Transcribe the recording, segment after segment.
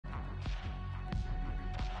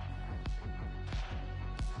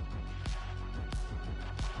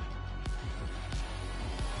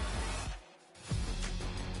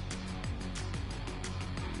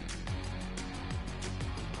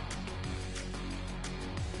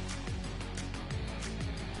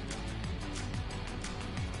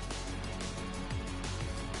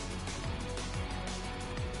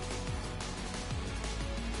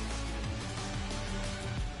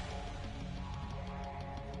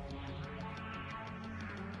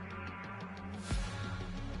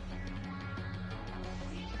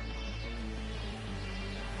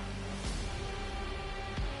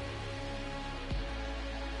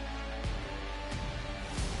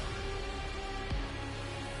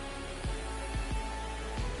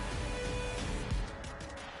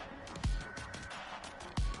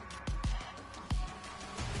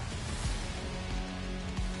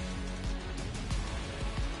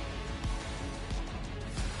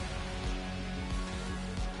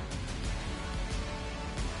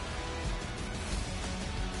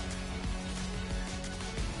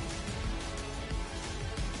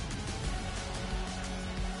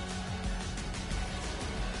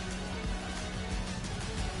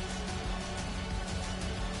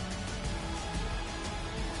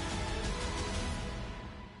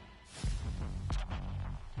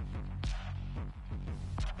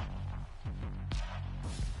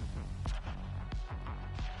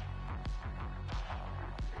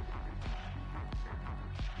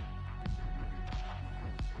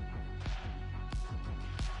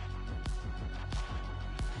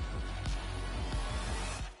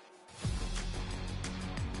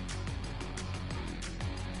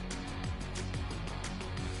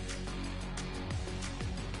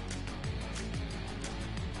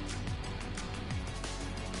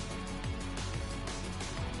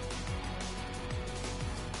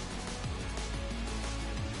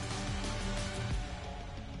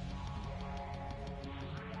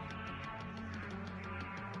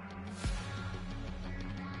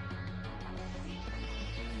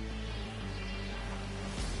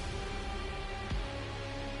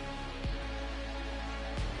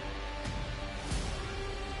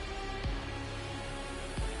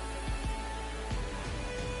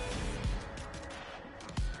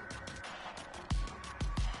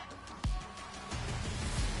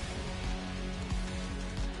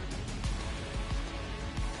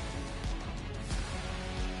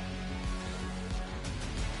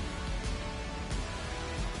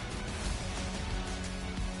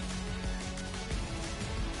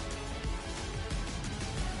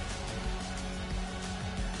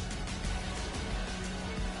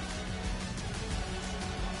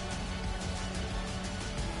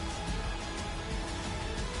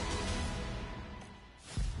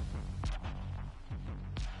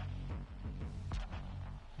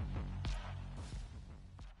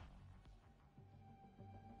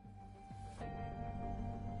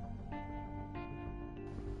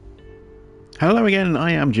Hello again,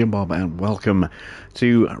 I am Jim Bob and welcome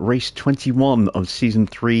to race 21 of season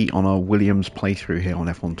 3 on our Williams playthrough here on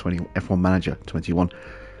F1 Manager 21.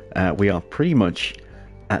 We are pretty much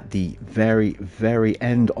at the very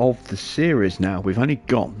end of the series now. We've only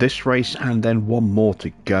got this race and then one more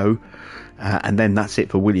to go, and then that's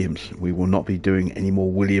it for Williams. We will not be doing any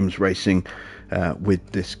more Williams racing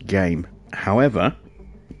with this game. However,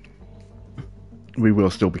 we will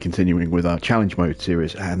still be continuing with our challenge mode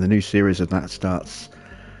series, and the new series of that starts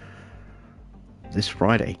this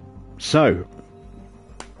Friday. So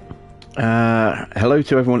hello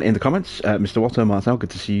to everyone in the comments. Mr. Watto, Martel, good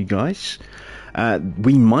to see you guys.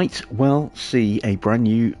 We might well see a brand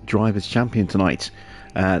new drivers champion tonight.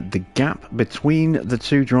 The gap between the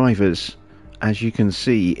two drivers, as you can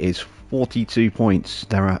see, is 42 points.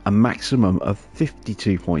 There are a maximum of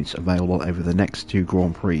 52 points available over the next two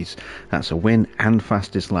Grand Prix. That's a win and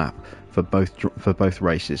fastest lap for both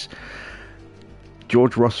races.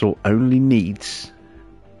 George Russell only needs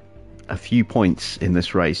a few points in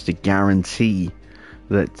this race to guarantee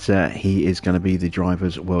that he is going to be the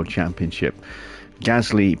Drivers' World Championship.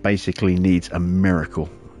 Gasly basically needs a miracle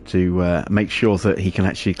to make sure that he can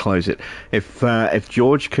actually close it. If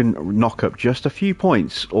George can knock up just a few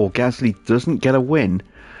points, or Gasly doesn't get a win,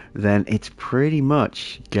 then it's pretty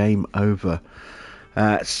much game over.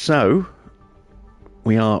 So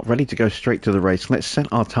we are ready to go straight to the race. Let's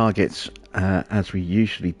set our targets as we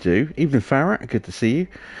usually do. Evening Farah, good to see you.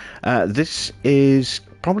 This is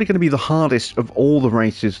probably going to be the hardest of all the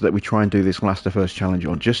races that we try and do this last to first challenge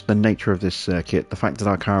on. Just the nature of this circuit, the fact that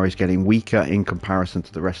our car is getting weaker in comparison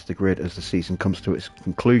to the rest of the grid as the season comes to its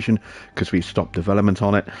conclusion because we've stopped development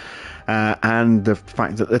on it, and the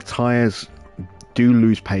fact that the tyres do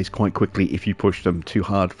lose pace quite quickly if you push them too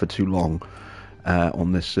hard for too long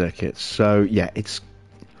on this circuit. So yeah, it's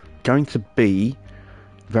going to be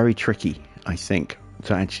very tricky, I think,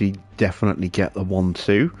 to actually definitely get the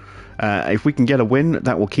 1-2. If we can get a win,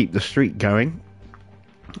 that will keep the streak going,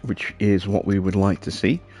 which is what we would like to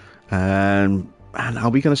see. And are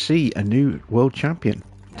we going to see a new world champion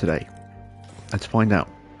today? Let's find out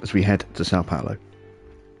as we head to Sao Paulo.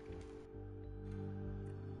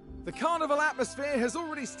 The carnival atmosphere has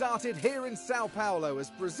already started here in Sao Paulo as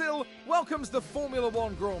Brazil welcomes the Formula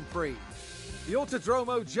One Grand Prix. The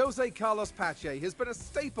Autodromo Jose Carlos Pache has been a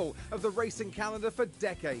staple of the racing calendar for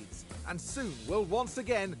decades, and soon we'll once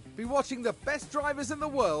again be watching the best drivers in the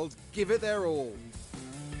world give it their all.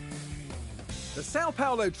 The Sao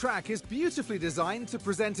Paulo track is beautifully designed to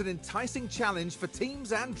present an enticing challenge for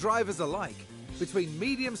teams and drivers alike. Between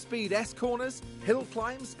medium-speed S-corners, hill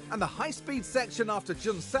climbs, and the high-speed section after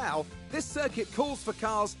Junção, this circuit calls for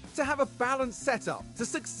cars to have a balanced setup to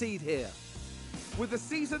succeed here. With the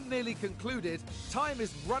season nearly concluded, time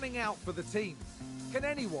is running out for the teams. Can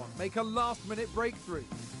anyone make a last-minute breakthrough?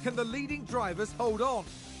 Can the leading drivers hold on?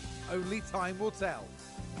 Only time will tell.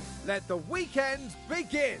 Let the weekend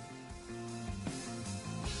begin!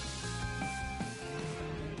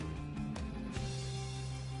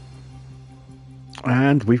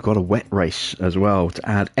 And we've got a wet race as well to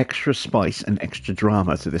add extra spice and extra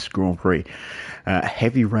drama to this Grand Prix.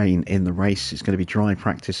 Heavy rain in the race. It's going to be dry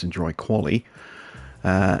practice and dry quali.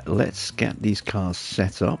 Let's get these cars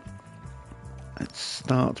set up. Let's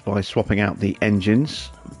start by swapping out the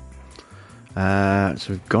engines. So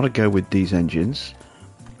we've got to go with these engines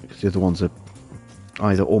because the other ones are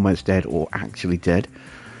either almost dead or actually dead.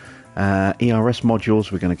 ERS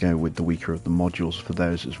modules, we're going to go with the weaker of the modules for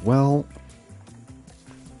those as well.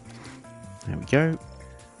 There we go.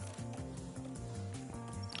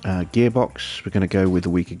 Gearbox, we're going to go with the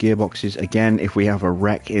weaker gearboxes. Again, if we have a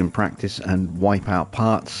wreck in practice and wipe out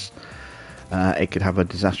parts, it could have a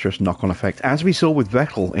disastrous knock-on effect, as we saw with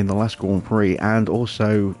Vettel in the last Grand Prix, and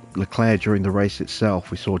also Leclerc during the race itself.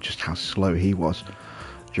 We saw just how slow he was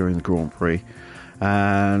during the Grand Prix.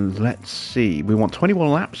 And let's see, we want 21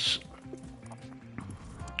 laps.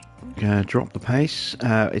 Drop the pace.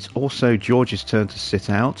 It's also George's turn to sit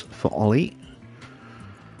out for Ollie.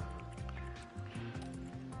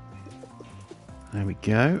 There we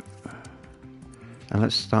go. And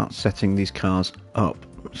let's start setting these cars up.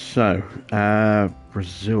 So,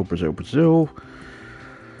 Brazil.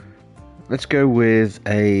 Let's go with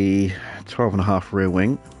a 12.5 rear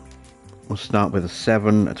wing. We'll start with a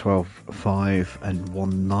 7, a 12, 5, and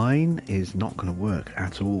 1.9 is not going to work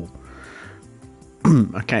at all.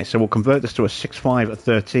 Okay, so we'll convert this to a 6.5, a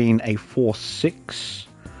 13, a 4.6,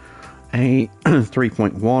 a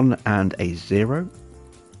 3.1, and a 0.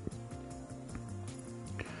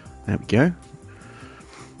 There we go.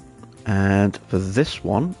 And for this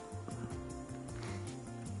one,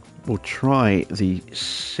 we'll try the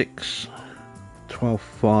 6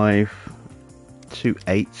 12.5,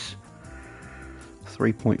 2.8,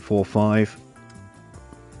 3.45,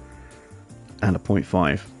 and a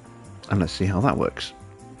 0.5. And let's see how that works.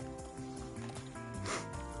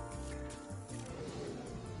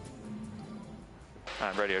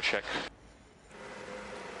 And radio check.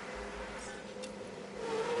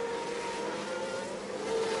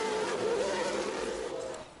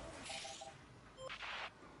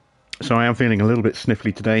 So I am feeling a little bit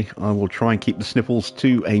sniffly today. I will try and keep the sniffles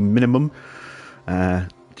to a minimum.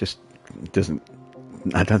 Just doesn't.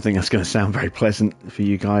 I don't think that's going to sound very pleasant for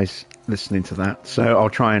you guys listening to that. So I'll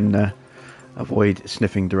try and avoid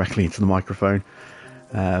sniffing directly into the microphone.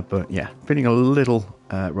 But yeah, feeling a little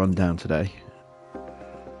run down today.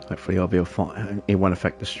 Hopefully I'll be fine. It won't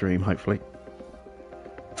affect the stream, hopefully.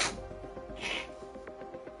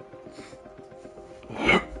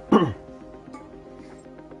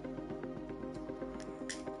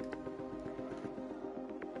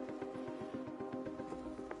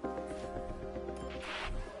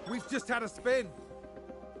 We've just had a spin.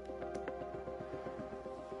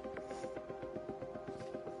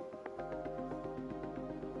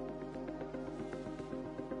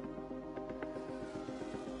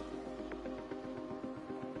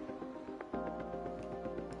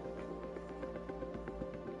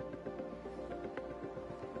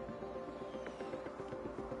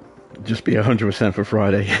 Just be 100% for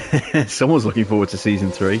Friday. Someone's looking forward to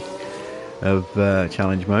season 3 of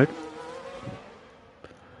challenge mode.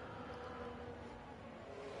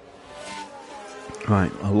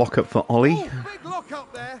 Right, a lock up for Ollie. Ooh, big lock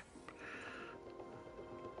up there.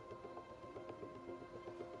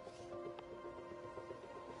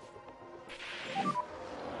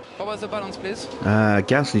 What was the balance, please?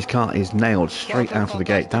 Gasly's car is nailed straight out of the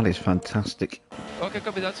gate. That is fantastic. Okay,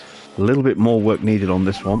 copy that. A little bit more work needed on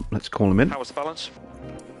this one. Let's call him in. How was the balance?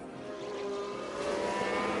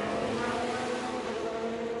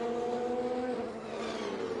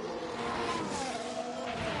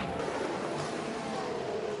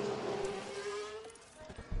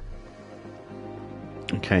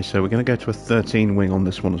 Okay, so we're going to go to a 13 wing on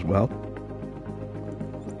this one as well.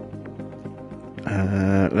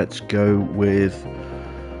 Let's go with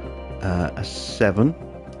a 7,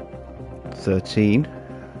 13,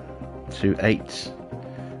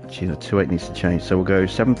 2.8. Gee, the 2.8 needs to change. So we'll go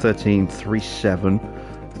 7, 13, 3.7,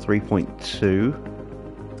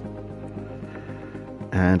 3.2,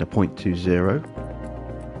 and a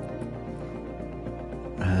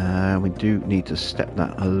 0.20. We do need to step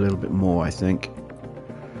that a little bit more, I think.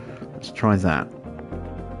 Let's try that.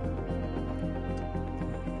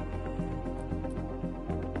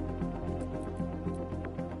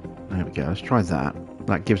 There we go, let's try that.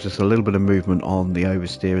 That gives us a little bit of movement on the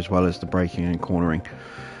oversteer as well as the braking and cornering.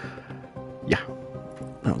 Yeah,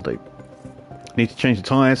 that'll do. Need to change the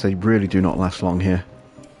tyres, they really do not last long here.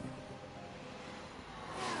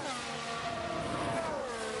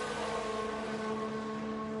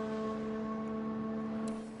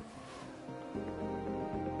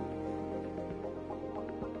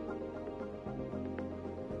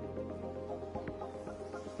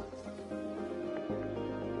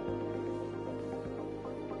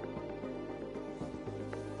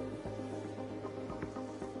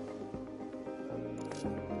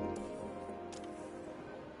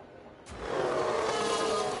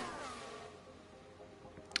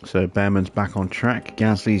 So Behrman's back on track,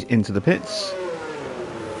 Gasly's into the pits.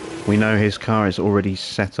 We know his car is already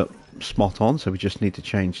set up spot on, so we just need to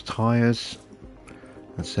change tyres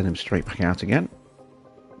and send him straight back out again.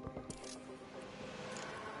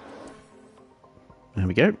 There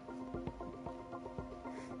we go.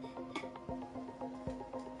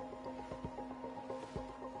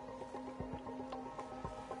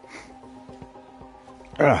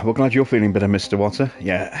 Well, glad you're feeling better, Mr. Water.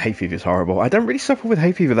 Yeah, hay fever is horrible. I don't really suffer with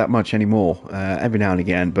hay fever that much anymore, every now and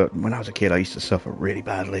again, but when I was a kid I used to suffer really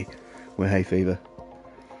badly with hay fever.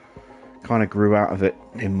 Kind of grew out of it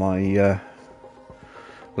in my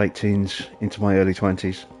late teens into my early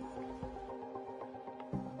 20s.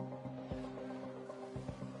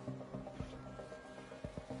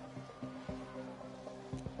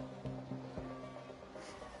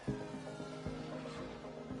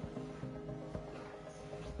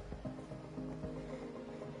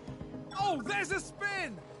 Oh, there's a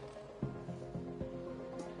spin!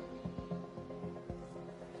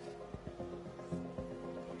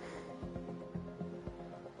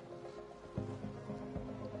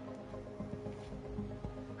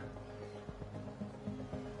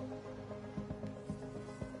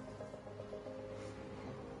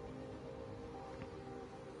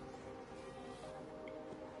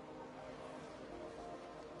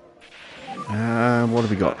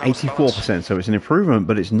 we got? 84%, so it's an improvement,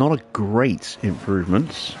 but it's not a great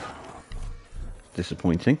improvement.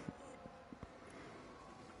 Disappointing.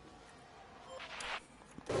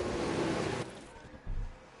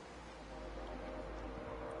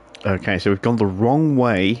 Okay, so we've gone the wrong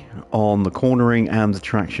way on the cornering and the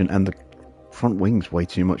traction, and the front wing's way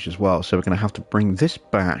too much as well, so we're going to have to bring this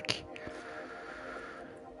back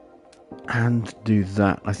and do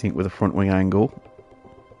that, I think, with a front wing angle.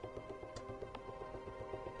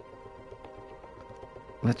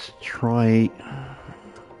 Let's try...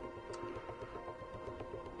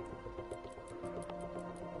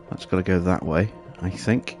 That's got to go that way, I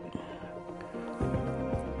think.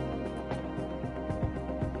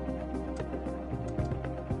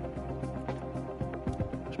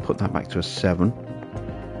 Let's put that back to a 7.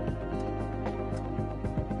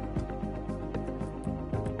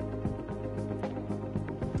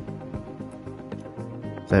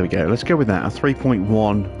 There we go. Let's go with that. A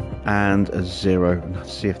 3.1 and a 0.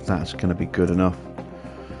 Let's see if that's going to be good enough.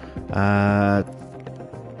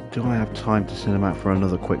 Do I have time to send him out for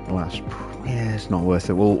another quick blast? Yeah, it's not worth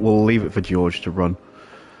it. We'll leave it for George to run.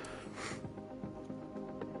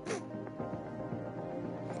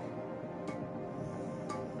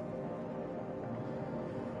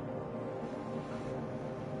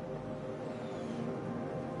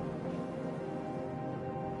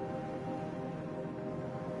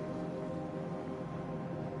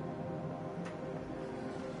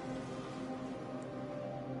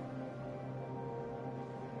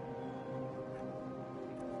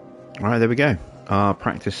 Alright, there we go. Our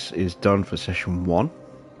practice is done for session 1.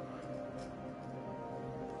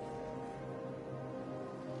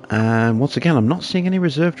 And once again, I'm not seeing any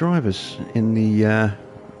reserve drivers in the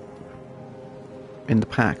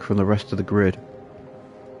pack from the rest of the grid.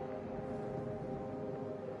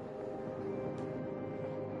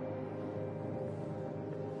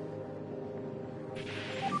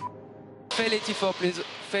 Fail 84, please.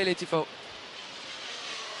 Fail 84.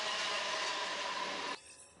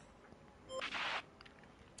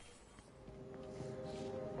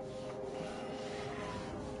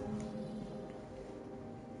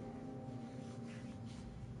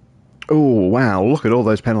 Oh, wow, look at all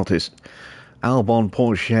those penalties. Albon,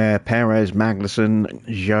 Porsche, Perez, Magnussen,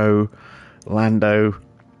 Zhou, Lando,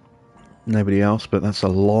 nobody else, but that's a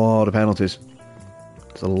lot of penalties.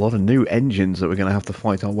 There's a lot of new engines that we're going to have to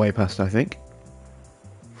fight our way past, I think.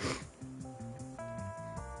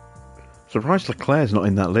 Surprised Leclerc's not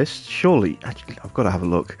in that list. Surely, actually, I've got to have a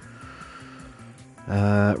look.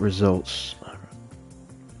 Results.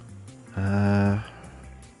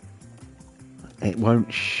 It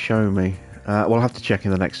won't show me. We'll have to check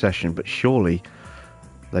in the next session, but surely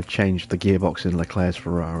they've changed the gearbox in Leclerc's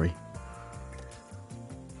Ferrari.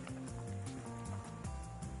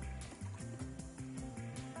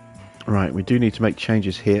 Right, we do need to make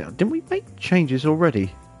changes here. Didn't we make changes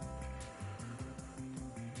already?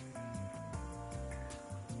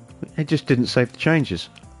 It just didn't save the changes.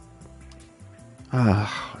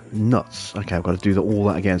 Ah, nuts. Okay, I've got to do all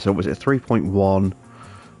that again. So was it a 3.1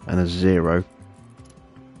 and a 0?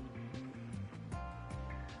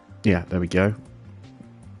 Yeah, there we go.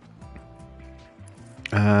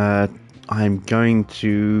 I'm going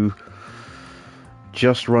to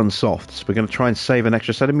just run softs. We're going to try and save an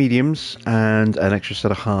extra set of mediums and an extra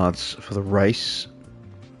set of hards for the race.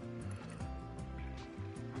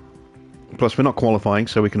 Plus, we're not qualifying,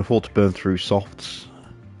 so we can afford to burn through softs,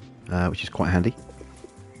 which is quite handy.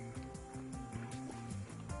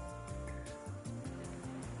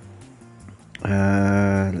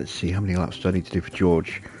 Let's see, how many laps do I need to do for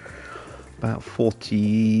George? About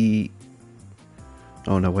 40...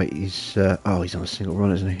 Oh no, wait, he's on a single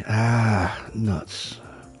run, isn't he? Ah, nuts.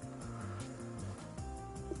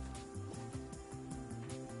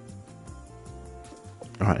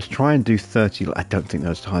 Alright, let's try and do 30. I don't think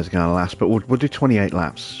those tyres are going to last, but we'll do 28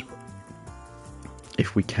 laps.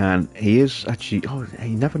 If we can. He is actually... Oh,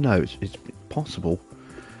 you never know. It's possible.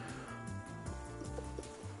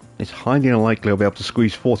 It's highly unlikely I'll be able to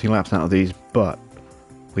squeeze 40 laps out of these, but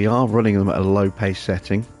we are running them at a low pace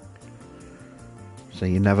setting. So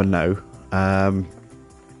you never know.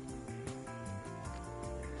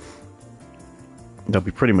 They'll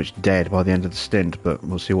be pretty much dead by the end of the stint, but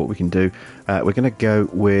we'll see what we can do. We're going to go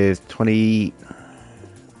with 27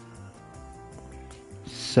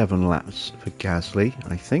 laps for Gasly,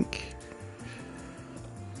 I think.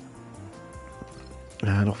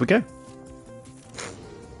 And off we go.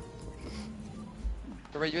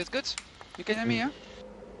 The radio is good? You can hear me, yeah?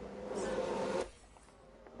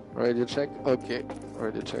 Radio check, okay.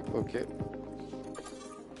 Radio check, okay.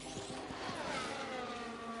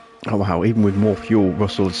 Oh wow, even with more fuel,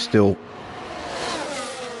 Russell is still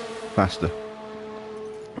faster.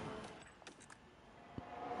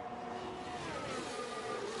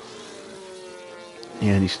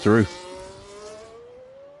 Yeah, and he's through.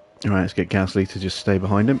 Alright, let's get Gasly to just stay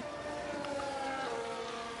behind him.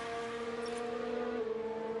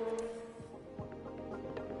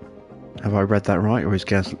 Have I read that right, or is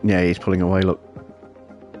Gasly... Yeah, he's pulling away, look.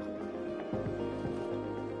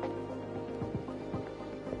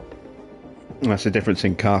 That's the difference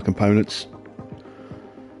in car components.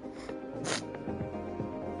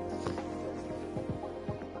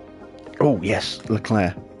 Oh, yes,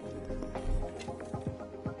 Leclerc.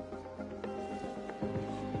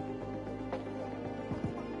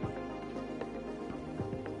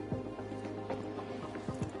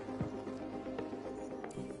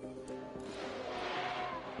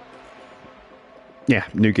 Yeah,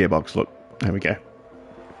 new gearbox, look. There we go.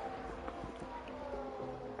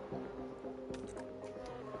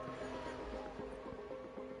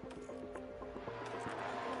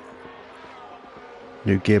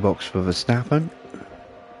 New gearbox for Verstappen.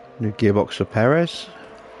 New gearbox for Perez.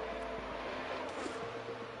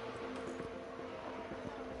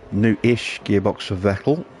 New-ish gearbox for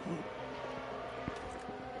Vettel.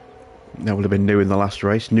 That would have been new in the last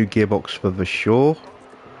race. New gearbox for Vasseur.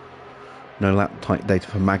 No lap type data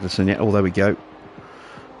for Magnussen yet. Oh, there we go.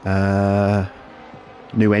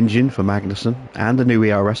 New engine for Magnussen. And a new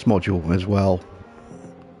ERS module as well.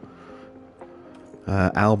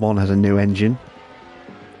 Albon has a new engine.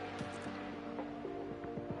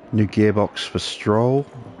 New gearbox for Stroll.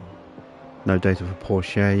 No data for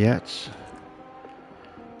Porsche yet.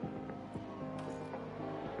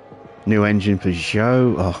 New engine for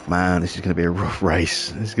Zhou. Oh man, this is going to be a rough race.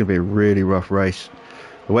 This is going to be a really rough race.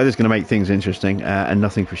 The weather's going to make things interesting, and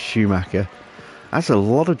nothing for Schumacher. That's a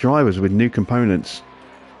lot of drivers with new components.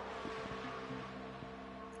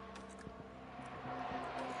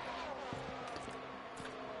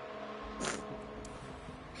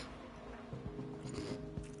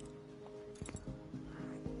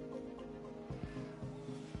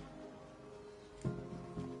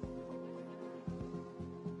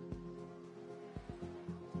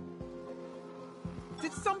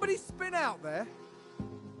 Did somebody spin out there?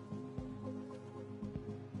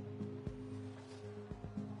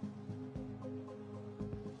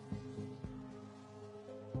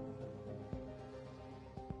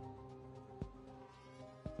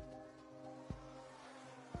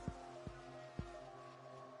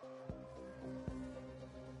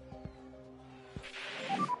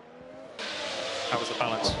 How was the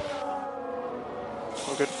balance?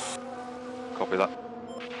 All good. Copy that.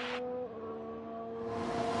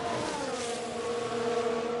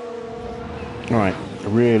 Alright, I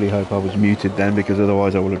really hope I was muted then, because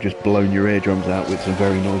otherwise I would have just blown your eardrums out with some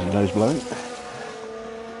very noisy nose blowing.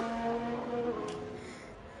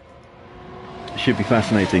 Should be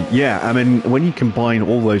fascinating. Yeah, I mean, when you combine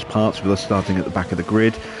all those parts with us starting at the back of the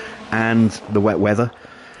grid and the wet weather,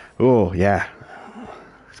 oh yeah,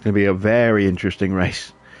 it's going to be a very interesting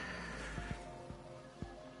race.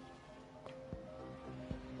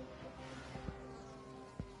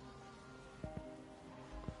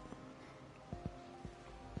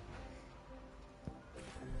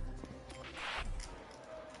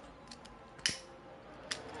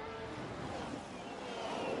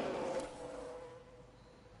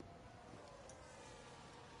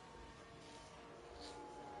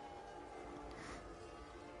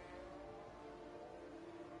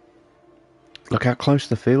 Look how close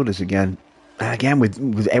the field is again. And again,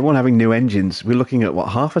 with everyone having new engines, we're looking at, what,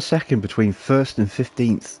 half a second between 1st and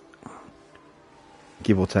 15th?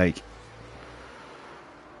 Give or take.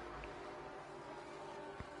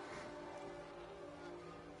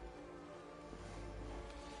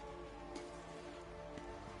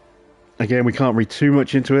 Again, we can't read too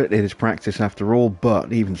much into it. It is practice after all,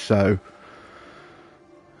 but even so,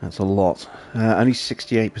 that's a lot. Only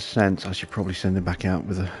 68%. I should probably send him back out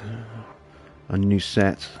with a new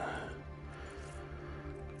set.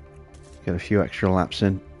 Get a few extra laps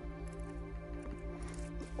in.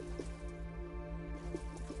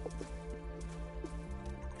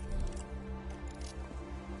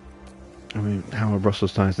 I mean, how are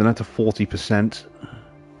Russell's tyres? They're down to 40%.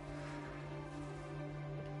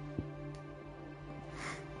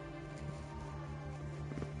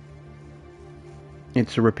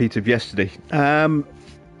 It's a repeat of yesterday. No,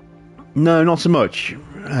 not so much.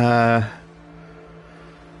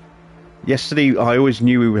 Yesterday, I always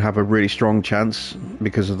knew we would have a really strong chance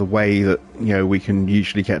because of the way that, you know, we can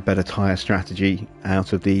usually get better tyre strategy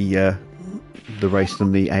out of the race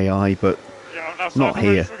than the AI, but not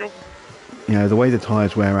here. You know, the way the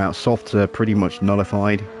tyres wear out, softs are pretty much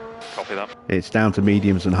nullified. Copy that. It's down to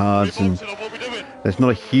mediums and hards, and there's not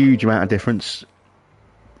a huge amount of difference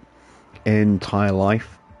in tyre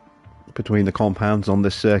life between the compounds on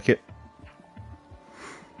this circuit.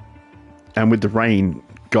 And with the rain,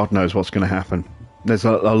 God knows what's going to happen. There's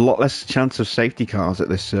a lot less chance of safety cars at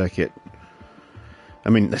this circuit. I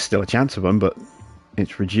mean, there's still a chance of them, but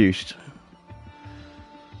it's reduced.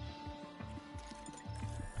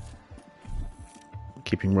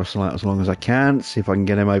 Keeping Russell out as long as I can. See if I can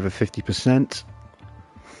get him over 50%.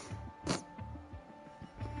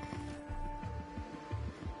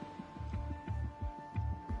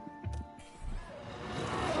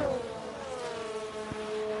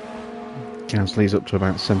 Gasly's up to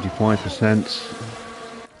about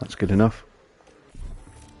 75%. That's good enough.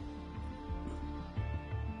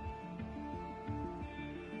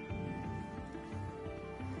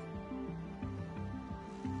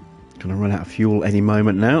 Gonna run out of fuel any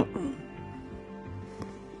moment now.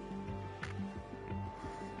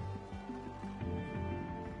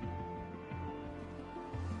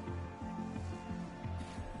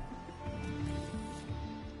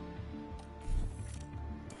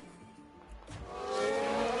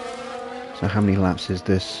 So how many laps is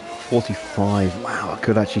this? 45. Wow, I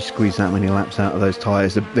could actually squeeze that many laps out of those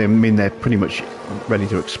tyres. I mean, they're pretty much ready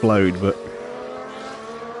to explode, but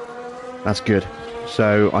that's good.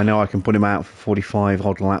 So I know I can put him out for 45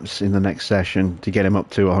 odd laps in the next session to get him up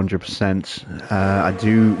to 100%. I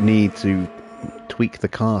do need to tweak the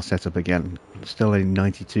car setup again. Still at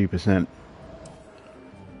 92%.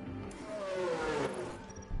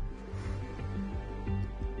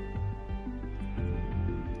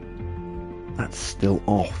 That's still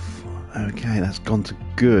off. Okay, that's gone to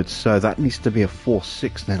good. So that needs to be a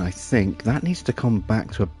 4.6 then, I think. That needs to come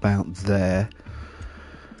back to about there.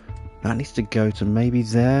 That needs to go to maybe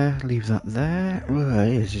there. Leave that there.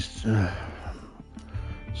 It's just...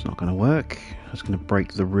 it's not going to work. It's going to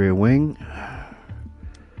break the rear wing.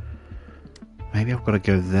 Maybe I've got to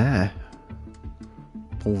go there.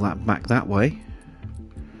 Pull that back that way.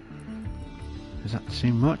 Is that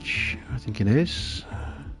too much? I think it is.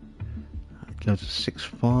 Go to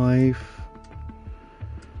 6.5.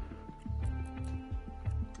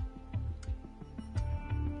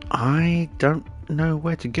 I don't know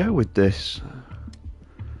where to go with this.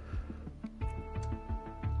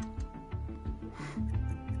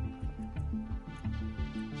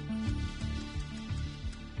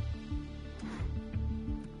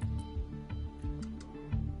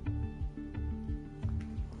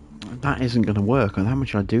 That isn't going to work, and how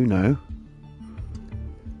much I do know.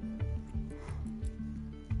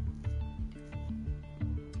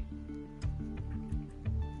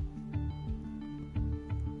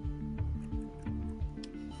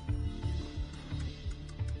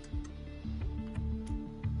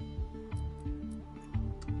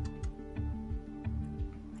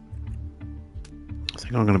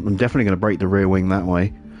 I'm definitely going to break the rear wing that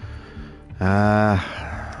way.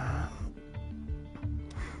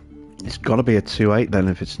 It's got to be a 2.8 then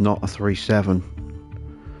if it's not a 3.7.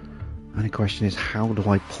 Only question is, how do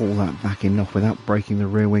I pull that back enough without breaking the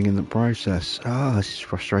rear wing in the process? This is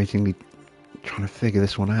frustratingly trying to figure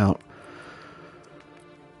this one out.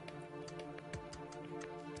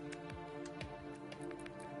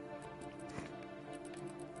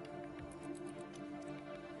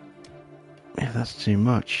 Yeah, that's too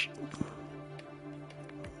much.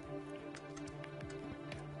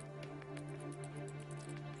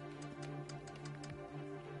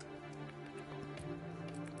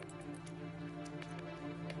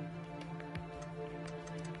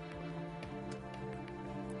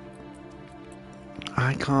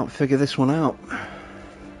 I can't figure this one out.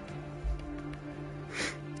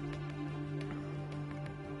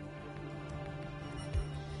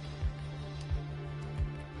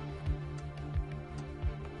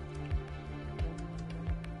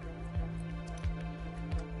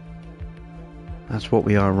 That's what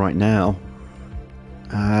we are right now.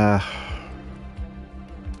 How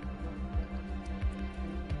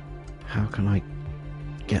can I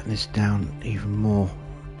get this down even more?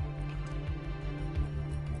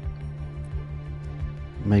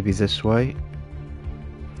 Maybe this way.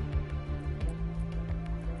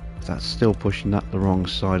 That's still pushing that the wrong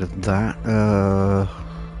side of that.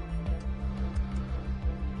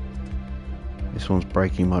 This one's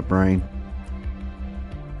breaking my brain.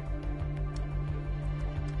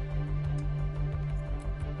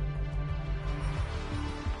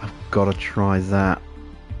 I've got to try that.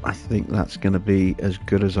 I think that's going to be as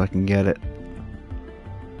good as I can get it.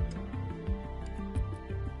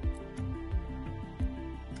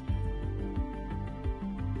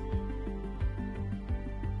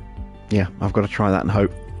 Yeah, I've got to try that and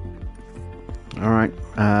hope. Alright,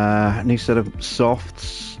 new set of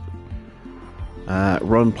softs.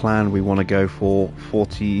 Run plan, we want to go for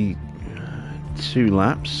 42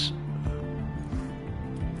 laps.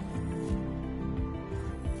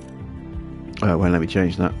 Oh, well, let me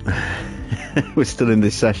change that. We're still in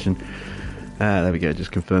this session. There we go,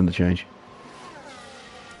 just confirm the change.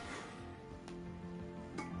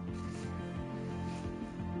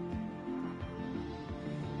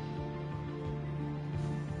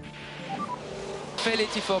 Fail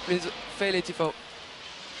 84, please. Fail 84.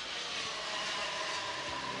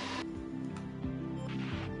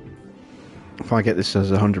 If I get this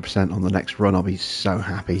as 100% on the next run, I'll be so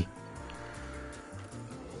happy.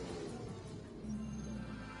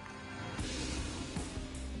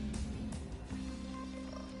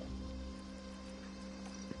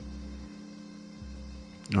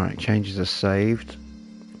 Alright, changes are saved.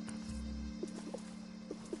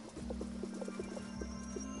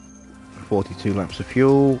 .42 laps of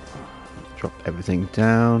fuel. Drop everything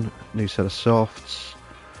down. New set of softs.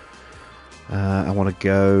 I want to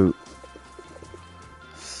go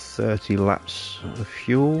 30 laps of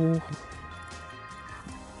fuel.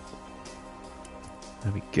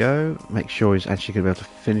 There we go. Make sure he's actually going to be able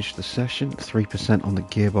to finish the session. 3% on the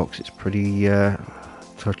gearbox. It's pretty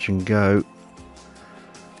touch and go.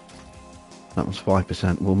 That was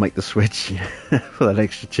 5%. We'll make the switch for that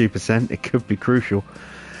extra 2%. It could be crucial.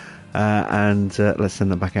 And let's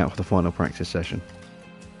send them back out for the final practice session.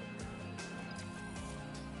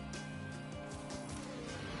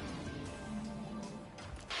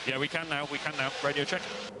 Yeah, we can now. Radio check.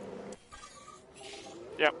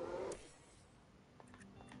 Yep.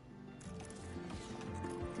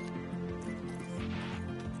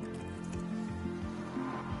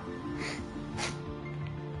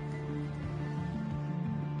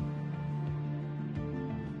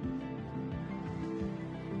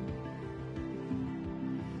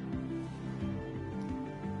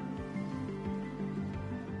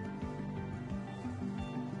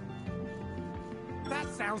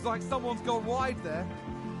 Sounds like someone's gone wide there.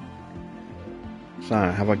 So,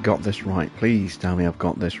 have I got this right? Please tell me I've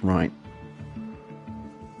got this right.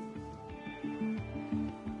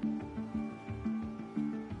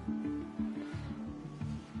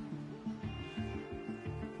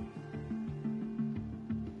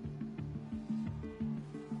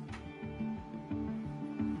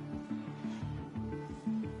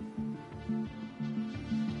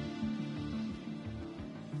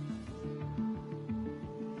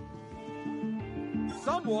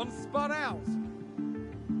 Someone spun out.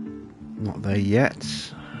 Not there yet.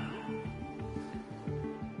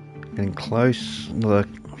 Getting close. Another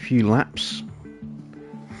few laps.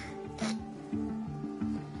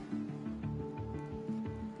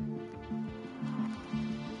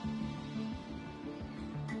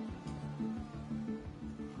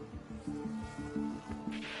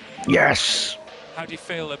 Yes! How do you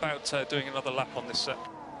feel about doing another lap on this set?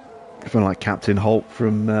 I feel like Captain Holt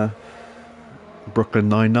from Brooklyn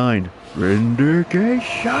Nine-Nine. Vindication!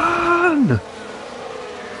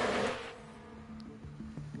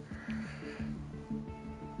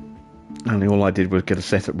 And all I did was get a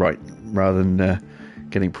setup right, rather than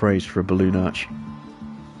getting praised for a balloon arch.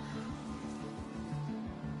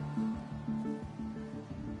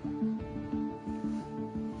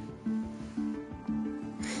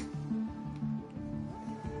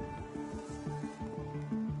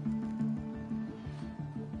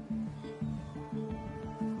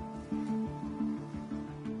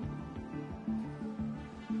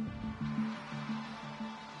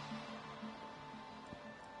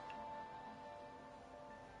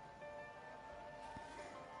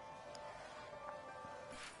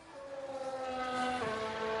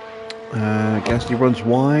 Gasly runs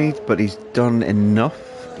wide, but he's done enough.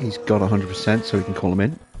 He's got 100%, so we can call him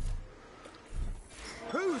in.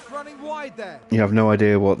 Who's running wide there? You have no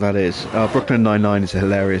idea what that is. Brooklyn Nine-Nine is a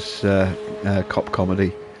hilarious cop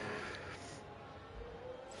comedy.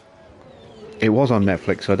 It was on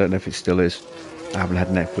Netflix, so I don't know if it still is. I haven't had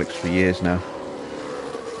Netflix for years now.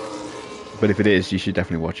 But if it is, you should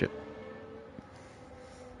definitely watch it.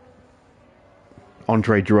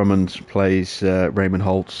 Andre Drummond plays Raymond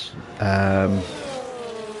Holtz. I'm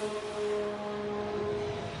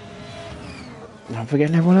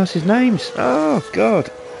forgetting everyone else's names. Oh, God.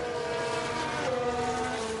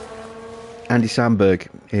 Andy Samberg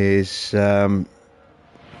is the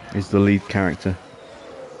lead character.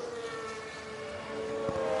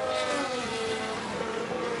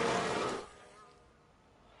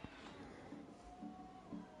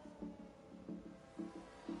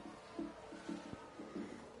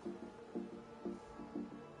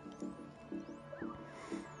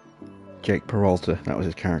 Jake Peralta, that was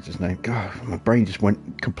his character's name. God, my brain just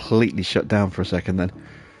went completely shut down for a second then.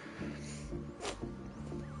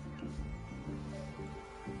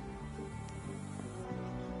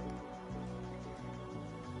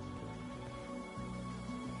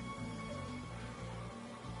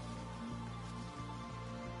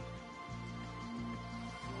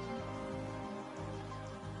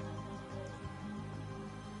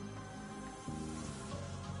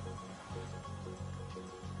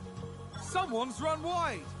 Someone's run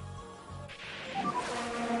wide.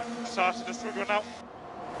 Started the struggle now.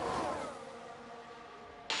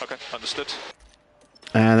 Okay, understood.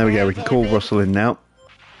 And there we go, we can call Russell in now.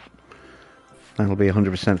 That'll be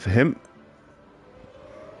 100% for him.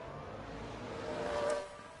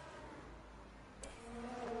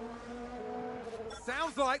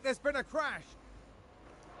 Sounds like there's been a crash.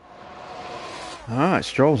 Alright,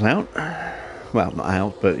 Stroll's out. Well, not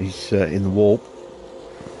out, but he's in the wall.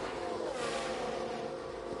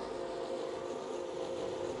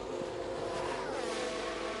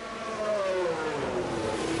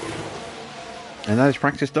 And that is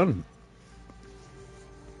practice done.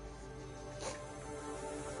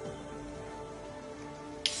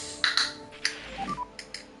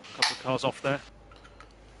 Couple of cars off there.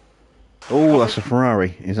 Oh, that's a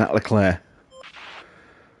Ferrari. Is that Leclerc?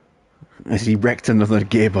 As he wrecked another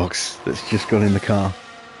gearbox that's just gone in the car.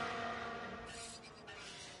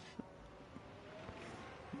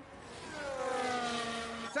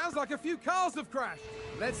 Sounds like a few cars have crashed.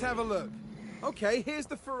 Let's have a look. Okay, here's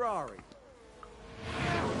the Ferrari.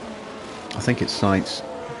 I think it's Sainz.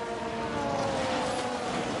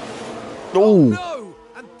 Oh Oh! no!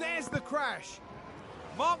 And there's the crash.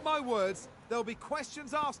 Mark my words, there'll be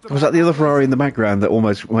questions asked about. Was that the other Ferrari in the background that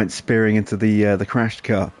almost went spearing into the crashed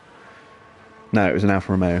car? No, it was an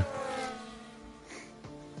Alfa Romeo.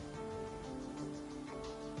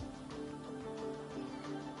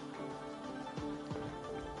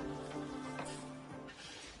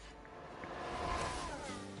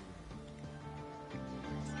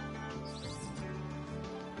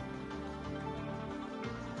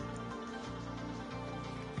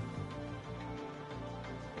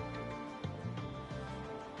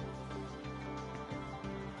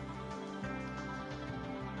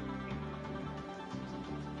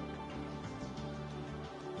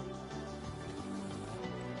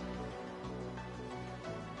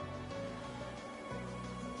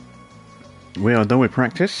 We are done with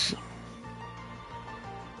practice.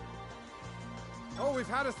 Oh, we've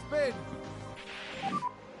had a spin.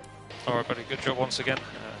 Alright, buddy, good job once again.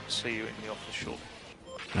 See you in the office shortly.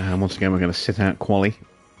 And once again, we're going to sit out quali.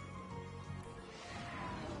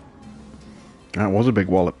 That was a big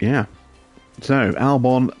wallop, yeah. So,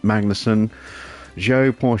 Albon, Magnussen,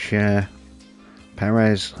 Zhou, Pourchaire,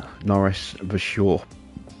 Perez, Norris, Vasseur.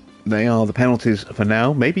 They are the penalties for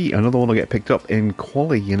now. Maybe another one will get picked up in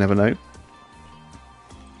quali, you never know.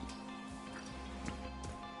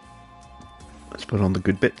 Let's put on the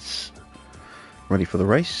good bits. Ready for the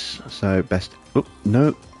race. So, best... Oh,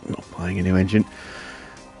 no, not buying a new engine.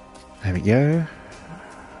 There we go.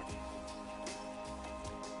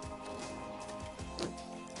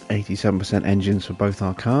 %, engines for both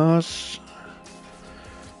our cars.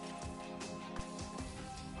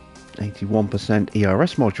 81%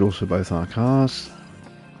 ERS modules for both our cars.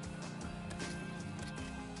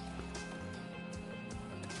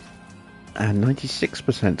 And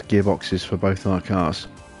 96% gearboxes for both our cars.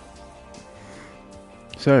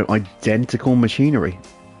 So, identical machinery.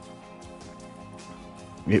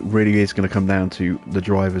 It really is going to come down to the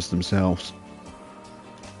drivers themselves.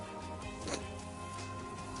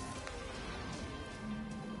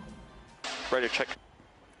 Radio check.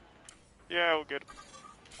 Yeah, all good.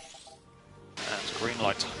 And green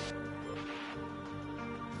light.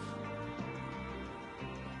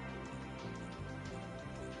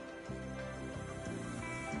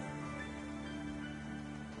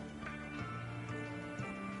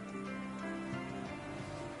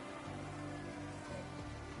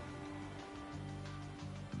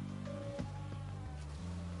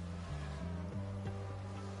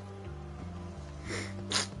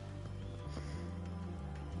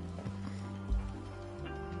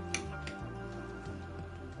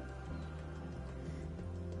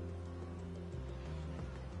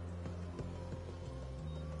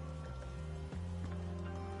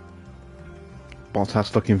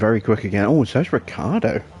 Bottas looking very quick again. Oh, so is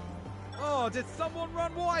Ricardo. Oh, did someone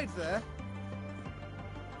run wide there?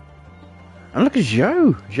 And look at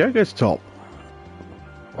Zhou. Zhou goes top.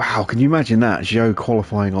 Wow, can you imagine that? Zhou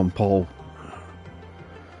qualifying on pole.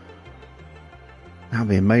 That'd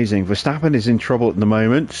be amazing. Verstappen is in trouble at the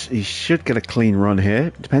moment. He should get a clean run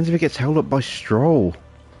here. Depends if he gets held up by Stroll.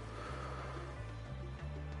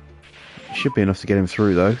 Should be enough to get him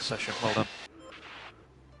through, though. Session, well done.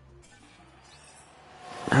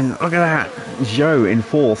 And look at that. Zhou in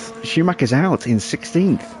 4th. Schumacher's out in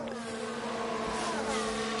 16th.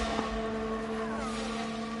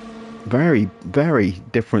 Very, very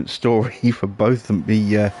different story for both of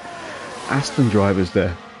the Aston drivers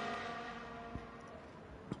there.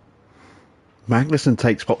 Magnussen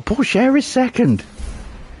takes spot. Porsche is 2nd.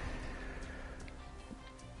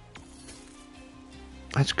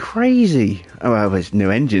 That's crazy. Oh, well, there's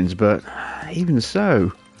new engines, but even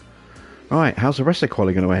so. Right, how's the rest of the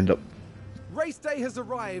quali going to end up? Race day has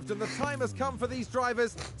arrived and the time has come for these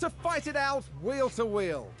drivers to fight it out wheel to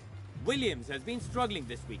wheel. Williams has been struggling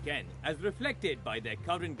this weekend, as reflected by their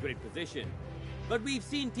current grid position. But we've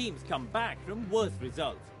seen teams come back from worse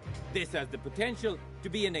results. This has the potential to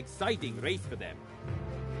be an exciting race for them.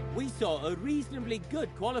 We saw a reasonably good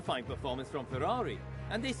qualifying performance from Ferrari,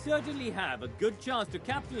 and they certainly have a good chance to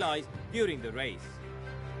capitalize during the race.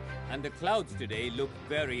 And the clouds today look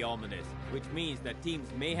very ominous, which means that teams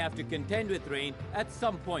may have to contend with rain at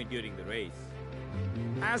some point during the race.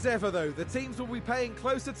 As ever though, the teams will be paying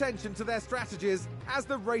close attention to their strategies as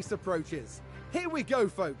the race approaches. Here we go,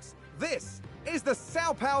 folks. This is the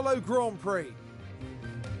Sao Paulo Grand Prix.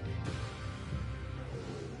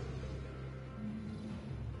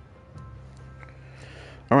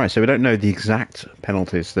 Alright, so we don't know the exact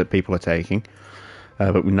penalties that people are taking,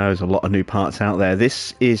 but we know there's a lot of new parts out there.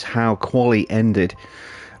 This is how quali ended.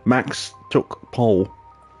 Max took pole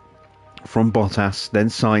from Bottas, then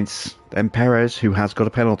Sainz, then Perez, who has got a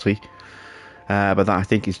penalty, but that I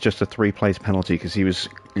think is just a 3-place penalty because he was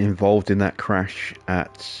involved in that crash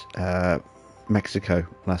at Mexico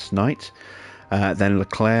last night. Then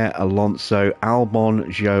Leclerc, Alonso, Albon,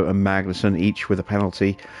 Zhou and Magnussen, each with a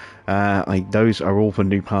penalty. Those are all for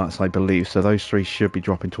new parts, I believe, so those 3 should be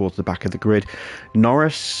dropping towards the back of the grid.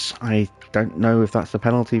 Norris, I don't know if that's the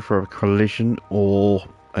penalty for a collision or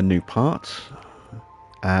a new part.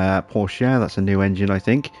 Porsche, that's a new engine, I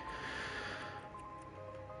think.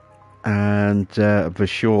 And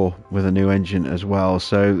Vershaw with a new engine as well.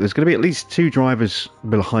 So there's going to be at least 2 drivers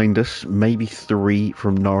behind us, maybe 3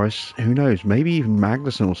 from Norris. Who knows? Maybe even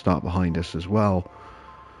Magnussen will start behind us as well.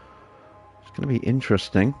 It's going to be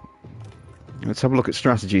interesting. Let's have a look at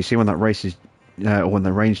strategy, see when that race is, or when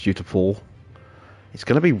the rain's due to fall. It's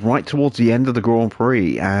going to be right towards the end of the Grand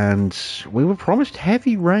Prix, and we were promised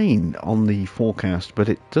heavy rain on the forecast, but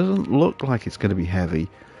it doesn't look like it's going to be heavy.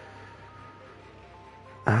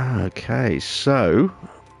 Okay, so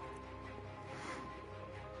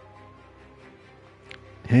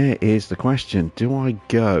here is the question. Do I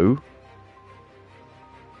go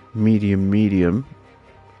medium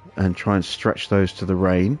and try and stretch those to the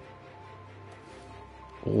rain,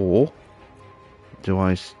 or do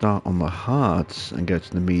I start on the hards and go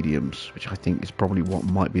to the mediums, which I think is probably what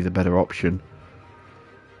might be the better option?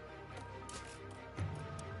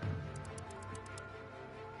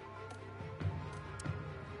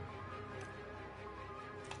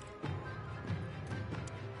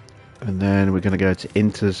 And then we're going to go to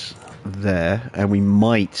inters there, and we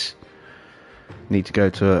might need to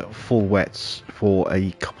go to full wets for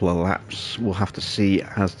a couple of laps. We'll have to see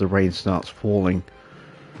as the rain starts falling.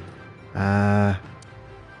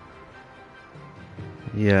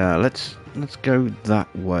 Yeah, let's go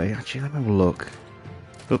that way. Actually, let me have a look.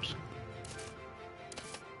 Oops.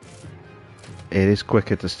 It is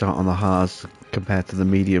quicker to start on the hards compared to the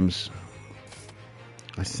mediums,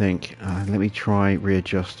 I think. Let me try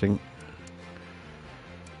readjusting.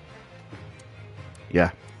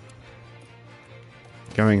 Yeah.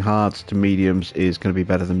 Going hards to mediums is going to be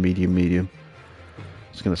better than medium.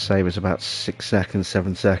 It's going to save us about 6 seconds,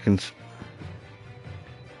 7 seconds.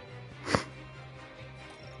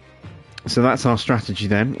 So that's our strategy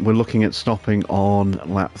then. We're looking at stopping on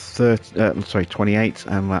lap 28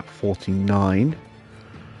 and lap 49.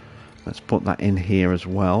 Let's put that in here as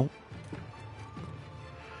well.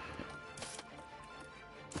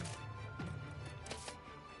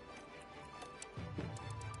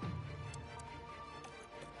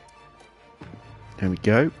 There we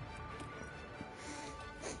go.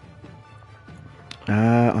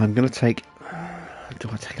 I'm going to take... Do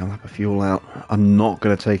I take a lap of fuel out? I'm not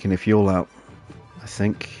going to take any fuel out, I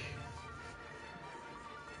think.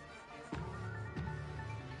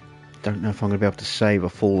 Don't know if I'm going to be able to save a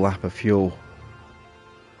full lap of fuel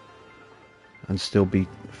and still be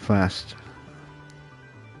fast.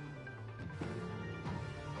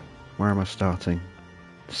 Where am I starting?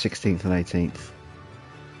 16th and 18th.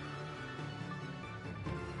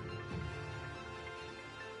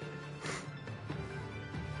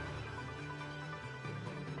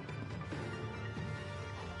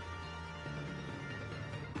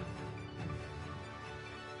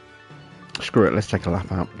 Screw it, let's take a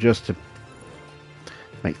lap out, just to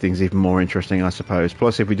make things even more interesting, I suppose.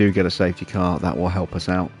 Plus, if we do get a safety car, that will help us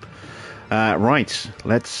out. Right,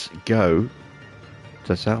 let's go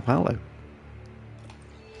to Sao Paulo.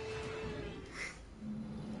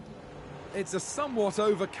 It's a somewhat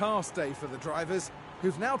overcast day for the drivers,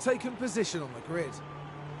 who've now taken position on the grid.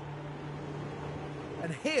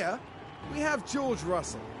 And here, we have George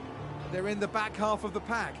Russell. They're in the back half of the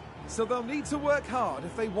pack, so they'll need to work hard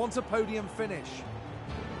if they want a podium finish.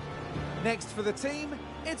 Next for the team,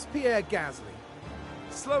 it's Pierre Gasly.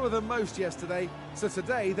 Slower than most yesterday, so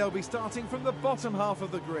today they'll be starting from the bottom half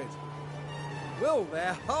of the grid. Will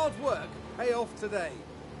their hard work pay off today?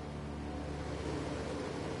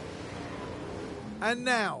 And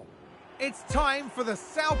now, it's time for the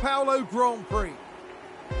Sao Paulo Grand Prix.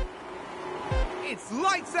 It's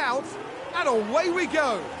lights out, and away we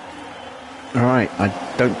go. All right, I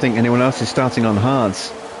don't think anyone else is starting on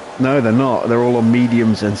hards. No, they're not. They're all on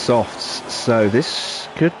mediums and softs. So this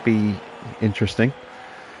could be interesting.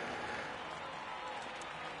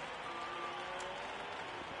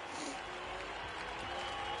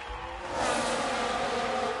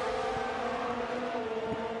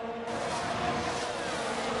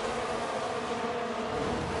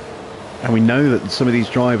 And we know that some of these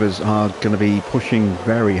drivers are going to be pushing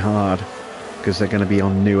very hard because they're going to be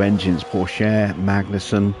on new engines. Porsche,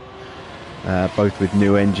 Magnussen, both with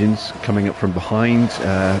new engines coming up from behind.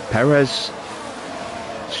 Perez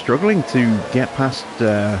struggling to get past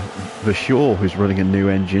Verschoor, who's running a new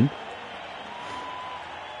engine.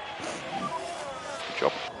 Good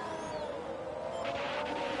job.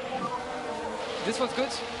 This was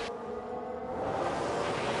good.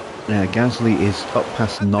 Gasly is up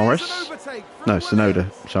past Norris. No, Tsunoda,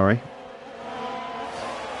 sorry.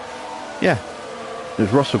 Yeah,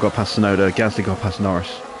 there's Russell got past Tsunoda, Gasly got past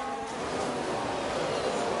Norris.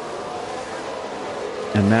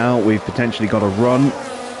 And now we've potentially got a run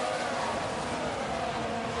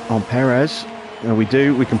on Perez. And we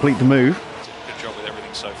do, we complete the move. Good job with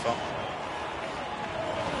everything so far.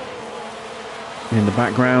 In the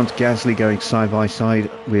background, Gasly going side by side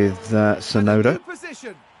with Tsunoda.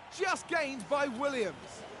 Position just gained by Williams.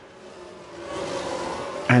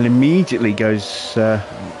 And immediately goes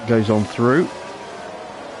on through.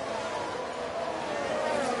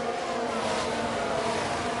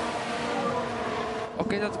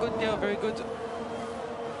 Okay, that's good. Yeah, very good.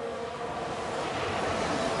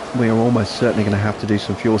 We are almost certainly going to have to do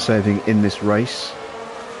some fuel saving in this race.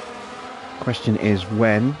 Question is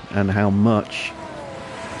when and how much.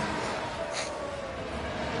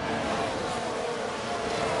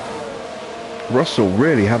 Russell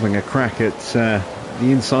really having a crack at the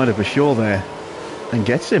inside of Verschoor there and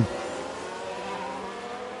gets him.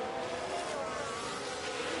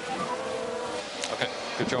 Okay,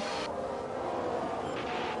 good job.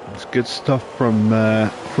 It's good stuff from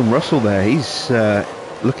Russell there. He's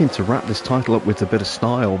looking to wrap this title up with a bit of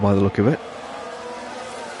style by the look of it.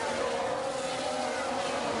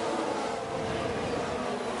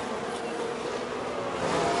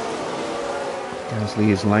 Gasly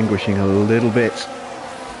is languishing a little bit.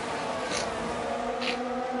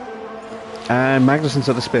 And Magnussen's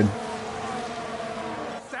at the spin.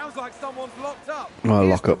 Sounds like someone's locked up. Oh, Here's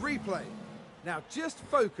lock up. the replay. Now just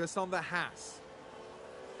focus on the Haas.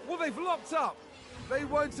 Well, they've locked up. They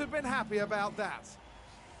won't have been happy about that.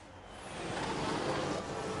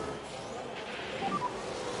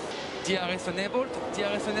 DRS enabled.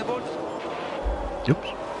 DRS enabled. Oops.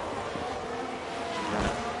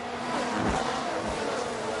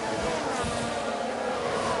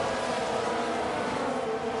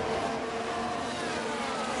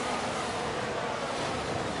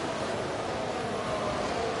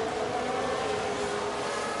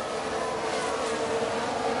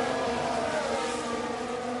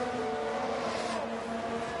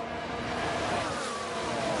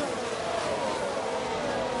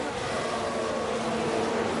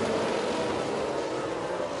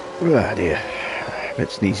 Oh dear, a bit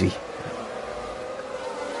sneezy.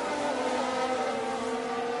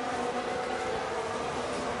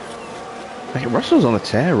 Okay, Russell's on a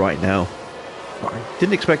tear right now. I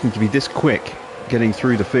didn't expect him to be this quick getting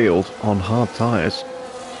through the field on hard tyres.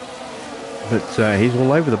 But he's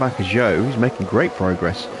all over the back of Zhou. He's making great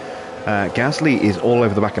progress. Gasly is all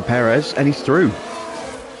over the back of Perez and he's through.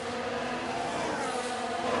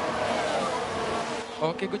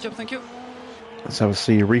 Okay, good job, thank you. Let's have a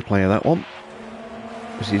see a replay of that one.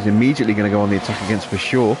 Because he's immediately going to go on the attack against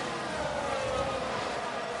Verschoor.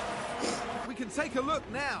 We can take a look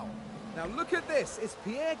now. Now look at this. It's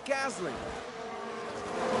Pierre Gasly.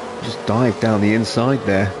 Just dive down the inside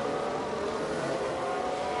there.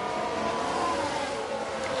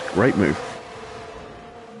 Great move.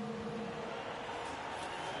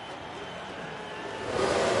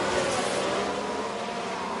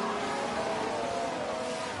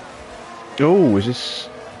 Oh, is this...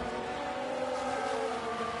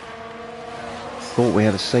 Thought we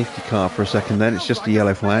had a safety car for a second then. It's just a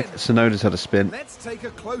yellow flag. Sonoda's had a spin. Let's take a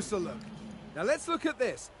closer look. Now let's look at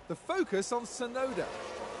this. The focus on Sonoda.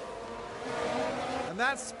 And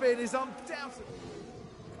that spin is undoubtedly...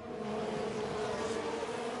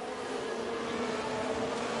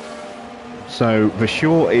 So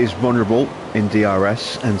Vashore is vulnerable in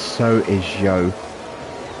DRS, and so is Zhou.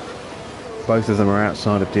 Both of them are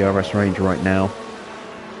outside of DRS range right now.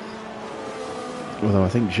 Although I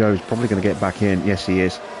think Zhou's probably going to get back in. Yes, he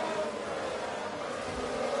is.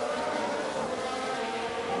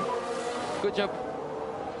 Good job.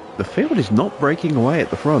 The field is not breaking away at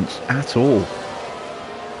the front at all.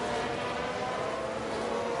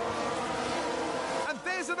 And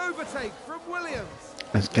there's an overtake from Williams.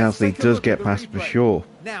 As Gasly does get past Vashore.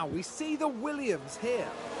 Now we see the Williams here.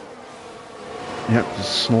 Yep,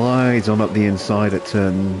 just slides on up the inside at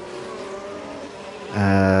turn...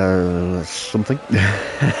 something.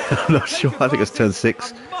 I'm not sure. I think it's turn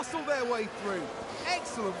 6. And muscle their way through.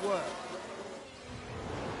 Excellent work.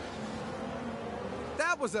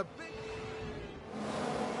 That was a big...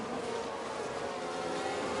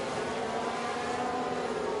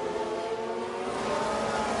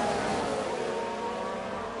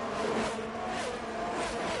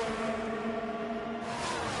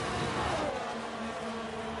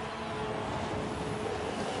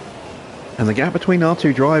 And the gap between our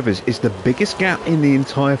two drivers is the biggest gap in the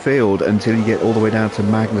entire field until you get all the way down to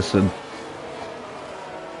Magnussen.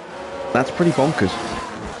 That's pretty bonkers.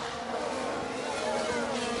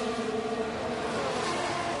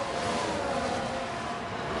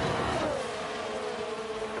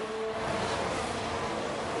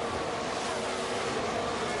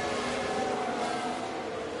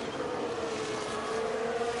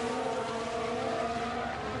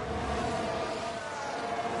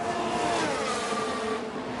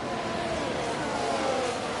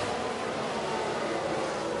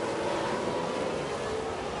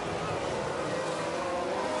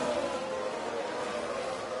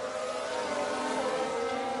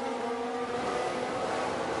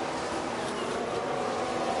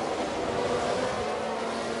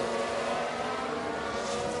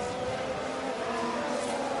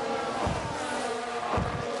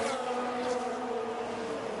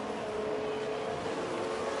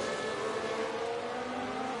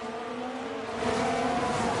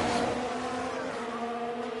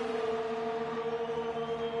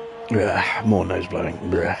 Ugh, more nose blowing.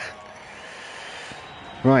 Ugh.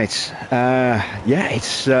 Right, yeah,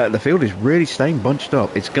 it's the field is really staying bunched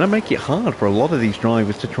up. It's going to make it hard for a lot of these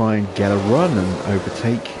drivers to try and get a run and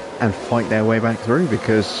overtake and fight their way back through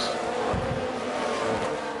because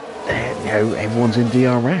you know, everyone's in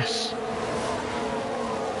DRS.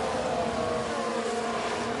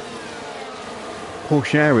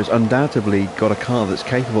 Porsche has undoubtedly got a car that's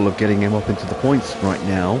capable of getting him up into the points right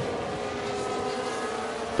now.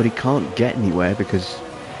 But he can't get anywhere because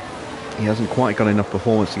he hasn't quite got enough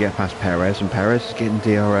performance to get past Perez, and Perez is getting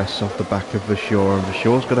DRS off the back of Vashore, and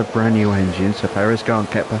Vashore's got a brand new engine, so Perez can't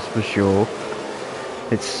get past Vashore.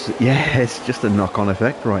 It's just a knock-on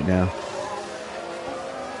effect right now.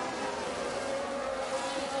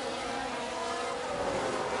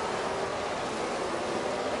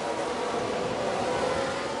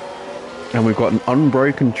 And we've got an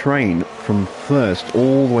unbroken train from first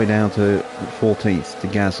all the way down to 14th to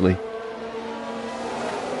Gasly.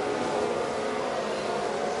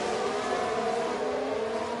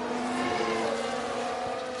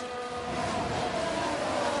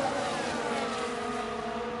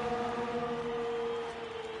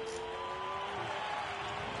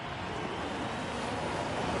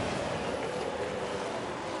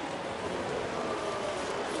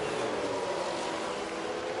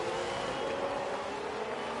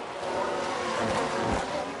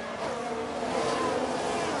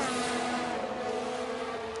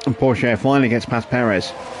 And Porsche finally gets past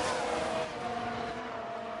Perez.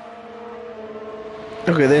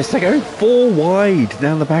 Look at this, they're going 4 wide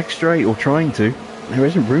down the back straight, or trying to. There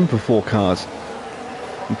isn't room for 4 cars.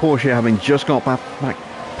 And Porsche, having just got back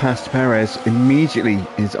past Perez, immediately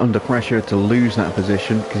is under pressure to lose that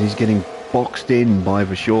position because he's getting boxed in by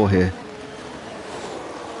Vashore here.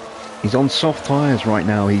 He's on soft tyres right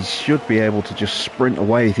now. He should be able to just sprint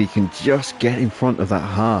away if he can just get in front of that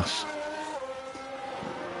Haas.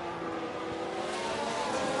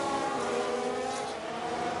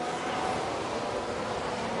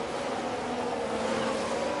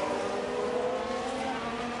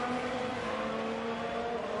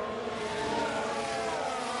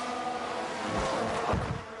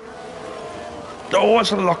 Oh,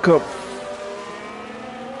 it's a lock-up.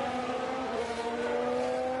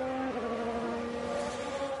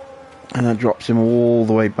 And that drops him all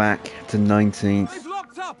the way back to 19th. They've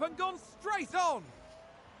locked up and gone straight on.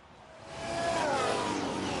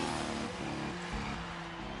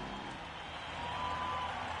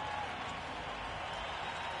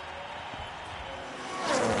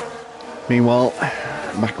 Meanwhile,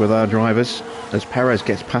 back with our drivers, as Perez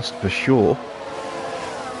gets past for sure.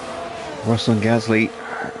 Russell and Gasly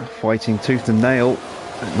fighting tooth and nail,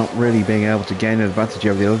 not really being able to gain an advantage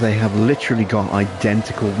over the other. They have literally got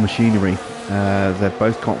identical machinery. They've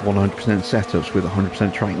both got 100% setups with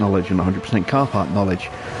 100% track knowledge and 100% car park knowledge,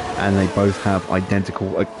 and they both have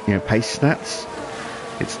identical pace stats.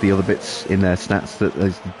 It's the other bits in their stats that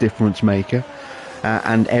is the difference maker.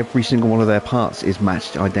 And every single one of their parts is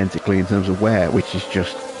matched identically in terms of wear, which is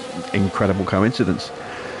just incredible coincidence.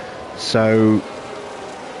 So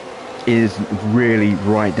it is really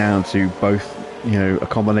right down to both, a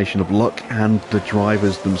combination of luck and the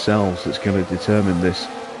drivers themselves that's going to determine this.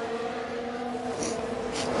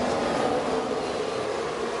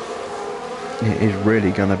 It is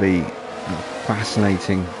really going to be a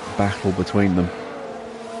fascinating battle between them.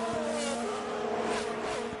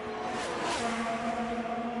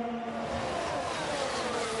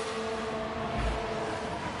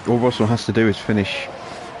 All Russell has to do is finish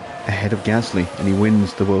ahead of Gasly and he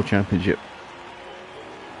wins the World Championship.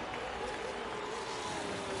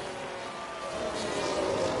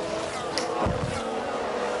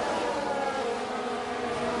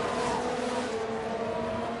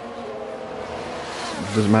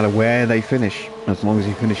 It doesn't matter where they finish, as long as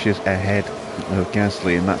he finishes ahead of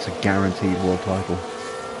Gasly, and that's a guaranteed world title.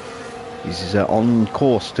 He's on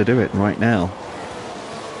course to do it right now.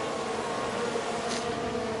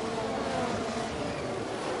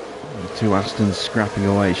 Two Astons scrapping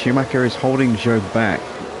away. Schumacher is holding Zhou back,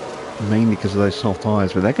 mainly because of those soft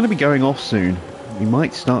tyres, but they're going to be going off soon. We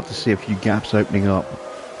might start to see a few gaps opening up.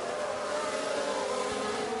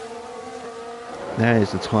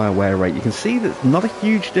 There's the tyre wear rate. You can see that not a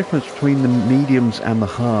huge difference between the mediums and the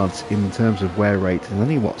hards in terms of wear rate. There's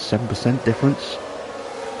only, what, 7% difference?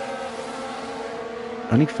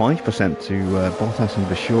 Only 5% to Bottas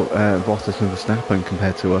and Verstappen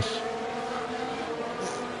compared to us.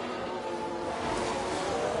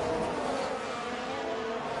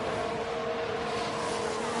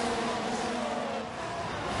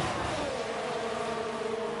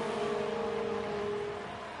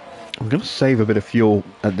 I'm going to save a bit of fuel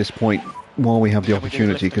at this point while we have the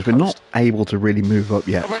opportunity, because we're not able to really move up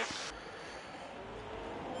yet.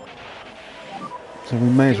 So we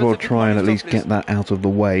may as well try and at least get that out of the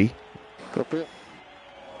way.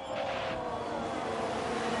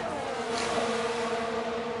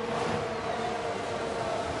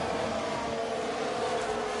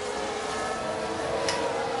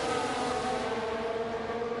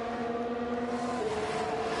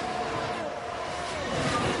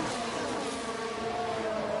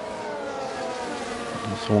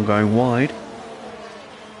 Someone going wide.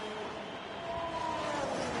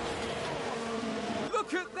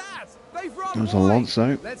 Look at that! They've run There's wide.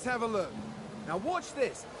 Alonso. Let's have a look. Now watch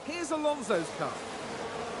this. Here's Alonso's car.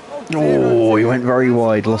 Oh, he went very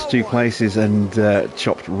wide, lost 2 places and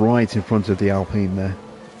chopped right in front of the Alpine there.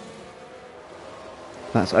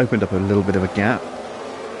 That's opened up a little bit of a gap.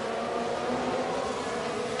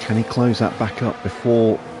 Can he close that back up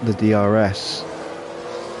before the DRS?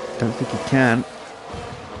 Don't think he can.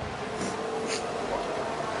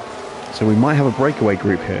 So we might have a breakaway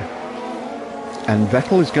group here. And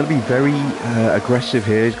Vettel is going to be very aggressive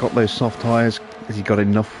here. He's got those soft tyres. Has he got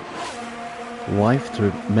enough life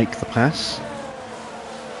to make the pass?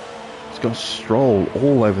 He's got Stroll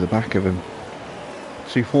all over the back of him.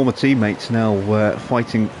 2 former teammates now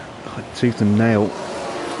fighting tooth and nail.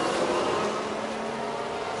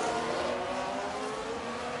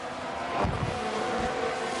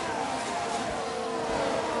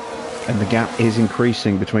 And the gap is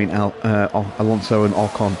increasing between Alonso and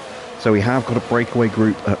Ocon. So we have got a breakaway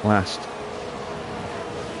group at last.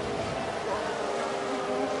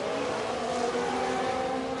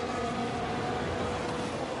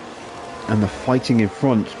 And the fighting in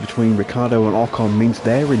front between Ricciardo and Ocon means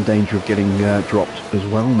they're in danger of getting dropped as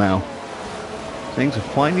well now. Things are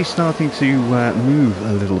finally starting to move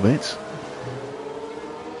a little bit.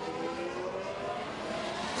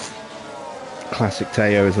 Classic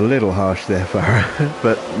Teo is a little harsh there for her,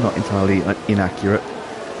 but not entirely inaccurate.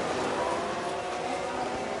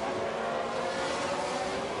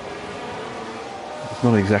 It's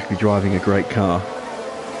not exactly driving a great car.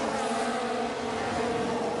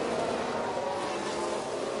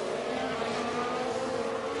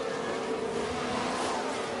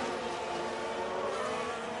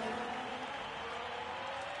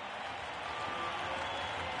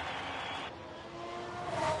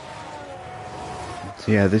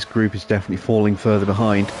 So yeah, this group is definitely falling further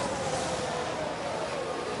behind.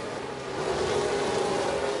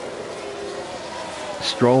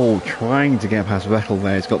 Stroll trying to get past Vettel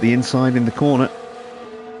there. He's got the inside in the corner.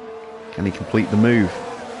 Can he complete the move?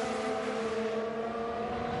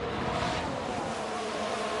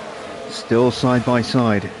 Still side by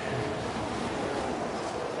side.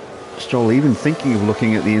 Stroll even thinking of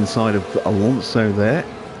looking at the inside of Alonso there.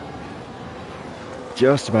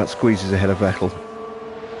 Just about squeezes ahead of Vettel.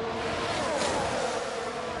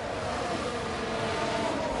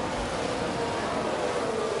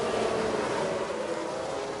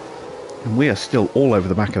 And we are still all over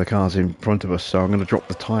the back of the cars in front of us, so I'm going to drop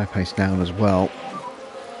the tyre pace down as well.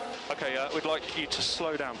 Okay, we'd like you to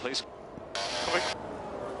slow down, please. Coming.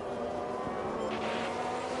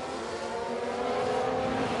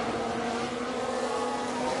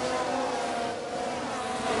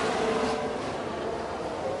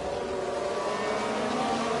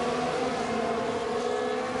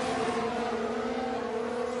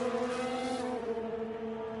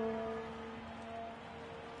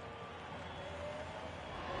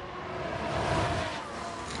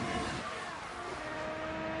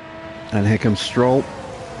 And here comes Stroll.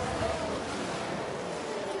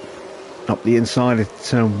 Up the inside of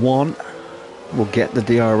turn 1. We'll get the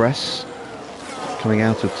DRS. Coming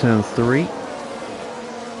out of turn 3.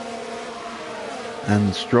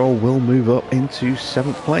 And Stroll will move up into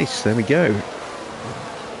 7th place. There we go.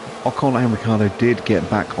 Ocon and Ricciardo did get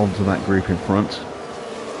back onto that group in front.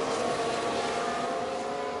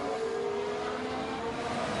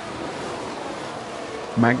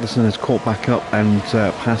 Magnussen has caught back up and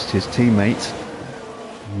passed his teammate.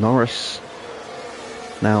 Norris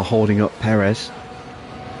now holding up Perez.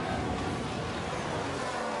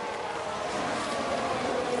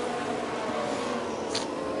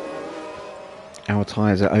 Our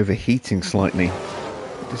tyres are overheating slightly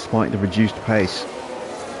despite the reduced pace.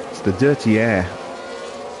 It's the dirty air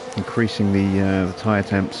increasing the tyre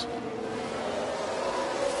temps.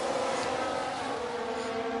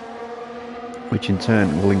 Which in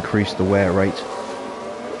turn will increase the wear rate.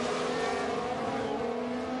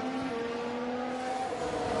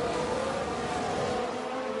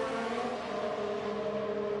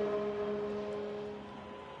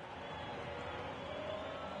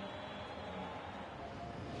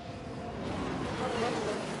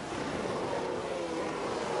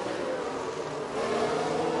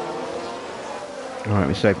 Alright,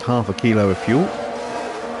 we saved half a kilo of fuel.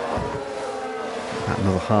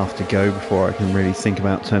 Another half to go before I can really think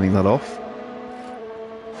about turning that off.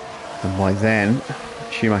 And by then,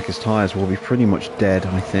 Schumacher's tyres will be pretty much dead,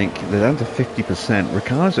 I think. They're down to 50%.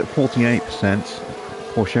 Ricciardo's at 48%.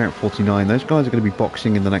 Porsche at 49%. Those guys are going to be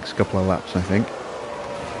boxing in the next couple of laps, I think.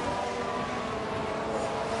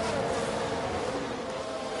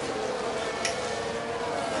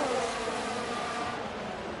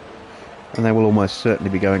 And they will almost certainly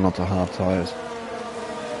be going onto hard tyres.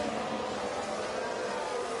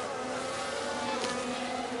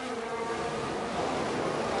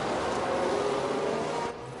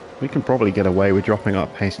 We can probably get away with dropping our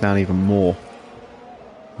pace down even more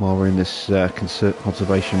while we're in this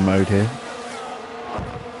conservation mode here.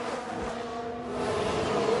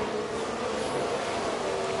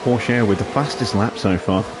 Porsche with the fastest lap so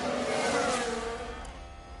far.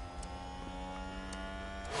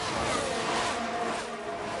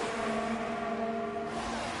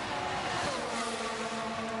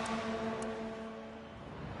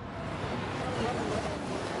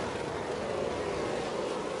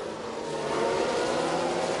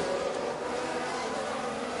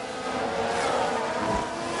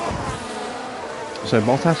 So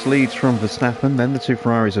Bottas leads from Verstappen, then the two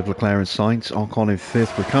Ferraris of Leclerc and Sainz, Ocon in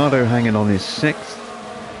 5th, Ricciardo hanging on his 6th,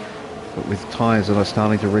 but with tyres that are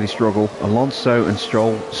starting to really struggle. Alonso and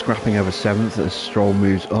Stroll scrapping over 7th as Stroll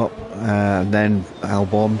moves up, then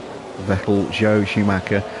Albon, Vettel, Zhou,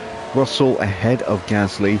 Schumacher, Russell ahead of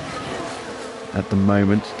Gasly at the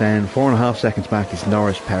moment. Then 4.5 seconds back is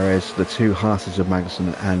Norris, Perez, the two Haases of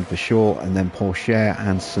Magnussen and Verschoor, and then Porsche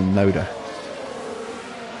and Tsunoda.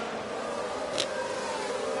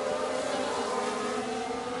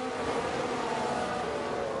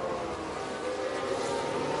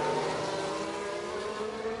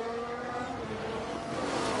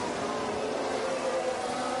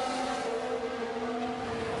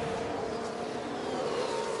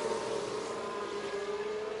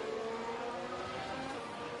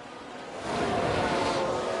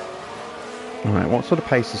 Alright, what sort of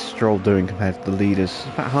pace is Stroll doing compared to the leaders?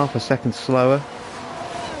 About half a second slower.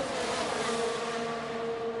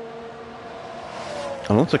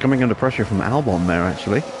 Alonso coming under pressure from Albon there,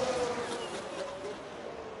 actually.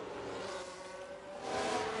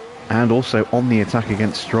 and also on the attack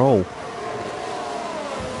against Stroll.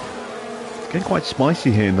 It's getting quite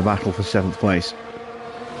spicy here in the battle for 7th place.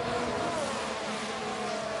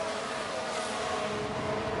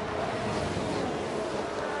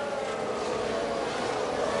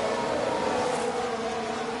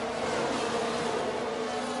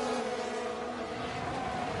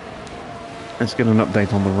 Let's get an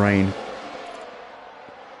update on the rain.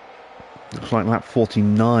 Looks like lap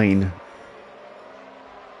 49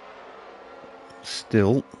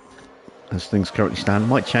 still, as things currently stand.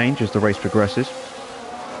 Might change as the race progresses.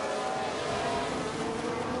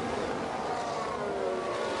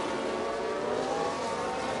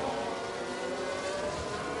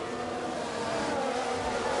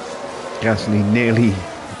 Gasly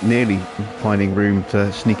nearly finding room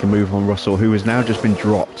to sneak a move on Russell, who has now just been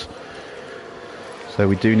dropped. So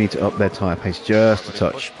we do need to up their tyre pace just a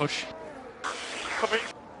touch. Push.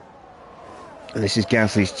 And this is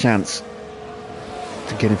Gasly's chance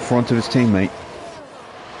to get in front of his teammate.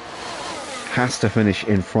 Has to finish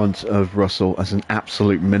in front of Russell as an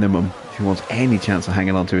absolute minimum if he wants any chance of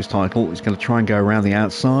hanging on to his title. He's going to try and go around the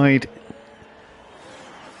outside.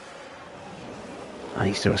 And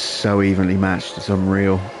these two are so evenly matched, it's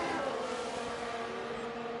unreal.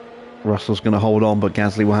 Russell's going to hold on, but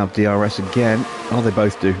Gasly will have DRS again. Oh, they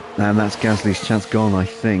both do. And that's Gasly's chance gone, I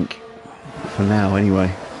think. For now,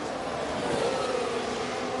 anyway.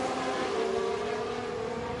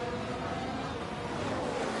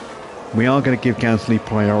 We are going to give Gasly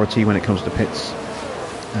priority when it comes to pits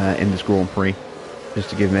in this Grand Prix. Just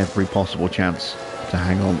to give him every possible chance to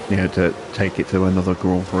hang on, you know, to take it to another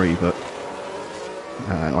Grand Prix. But,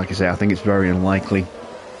 like I say, I think it's very unlikely.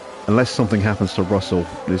 Unless something happens to Russell,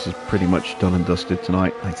 this is pretty much done and dusted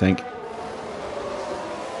tonight, I think.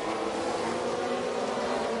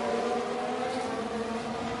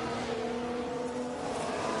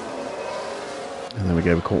 And there we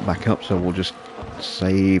go, we're caught back up, so we'll just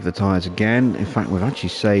save the tyres again. In fact, we've actually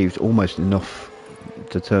saved almost enough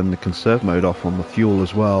to turn the conserve mode off on the fuel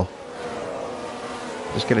as well.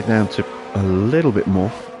 Just get it down to a little bit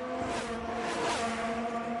more.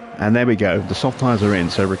 And there we go, the soft tyres are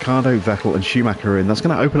in, so Ricciardo, Vettel and Schumacher are in. That's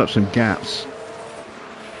going to open up some gaps.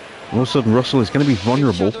 All of a sudden Russell is going to be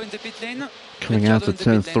vulnerable coming out of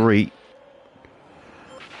turn 3.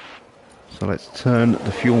 So let's turn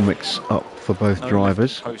the fuel mix up for both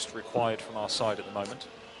drivers. Post required from our side at the moment.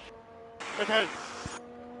 Okay.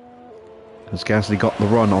 Has Gasly got the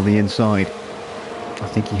run on the inside? I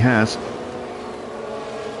think he has.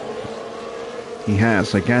 He has,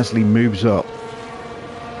 so Gasly moves up.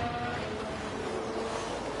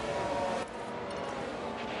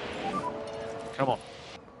 Come on.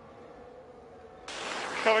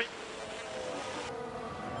 Coming.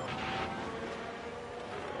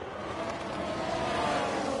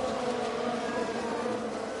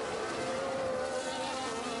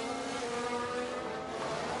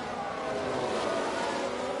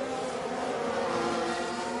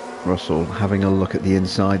 Russell having a look at the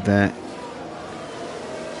inside there.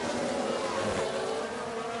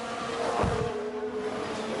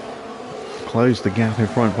 Closed the gap in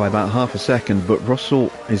front by about half a second, but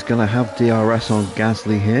Russell is going to have DRS on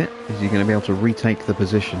Gasly here. Is he going to be able to retake the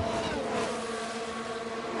position?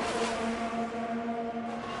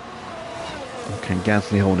 Can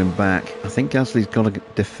Gasly hold him back? I think Gasly's got to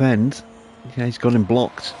defend. Yeah, he's got him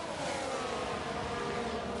blocked.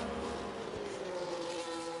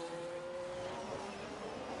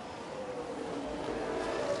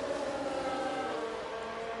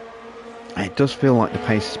 It does feel like the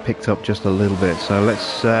pace has picked up just a little bit, so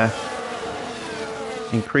let's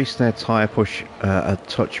increase their tyre push a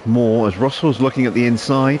touch more as Russell's looking at the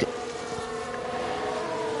inside.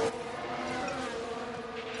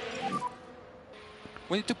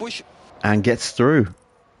 We need to push. And gets through.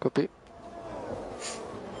 Copy.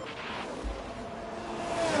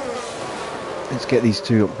 Let's get these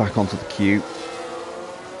two back onto the queue.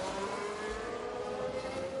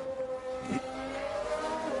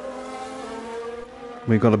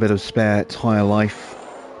 We've got a bit of spare tyre life.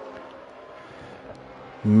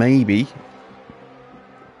 Maybe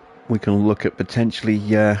we can look at potentially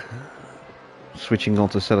switching on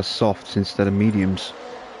to a set of softs instead of mediums.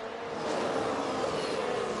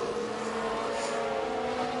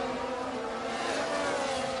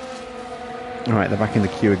 Alright, they're back in the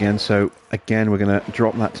queue again, so again we're going to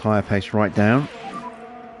drop that tyre pace right down.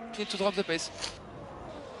 Need to drop the pace.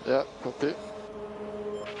 Yeah, copy.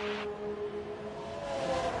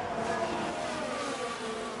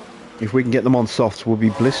 If we can get them on softs, we'll be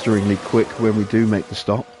blisteringly quick when we do make the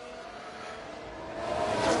stop.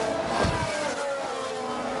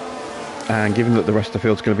 And given that the rest of the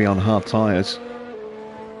field's going to be on hard tyres,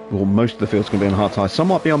 well, most of the field's going to be on hard tyres, some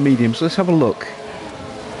might be on mediums, so let's have a look.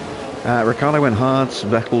 Ricciardo went hards,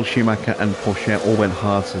 Vettel, Schumacher and Porsche all went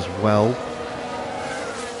hards as well.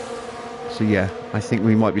 So yeah, I think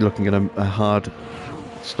we might be looking at a hard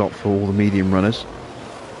stop for all the medium runners.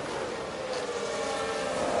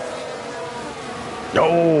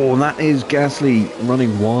 Oh, that is Gasly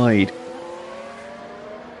running wide.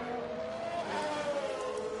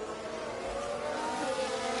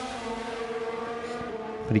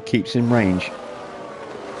 But he keeps in range.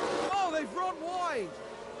 Oh, they've run wide.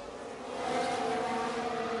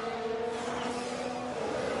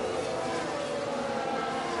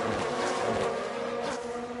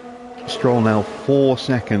 Stroll now 4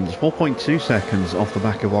 seconds, 4.2 seconds off the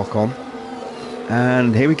back of Ocon.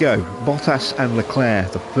 And here we go, Bottas and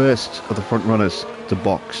Leclerc, the first of the front runners to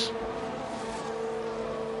box.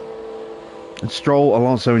 And Stroll,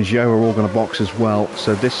 Alonso and Zhou are all going to box as well,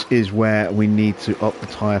 so this is where we need to up the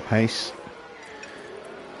tyre pace.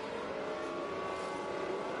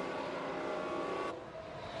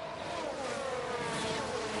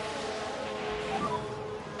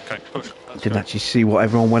 Okay, push. Didn't actually see what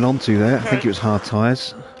everyone went on to there. I think it was hard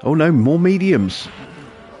tyres. Oh no, more mediums.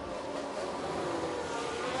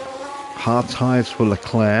 Hard tyres for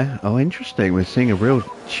Leclerc. Oh, interesting. We're seeing a real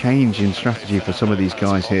change in strategy for some of these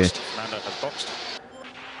guys here.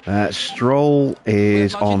 Stroll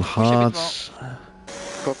is on hards.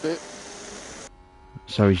 Copy.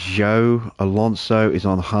 So is Zhou. Alonso is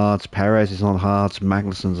on hards. Perez is on hards.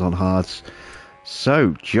 Magnussen's on hards.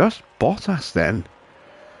 So just Bottas then.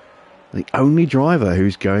 The only driver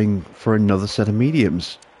who's going for another set of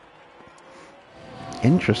mediums.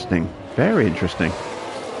 Interesting. Very interesting.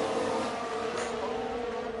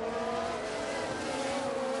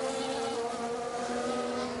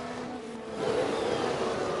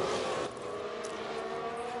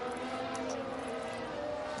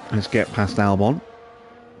 Let's get past Albon.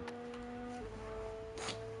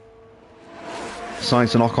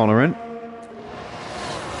 Sainz and Ocon are in.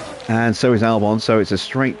 And so is Albon, so it's a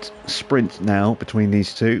straight sprint now between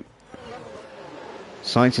these two.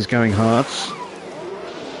 Sainz is going hards.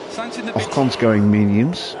 Ocon's going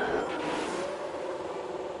mediums.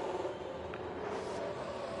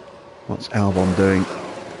 What's Albon doing?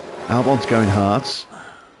 Albon's going hards.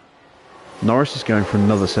 Norris is going for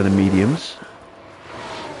another set of mediums.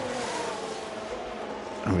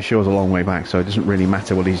 I'm sure it's a long way back, so it doesn't really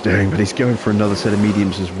matter what he's doing, but he's going for another set of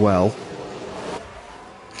mediums as well.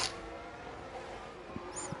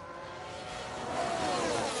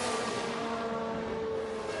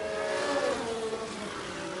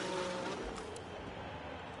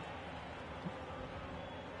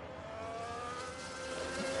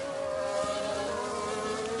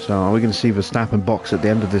 So are we going to see Verstappen box at the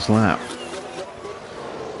end of this lap?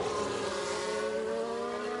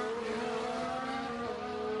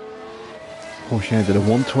 Porsche did a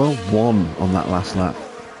 1:12.1 on that last lap.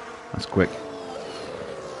 That's quick.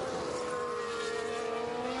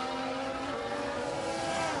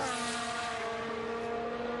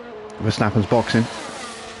 Verstappen's boxing.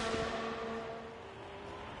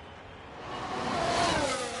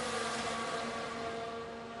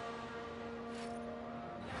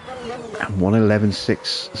 And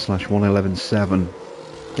 1:11.6/1:11.7.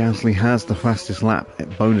 Gasly has the fastest lap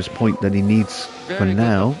at bonus point that he needs for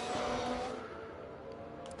now.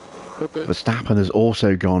 Verstappen has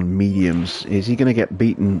also gone mediums. Is he going to get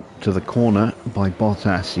beaten to the corner by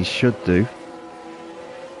Bottas? He should do.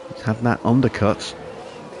 He's had that undercut.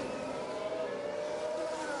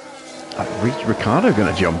 Is Ricciardo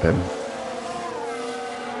going to jump him?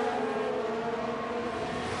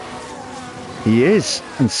 He is,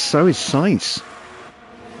 and so is Sainz.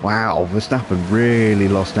 Wow, Verstappen really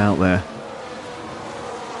lost out there.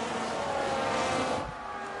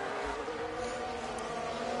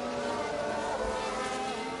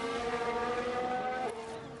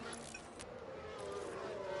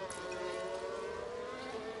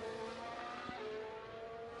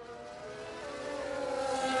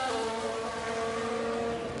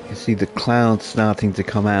 See the clouds starting to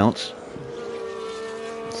come out.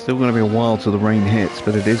 Still going to be a while till the rain hits,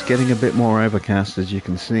 but it is getting a bit more overcast, as you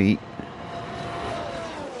can see.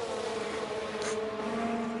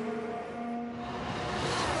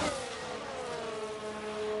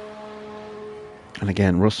 And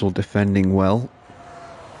again, Russell defending well.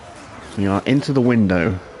 We are into the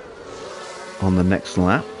window on the next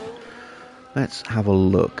lap. Let's have a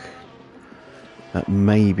look at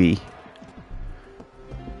maybe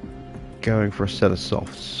going for a set of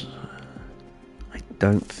softs. I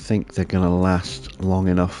don't think they're going to last long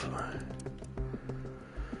enough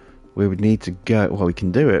we would need to go, well, we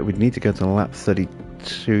can do it, we'd need to go to lap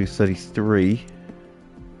 32, 33.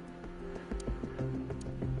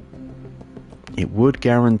 It would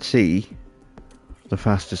guarantee the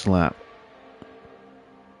fastest lap.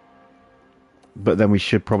 But then we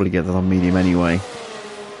should probably get that on medium anyway.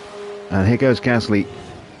 And here goes Gasly.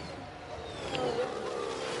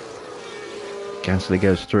 Gasly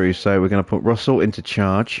goes through, so we're going to put Russell into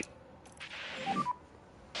charge.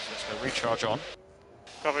 Let's go recharge on.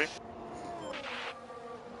 Copy.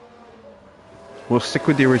 We'll stick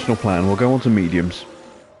with the original plan. We'll go on to mediums.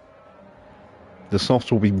 The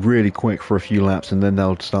softs will be really quick for a few laps, and then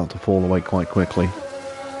they'll start to fall away quite quickly.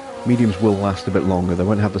 Mediums will last a bit longer. They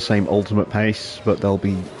won't have the same ultimate pace, but they'll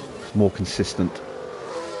be more consistent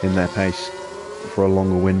in their pace for a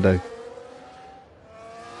longer window.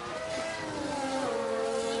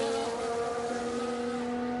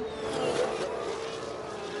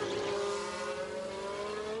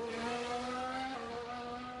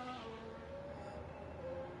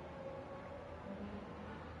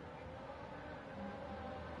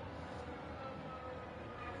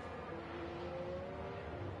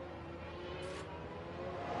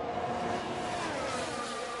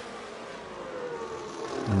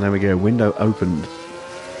 And there we go, window opened.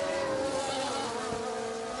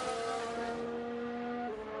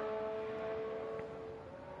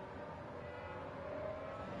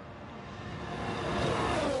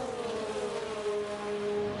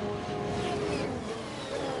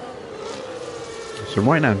 So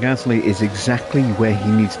right now Gasly is exactly where he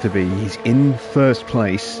needs to be. He's in first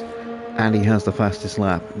place and he has the fastest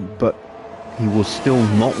lap, but he will still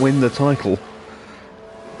not win the title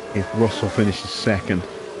if Russell finishes second.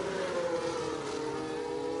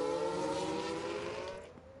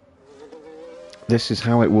 This is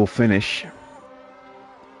how it will finish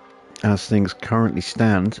as things currently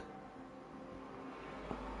stand.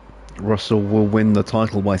 Russell will win the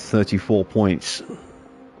title by 34 points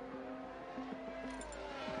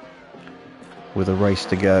with a race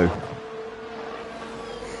to go.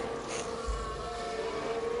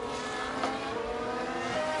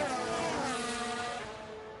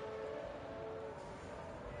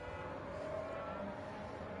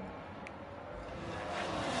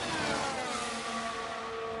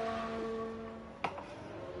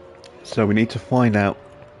 So we need to find out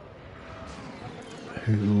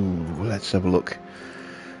who, let's have a look.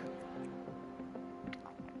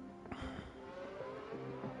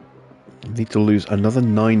 We need to lose another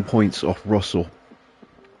 9 points off Russell.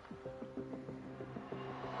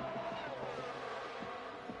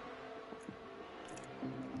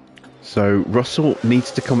 So Russell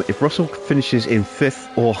needs to come, if Russell finishes in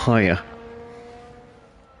 5th or higher,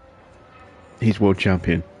 he's world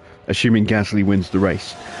champion, assuming Gasly wins the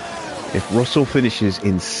race. If Russell finishes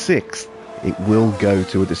in 6th, it will go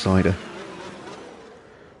to a decider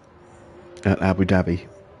at Abu Dhabi.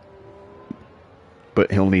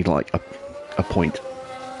 But he'll need like a point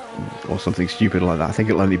or something stupid like that. I think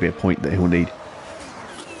it'll only be a point that he'll need.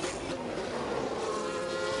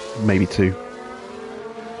 Maybe 2.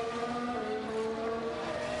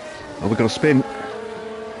 Oh, we've got a spin.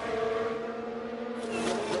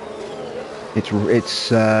 It's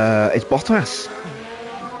Bottas.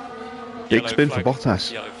 Big spin for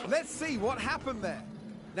Bottas. Let's see what happened there.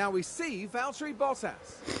 Now we see Valtteri Bottas.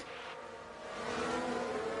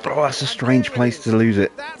 Oh, that's a strange place to lose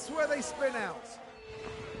it. That's where they spin out.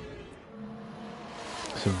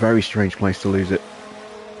 It's a very strange place to lose it.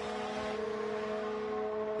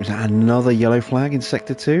 Is that another yellow flag in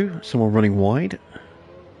Sector 2? Someone running wide?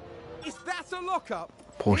 Is that a lockup?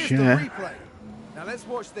 Porsche. Here's the replay. Now let's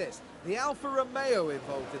watch this. The Alfa Romeo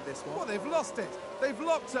involved in this one. Well, they've lost it. They've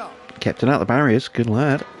locked up. Kept it out the barriers. Good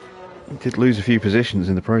lad. Did lose a few positions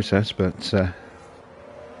in the process, but at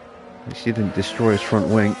least he didn't destroy his front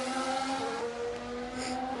wing.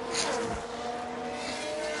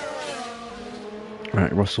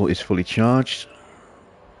 Right, Russell is fully charged.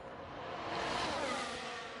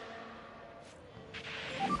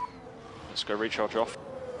 Let's go recharge off.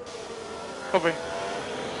 Copy.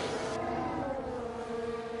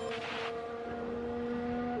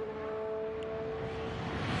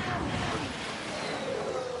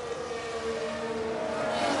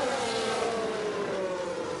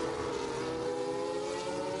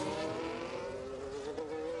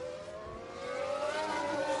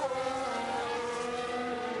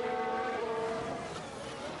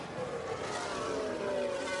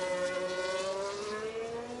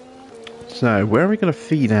 So, where are we going to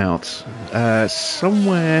feed out?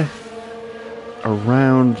 Somewhere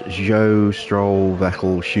around Zhou, Stroll,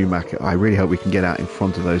 Vettel, Schumacher. I really hope we can get out in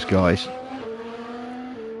front of those guys.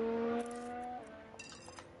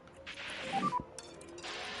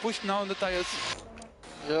 now on the tires.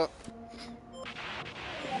 Yeah.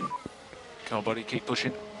 Come on, buddy, keep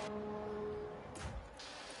pushing.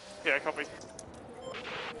 Yeah, copy.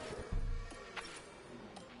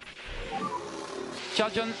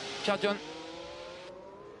 Charge on, charge on.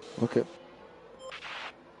 Okay.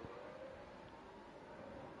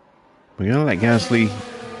 We're going to let Gasly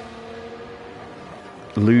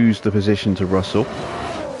lose the position to Russell,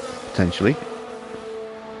 potentially.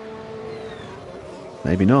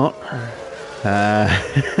 Maybe not. I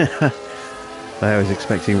was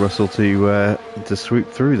expecting Russell to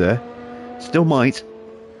swoop through there. Still might.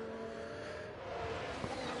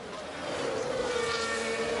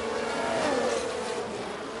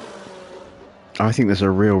 I think there's a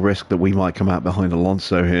real risk that we might come out behind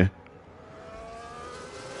Alonso here.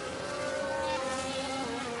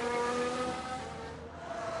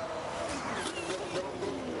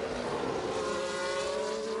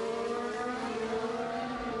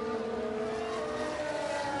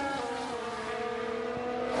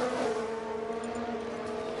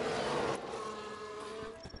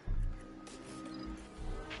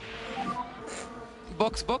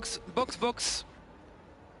 Box, box, box, box.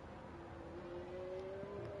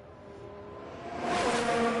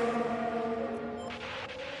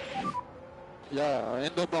 Yeah,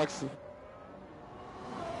 in the box.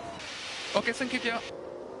 Okay, thank you, Pierre.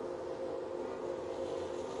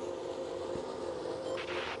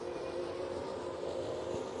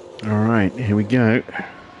 Alright, here we go.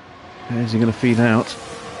 How's he going to feed out?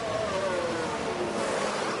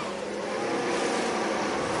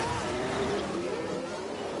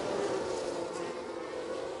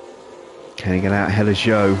 Can he get out ahead of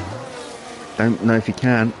Zhou? Don't know if he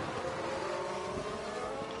can.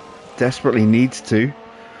 Desperately needs to.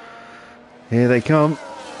 Here they come.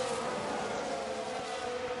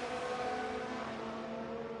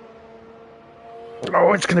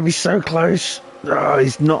 Oh, it's going to be so close. Oh,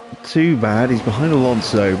 he's not too bad. He's behind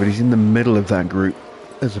Alonso, but he's in the middle of that group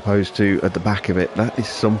as opposed to at the back of it. That is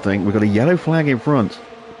something. We've got a yellow flag in front.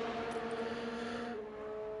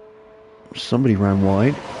 Somebody ran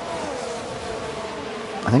wide.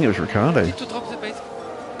 I think it was Ricciardo. Need to drop the pace.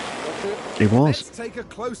 It was. Let's take a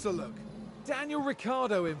closer look. Daniel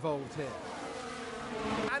Ricciardo involved here.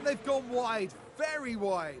 And they've gone wide, very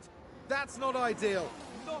wide. That's not ideal.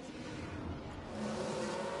 Not...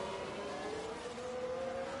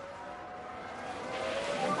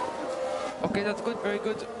 Okay, that's good, very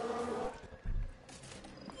good.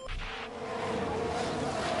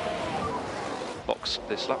 Box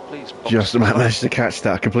this lap, please. Box. Just about managed to catch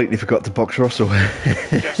that. I completely forgot to box Russell.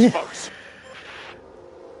 Yes, box.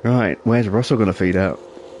 Right, where's Russell going to feed out?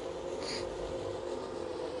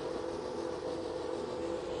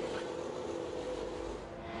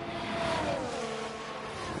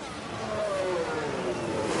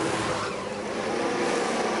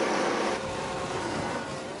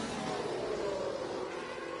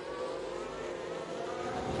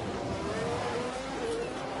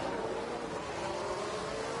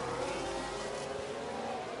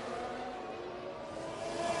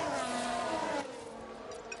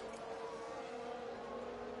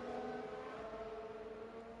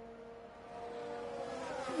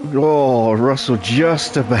 Oh, Russell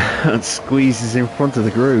just about squeezes in front of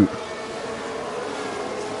the group.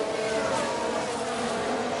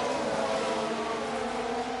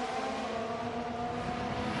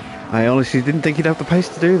 I honestly didn't think he'd have the pace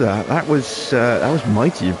to do that. That was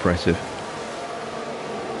mighty impressive.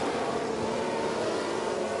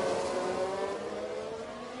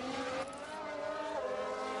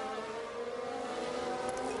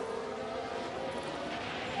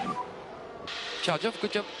 Charge off,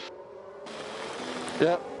 good job.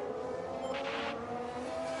 Yeah.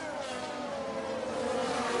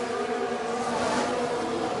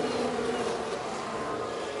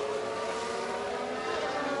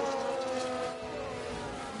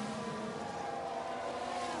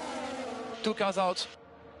 Two cars out.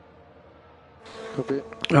 Copy.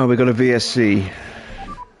 Oh, we got a VSC.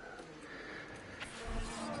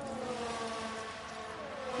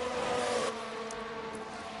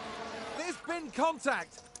 There's been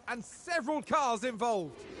contact and several cars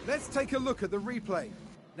involved. Let's take a look at the replay.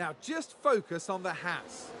 Now just focus on the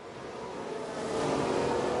Haas.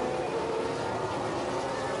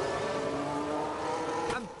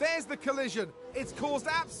 And there's the collision. It's caused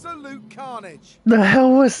absolute carnage. The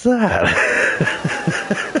hell was that?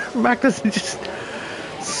 Magnussen just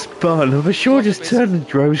spun. I'm sure just turned and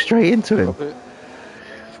drove straight into him. Copy.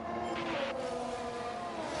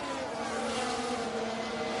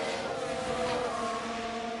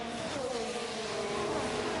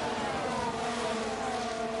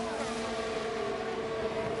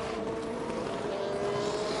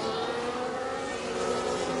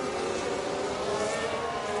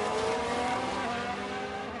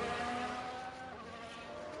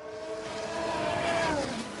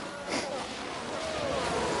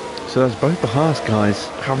 So that's both the Haas guys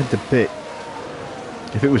having to pit.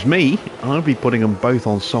 If it was me, I'd be putting them both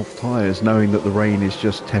on soft tyres, knowing that the rain is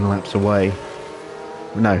just 10 laps away.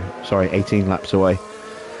 No, sorry, 18 laps away.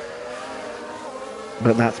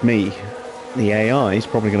 But that's me. The AI is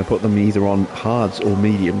probably going to put them either on hards or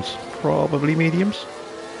mediums. Probably mediums.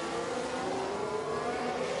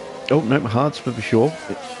 Oh, no, hards for sure.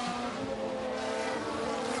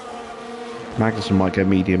 Magnussen might go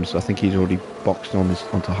mediums. I think he's already boxed on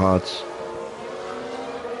onto hards.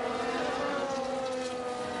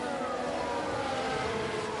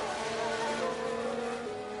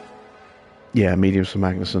 Yeah, mediums for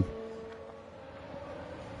Magnussen.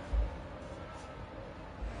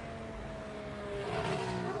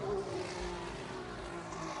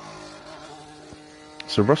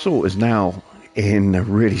 So Russell is now in a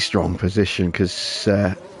really strong position because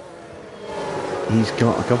he's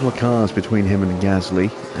got a couple of cars between him and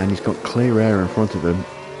Gasly, and he's got clear air in front of him.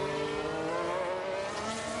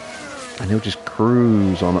 And he'll just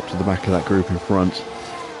cruise on up to the back of that group in front.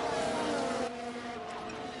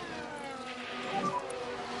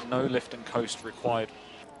 No lift and coast required.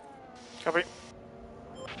 Copy.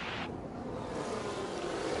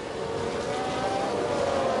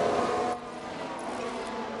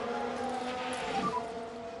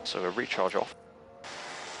 So a recharge off.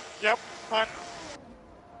 Yep, fine.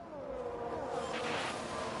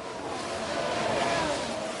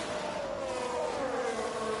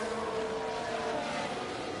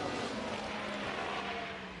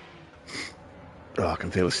 Oh, I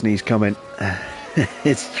can feel a sneeze coming.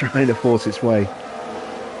 It's trying to force its way.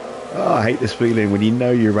 Oh, I hate this feeling when you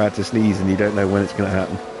know you're about to sneeze and you don't know when it's going to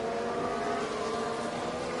happen.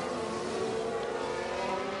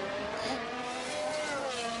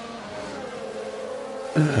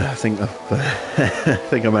 I think I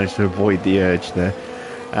think I managed to avoid the urge there.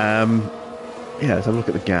 Yeah, let's have a look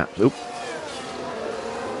at the gaps. Oop.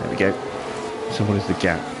 There we go. So what is the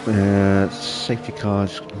gap? Safety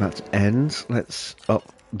cars about to end. Let's up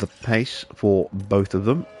the pace for both of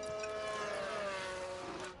them.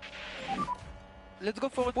 Let's go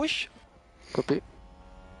for a push. Copy.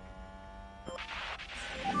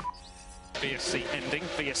 VSC ending,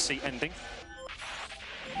 VSC ending.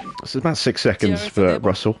 So it's about 6 seconds for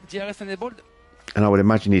Russell. DRS enabled. And I would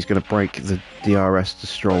imagine he's going to break the DRS to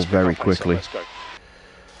Stroll very quickly. Let's go.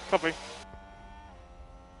 Copy.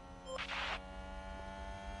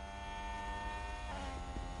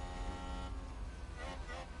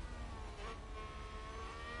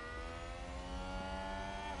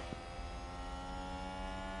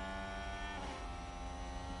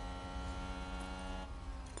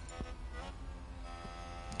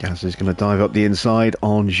 Gasly's going to dive up the inside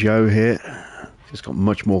on Zhou here. He's got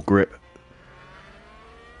much more grip.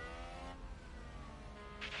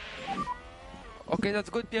 Okay, that's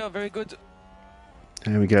good, Pierre. Very good.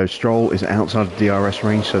 There we go. Stroll is outside of DRS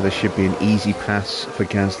range, so there should be an easy pass for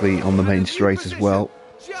Gasly on the main straight as well.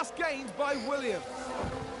 Just gained by Williams.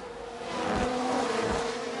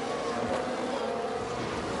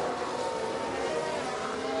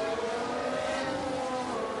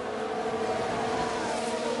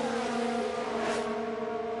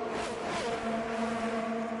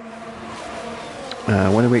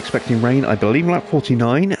 When are we expecting rain? I believe lap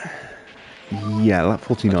 49. Yeah, lap That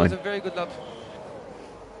 49. was a very good lap.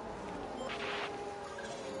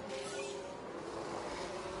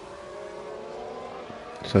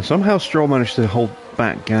 So somehow Stroll managed to hold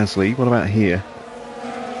back Gasly. What about here?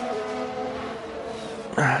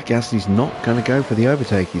 Gasly's not going to go for the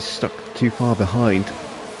overtake. He's stuck too far behind.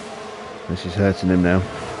 This is hurting him now.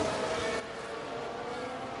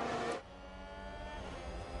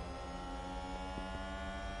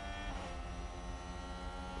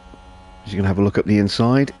 He's going to have a look up the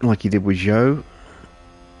inside like he did with Zhou.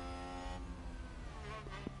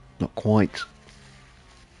 Not quite.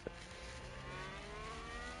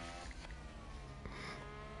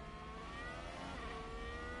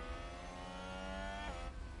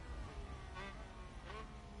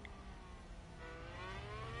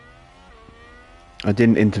 I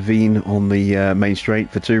didn't intervene on the main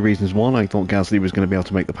straight for two reasons. One, I thought Gasly was going to be able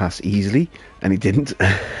to make the pass easily, and he didn't.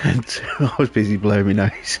 And two, I was busy blowing my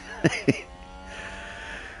nose.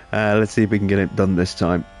 Let's see if we can get it done this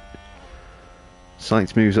time.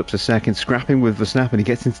 Sainz moves up to second, scrapping with Verstappen. He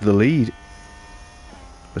gets into the lead.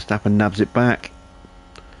 Verstappen nabs it back.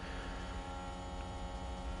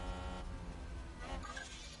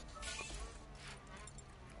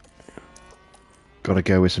 Got to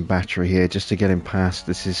go with some battery here just to get him past.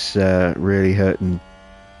 This is really hurting.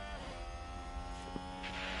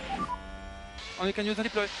 Only can use a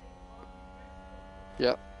deploy.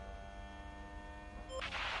 Yeah.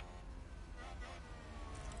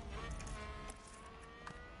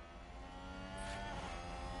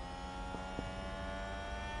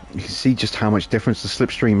 You can see just how much difference the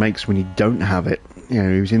slipstream makes when you don't have it. You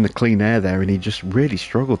know, he was in the clean air there and he just really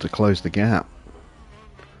struggled to close the gap.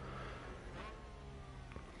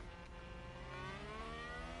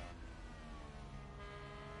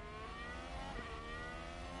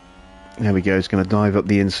 There we go, he's going to dive up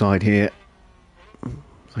the inside here,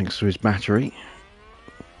 thanks to his battery.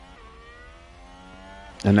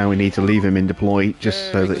 And now we need to leave him in deploy,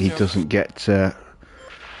 just so that he doesn't get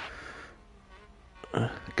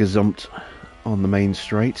gazumped on the main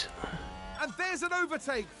straight. And there's an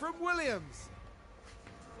overtake from Williams.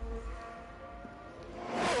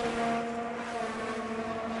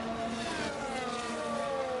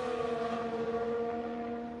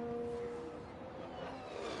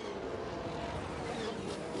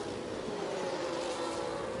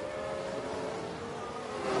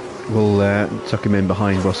 We'll tuck him in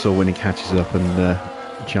behind Russell when he catches up and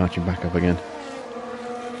charge him back up again.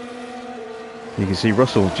 You can see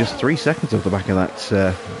Russell just 3 seconds off the back of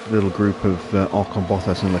that little group of Ocon,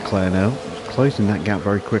 Bottas and Leclerc now, closing that gap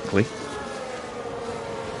very quickly.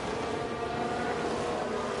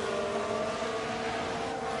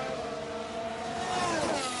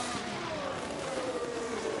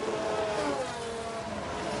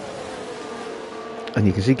 And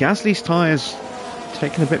you can see Gasly's tyres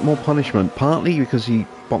taking a bit more punishment, partly because he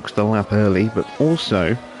boxed the lap early, but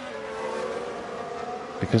also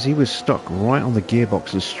because he was stuck right on the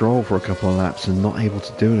gearbox of Stroll for a couple of laps and not able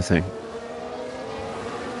to do anything.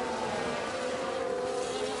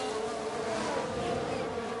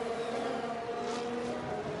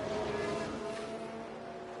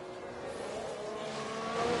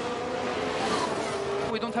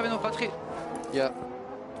 We don't have enough battery. Yeah.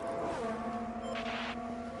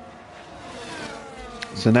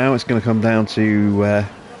 So now it's going to come down to a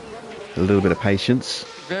little bit of patience.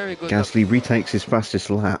 Very good. Gasly retakes his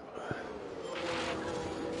fastest lap.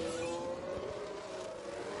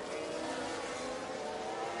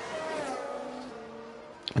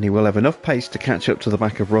 And he will have enough pace to catch up to the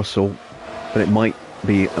back of Russell, but it might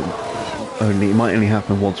be it might only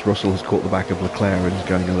happen once Russell has caught the back of Leclerc and is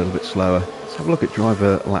going a little bit slower. Let's have a look at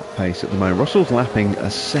driver lap pace at the moment. Russell's lapping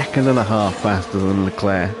a second and a half faster than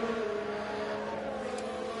Leclerc.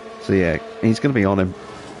 So yeah, he's going to be on him.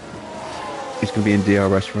 He's going to be in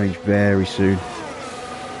DRS range very soon.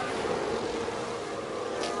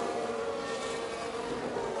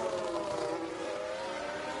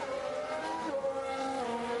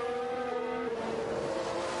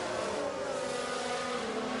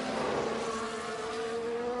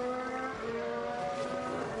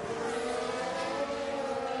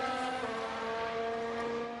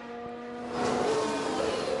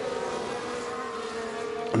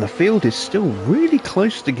 And the field is still really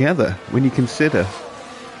close together when you consider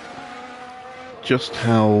just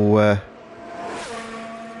how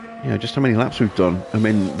just how many laps we've done. I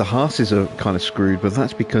mean, the Haas's are kind of screwed, but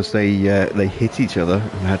that's because they hit each other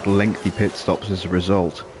and had lengthy pit stops as a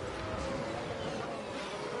result.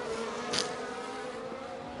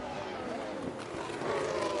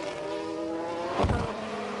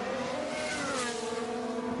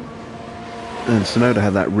 And Tsunoda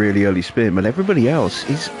had that really early spin, but everybody else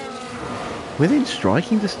is within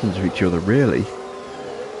striking distance of each other, really.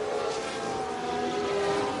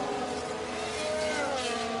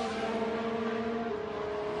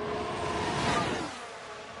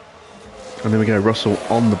 And then we go Russell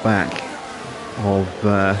on the back of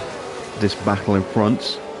this battle in front.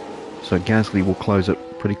 So Gasly will close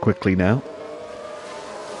up pretty quickly now.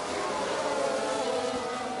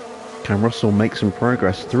 Can Russell make some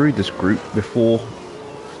progress through this group before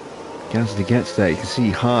Gasly gets there? You can see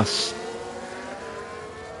Haas.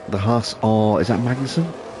 The Haas are... Is that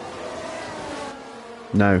Magnussen?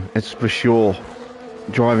 No, it's for sure.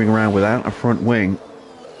 Driving around without a front wing.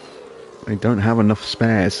 They don't have enough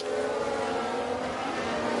spares.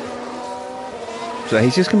 So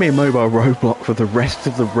he's just going to be a mobile roadblock for the rest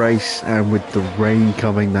of the race. And with the rain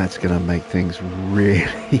coming, that's going to make things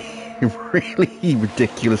really... really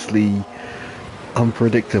ridiculously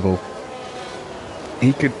unpredictable.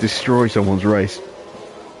 He could destroy someone's race.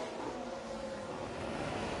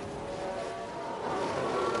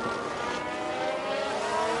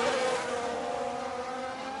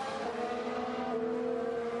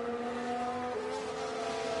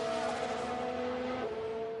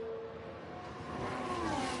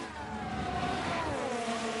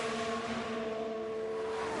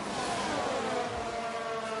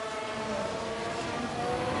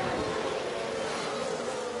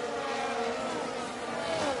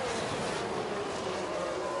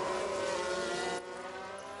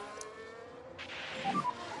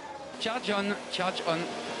 Charge on, charge on.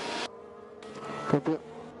 Copy.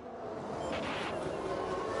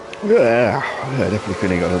 Yeah, definitely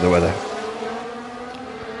feeling under the weather.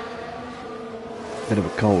 Bit of a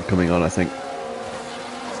cold coming on, I think.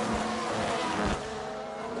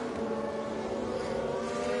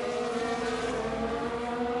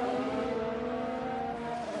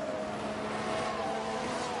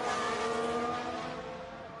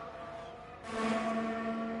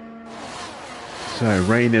 So,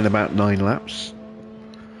 rain in about 9 laps.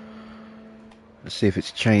 Let's see if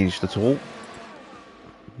it's changed at all.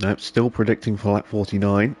 Nope, still predicting for lap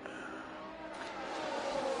 49.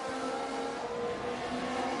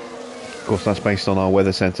 Of course, that's based on our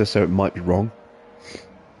weather centre, so it might be wrong.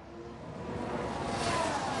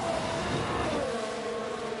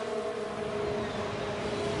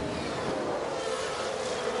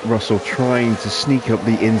 Russell trying to sneak up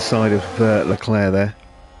the inside of Leclerc there.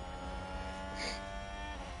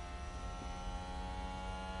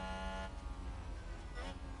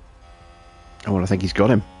 Oh, well, I think he's got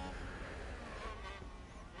him.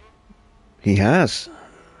 He has.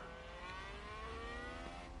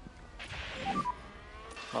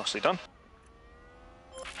 Nicely done.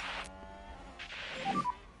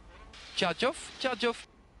 Charge off, charge off.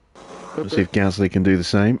 Let's see if Gasly can do the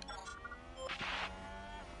same.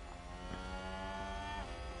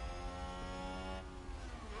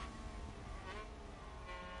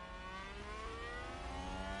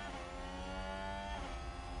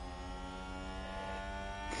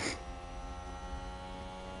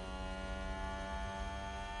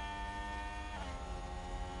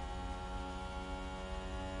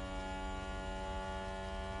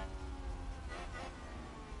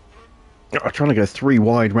 I'm trying to go 3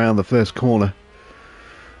 wide round the first corner.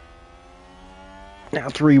 Now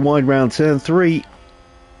 3 wide round turn 3.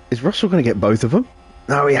 Is Russell going to get both of them?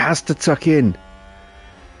 No, he has to tuck in.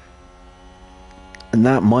 And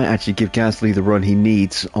that might actually give Gasly the run he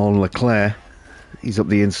needs on Leclerc. He's up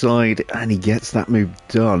the inside and he gets that move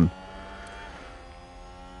done.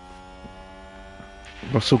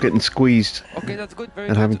 Russell getting squeezed Okay, that's good. Very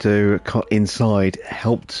and good. having to cut inside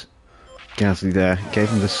helped Gasly there. Gave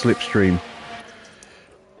him the slipstream.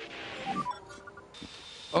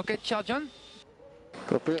 Okay, charge on.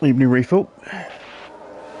 Copy. Evening refill.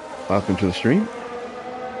 Welcome to the stream.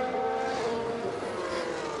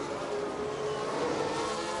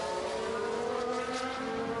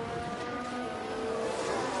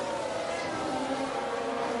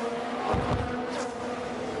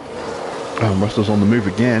 Oh, Russell's on the move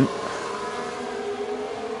again.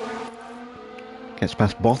 Gets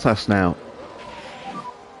past Bottas now.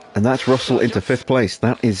 And that's Russell into 5th place.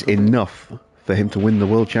 That is enough for him to win the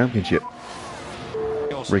World Championship,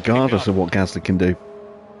 regardless of what Gasly can do.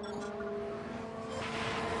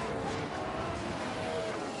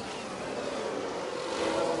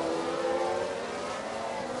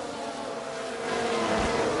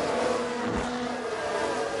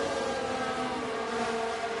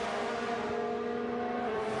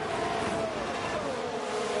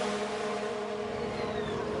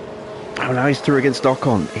 Oh, now he's through against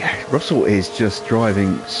Ocon. Yeah, Russell is just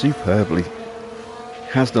driving superbly.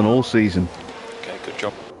 Has done all season. Okay, good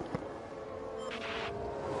job.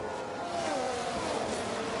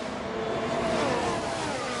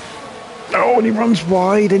 Oh, and he runs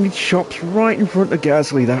wide and he chops right in front of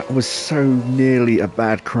Gasly. That was so nearly a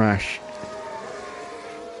bad crash.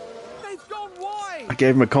 They've gone wide. I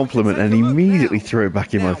gave him a compliment and he immediately threw it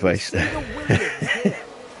back in my Now we face see there. the Williams here.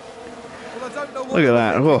 Well, I don't know what Look at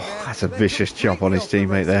that. they're Oh, thinking there. that's a They've vicious chop on his completely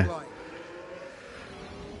off teammate the there. racing line.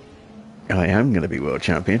 I am going to be world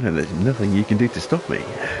champion and there's nothing you can do to stop me.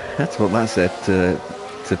 That's what that said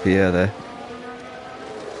to Pierre there.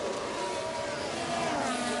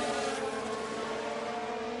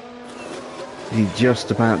 Did he just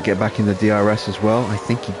about get back in the DRS as well? I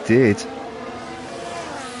think he did.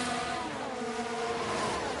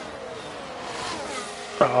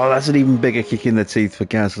 Oh, that's an even bigger kick in the teeth for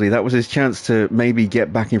Gasly. That was his chance to maybe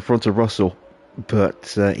get back in front of Russell,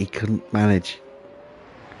 but he couldn't manage.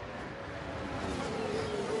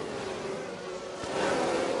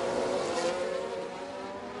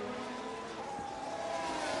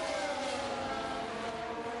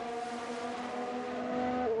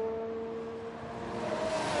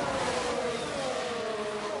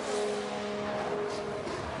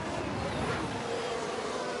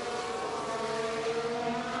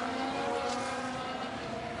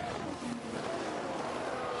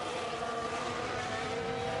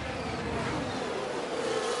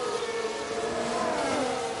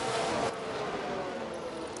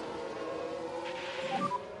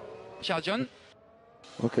 Charge on.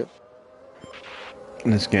 Okay.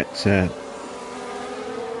 Let's get the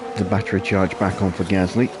battery charge back on for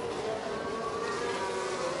Gasly.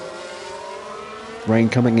 Rain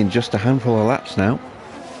coming in just a handful of laps now.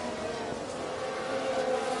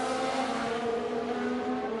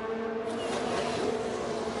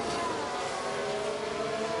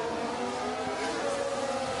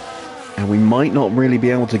 And we might not really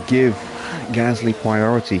be able to give Gasly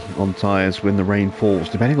priority on tyres when the rain falls,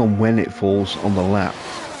 depending on when it falls on the lap.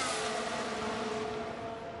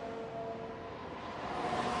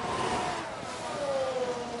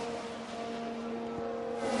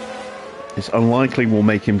 It's unlikely we'll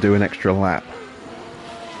make him do an extra lap,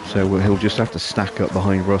 so he'll just have to stack up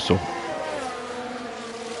behind Russell.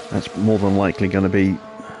 That's more than likely going to be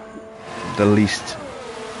the least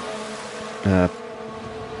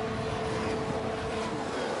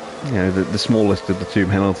the smallest of the two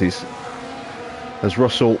penalties, as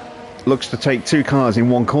Russell looks to take two cars in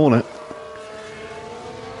one corner.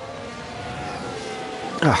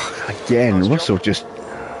 Again, nice Russell job. Just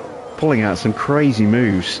pulling out some crazy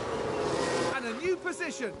moves. And a new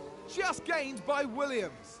position just gained by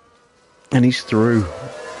Williams. And he's through.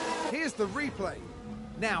 Here's the replay.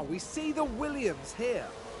 Now we see the Williams here.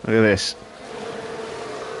 Look at this.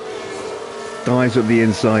 Dives up the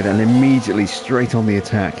inside and immediately straight on the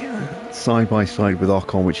attack. Side by side with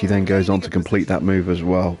Ocon, which he then goes on to complete that move as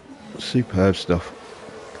well. Superb stuff.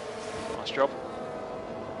 Nice job.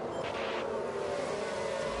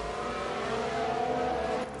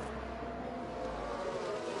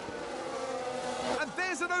 And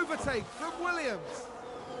there's an overtake from Williams.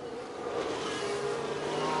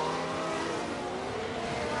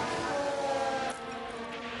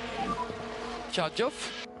 Charge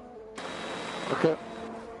off. Okay.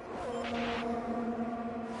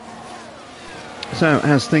 So,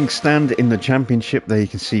 as things stand in the championship, there you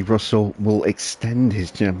can see Russell will extend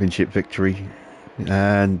his championship victory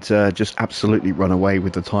and just absolutely run away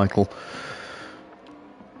with the title.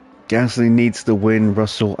 Gasly needs the win,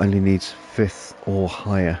 Russell only needs 5th or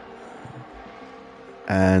higher.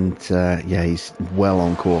 And yeah, he's well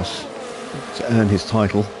on course to earn his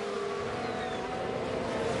title.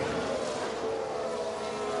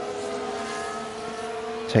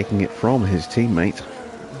 Taking it from his teammate.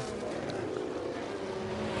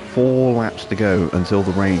 4 laps to go until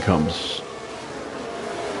the rain comes.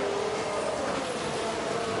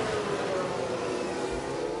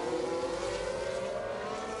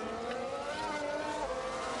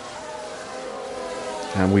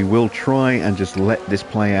 And we will try and just let this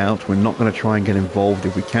play out. We're not going to try and get involved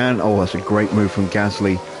if we can. Oh, that's a great move from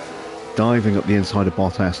Gasly. Diving up the inside of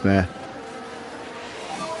Bottas there.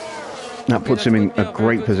 That puts him in a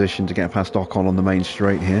great position to get past Ocon on the main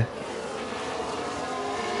straight here.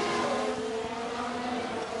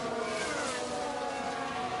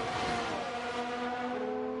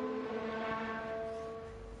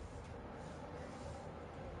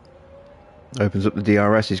 Opens up the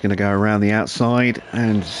DRS, he's going to go around the outside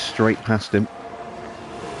and straight past him.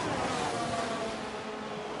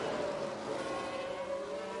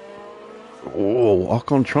 Oh,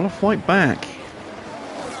 Ocon trying to fight back.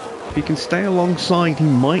 If he can stay alongside, he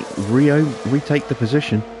might retake the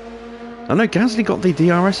position. I know Gasly got the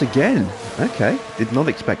DRS again. Okay, did not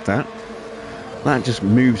expect that. That just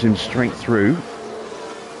moves him straight through.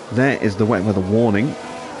 There is the wet weather warning.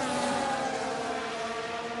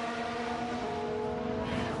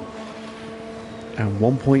 And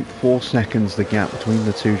 1.4 seconds the gap between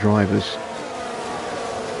the two drivers.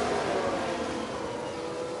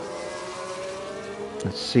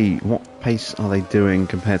 Let's see, what pace are they doing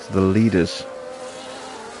compared to the leaders?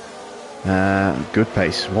 Good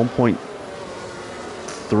pace,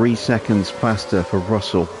 1.3 seconds faster for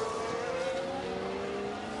Russell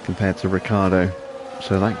compared to Ricciardo.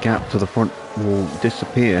 So that gap to the front will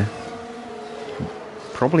disappear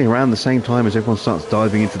probably around the same time as everyone starts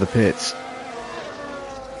diving into the pits.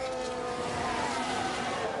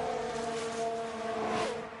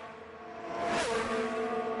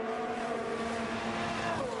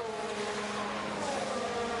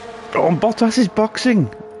 Oh, and Bottas is boxing.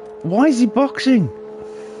 Why is he boxing?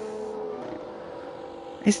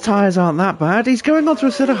 His tyres aren't that bad. He's going onto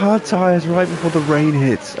a set of hard tyres right before the rain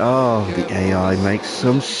hits. Oh, the AI makes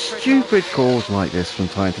some stupid calls like this from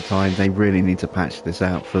time to time. They really need to patch this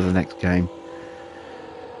out for the next game.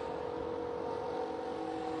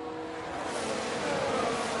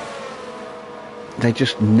 They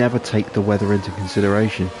just never take the weather into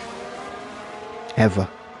consideration. Ever.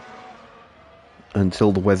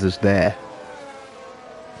 Until the weather's there.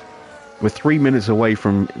 We're 3 minutes away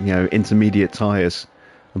from, intermediate tyres,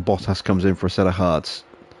 and Bottas comes in for a set of hards.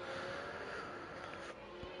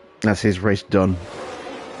 That's his race done.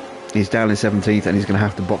 He's down in 17th and he's going to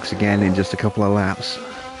have to box again in just a couple of laps.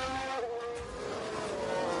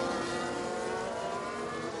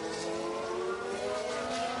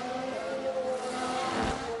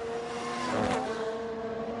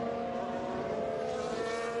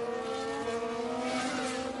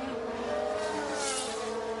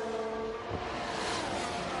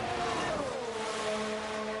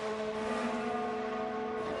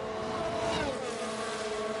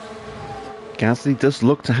 Gasly does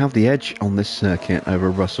look to have the edge on this circuit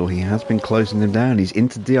over Russell. He has been closing him down. He's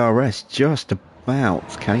into DRS just about.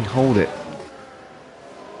 Can he hold it?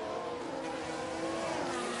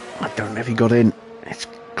 I don't know if he got in. It's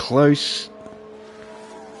close.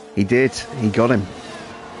 He did. He got him.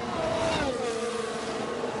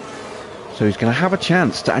 So he's going to have a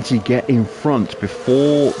chance to actually get in front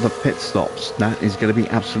before the pit stops. That is going to be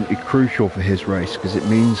absolutely crucial for his race, because it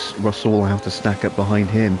means Russell will have to stack up behind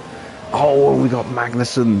him. Oh, and we got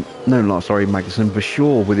Magnussen. No, not sorry, Magnussen. For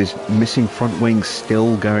sure, with his missing front wing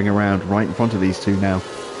still going around right in front of these two now.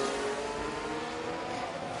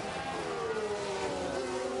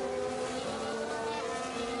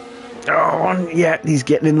 Oh, yeah, he's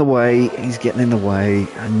getting in the way. He's getting in the way.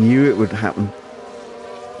 I knew it would happen.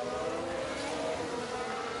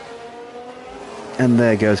 And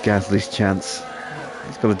there goes Gasly's chance.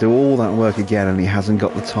 He's got to do all that work again, and he hasn't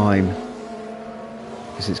got the time.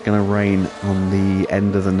 Because it's going to rain on the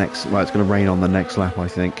end of the next... Well, it's going to rain on the next lap, I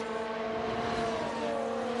think.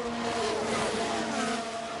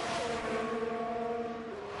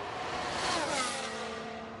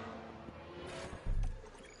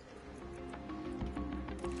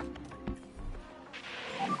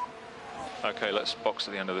 Okay, let's box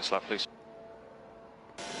at the end of this lap, please.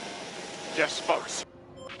 Yes, box.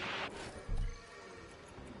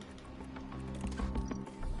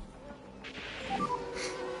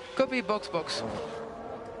 Copy, box.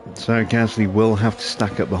 So Gasly will have to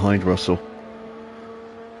stack up behind Russell.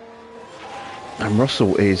 And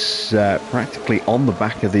Russell is practically on the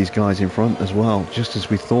back of these guys in front as well, just as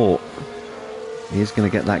we thought. He is going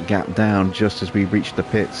to get that gap down just as we reach the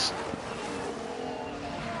pits.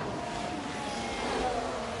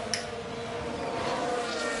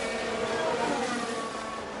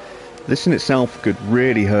 This in itself could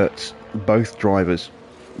really hurt both drivers,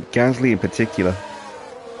 Gasly in particular,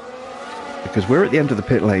 because we're at the end of the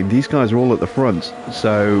pit lane. These guys are all at the front,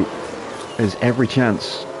 so there's every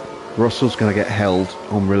chance Russell's going to get held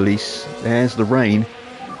on release. There's the rain.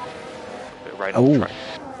 Bit of rain on the track.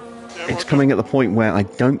 It's coming at the point where I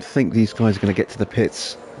don't think these guys are going to get to the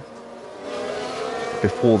pits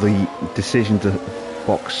before the decision to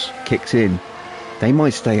box kicks in. They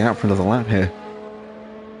might stay out for another lap here.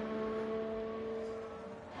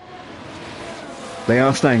 They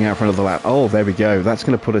are staying out for another lap. Oh, there we go. That's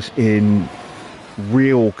going to put us in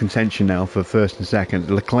real contention now for first and second.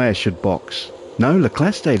 Leclerc should box. No,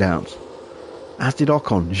 Leclerc stayed out. As did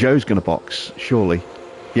Ocon. Zhou's going to box, surely.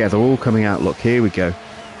 Yeah, they're all coming out. Look, here we go.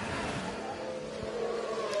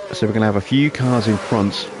 So we're going to have a few cars in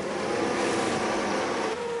front.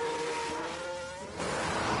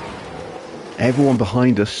 Everyone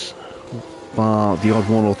behind us, bar the odd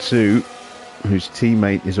one or two, whose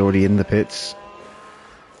teammate is already in the pits,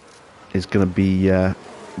 is going to be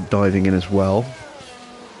diving in as well.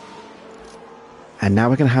 And now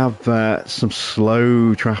we're going to have some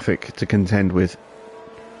slow traffic to contend with.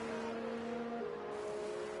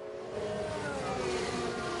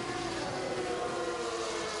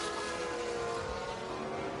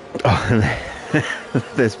 Oh,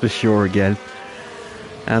 there's for sure again.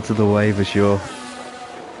 Out of the way for sure.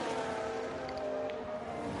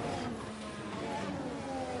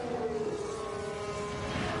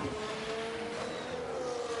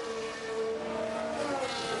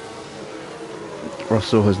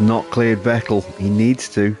 Russell has not cleared Vettel. He needs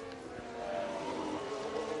to.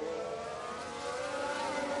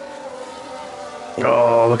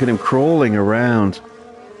 Oh, look at him crawling around.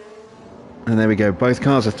 And there we go. Both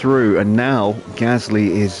cars are through. And now Gasly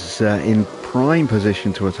is in prime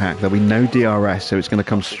position to attack. There'll be no DRS, so it's going to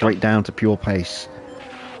come straight down to pure pace.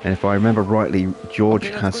 And if I remember rightly, George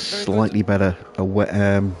has slightly better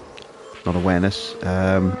not awareness,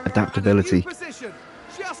 adaptability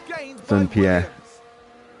than Pierre.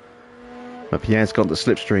 But Pierre's got the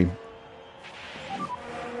slipstream.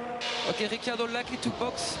 Okay, Ricciardo likely to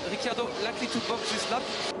box. This lap.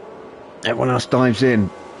 Everyone else dives in.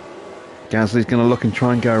 Gasly's going to look and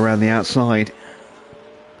try and go around the outside.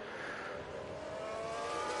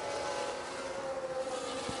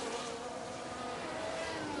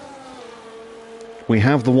 We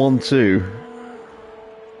have the 1-2.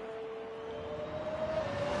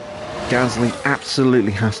 Gasly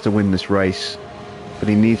absolutely has to win this race, but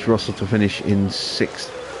he needs Russell to finish in 6th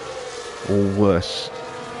or worse.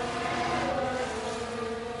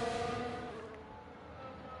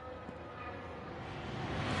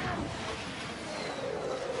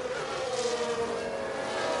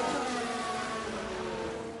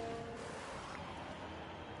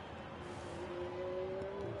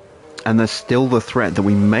 And there's still the threat that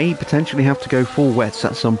we may potentially have to go full wets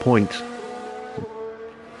at some point.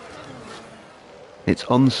 It's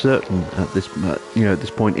uncertain at this, at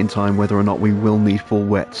this point in time whether or not we will need full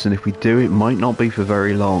wets, and if we do, it might not be for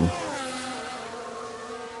very long.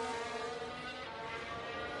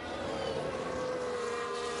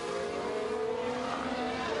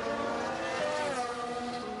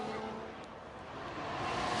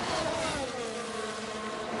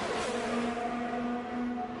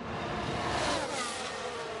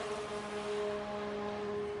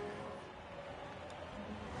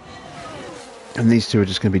 And these two are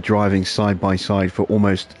just going to be driving side by side for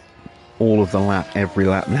almost all of the lap, every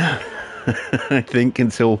lap now. I think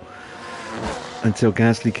until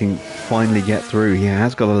Gasly can finally get through. He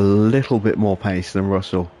has got a little bit more pace than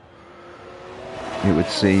Russell, it would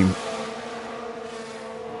seem.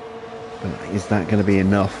 But is that going to be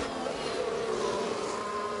enough?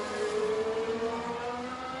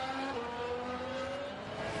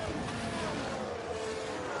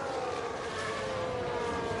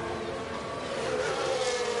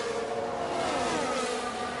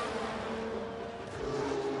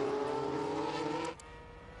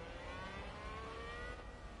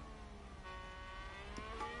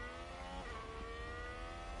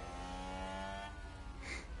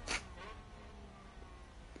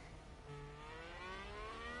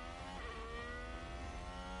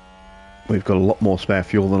 We've got a lot more spare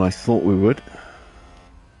fuel than I thought we would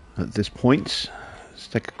at this point. Let's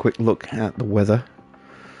take a quick look at the weather.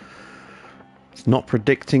 It's not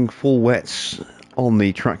predicting full wets on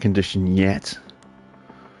the track condition yet.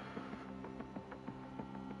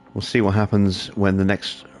 We'll see what happens when the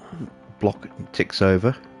next block ticks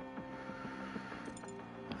over.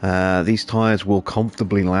 These tyres will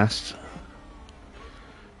comfortably last.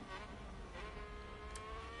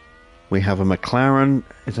 We have a McLaren.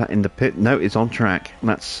 Is that in the pit? No, it's on track.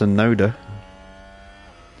 That's Sonoda.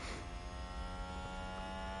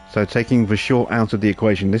 So taking Vauxhall out of the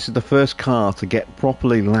equation, this is the first car to get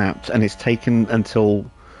properly lapped, and it's taken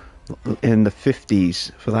until in the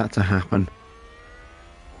 50s for that to happen.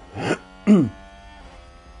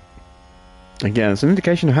 Again, it's an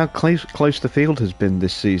indication of how close the field has been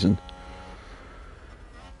this season.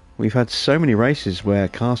 We've had so many races where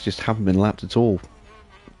cars just haven't been lapped at all.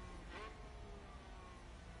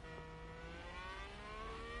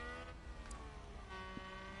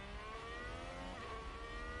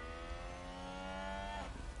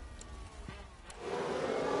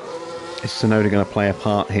 Is Sonoda going to play a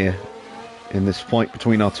part here in this fight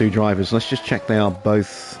between our two drivers? Let's just check they are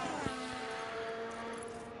both...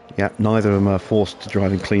 Yep, neither of them are forced to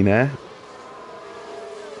drive in clean air.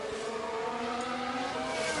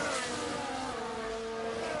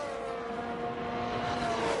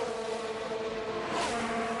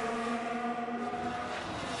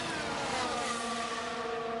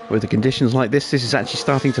 With the conditions like this is actually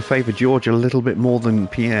starting to favour George a little bit more than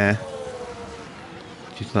Pierre.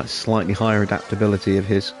 Due to that slightly higher adaptability of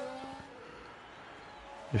his.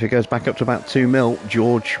 If it goes back up to about 2 mil,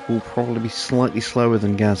 George will probably be slightly slower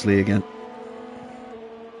than Gasly again.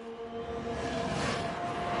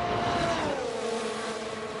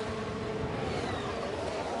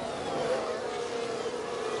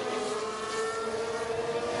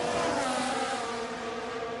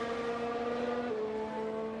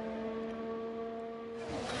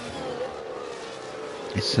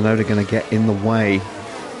 Is Sonoda going to get in the way?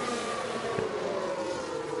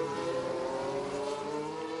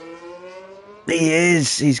 He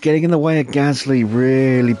is. He's getting in the way of Gasly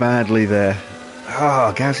really badly there.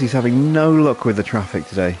 Ah, Gasly's having no luck with the traffic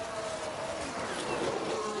today.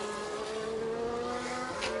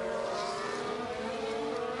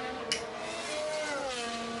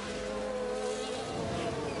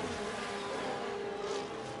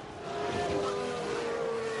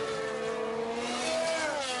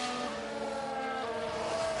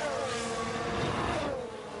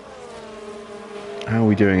 How are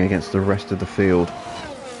we doing against the rest of the field?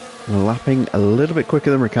 We're lapping a little bit quicker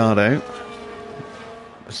than Ricciardo.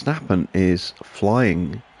 Verstappen is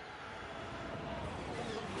flying.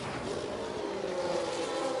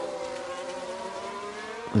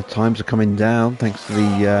 The times are coming down thanks to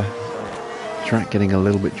the track getting a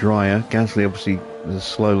little bit drier. Gasly obviously, there's a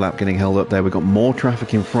slow lap getting held up there. We've got more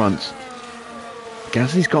traffic in front.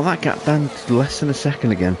 Gasly's got that gap down to less than a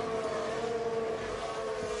second again.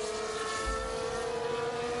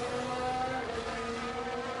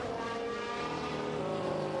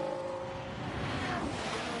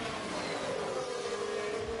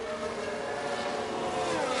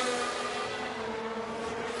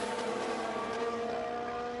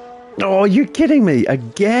 Oh, are you kidding me?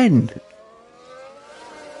 Again?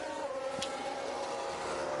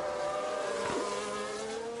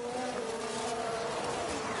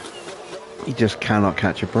 He just cannot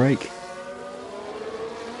catch a break.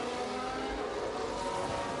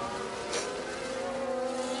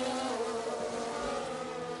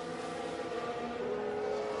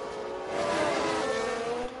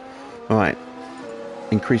 Right.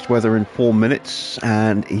 Increased weather in 4 minutes,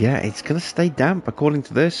 and yeah, it's going to stay damp according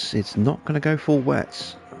to this. It's not going to go full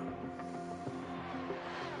wets.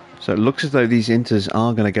 So it looks as though these inters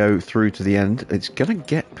are going to go through to the end. It's going to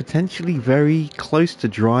get potentially very close to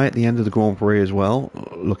dry at the end of the Grand Prix as well,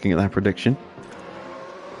 looking at that prediction.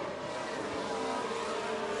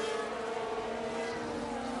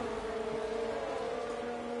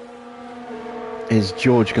 Is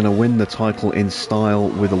George going to win the title in style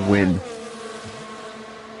with a win?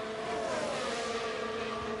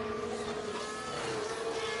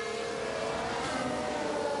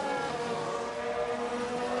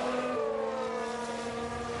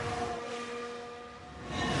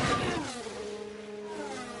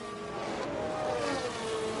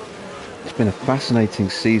 It's been a fascinating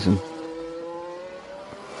season.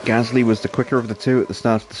 Gasly was the quicker of the two at the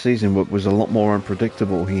start of the season, but was a lot more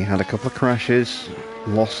unpredictable. He had a couple of crashes,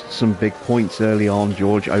 lost some big points early on.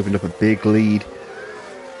 George opened up a big lead.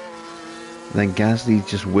 Then Gasly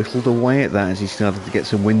just whittled away at that as he started to get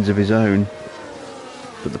some wins of his own.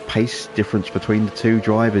 But the pace difference between the two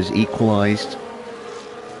drivers equalised.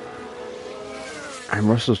 And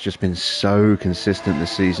Russell's just been so consistent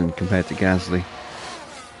this season compared to Gasly.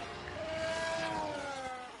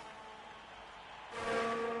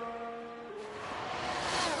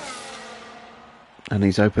 And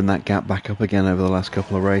he's opened that gap back up again over the last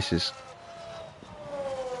couple of races.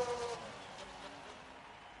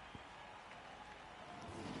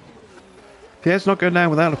 Pierre's not going down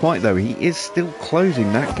without a point though. He is still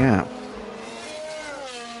closing that gap.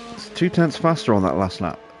 It's 2 tenths faster on that last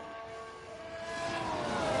lap.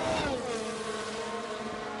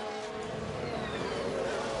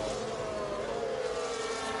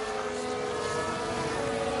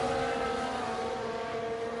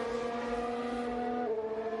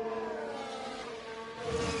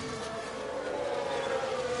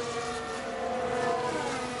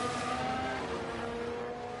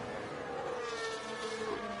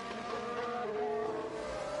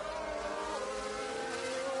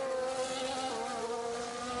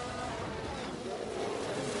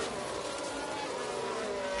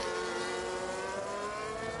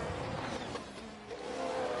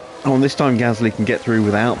 Oh, and this time Gasly can get through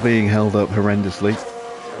without being held up horrendously.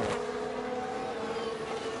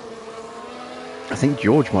 I think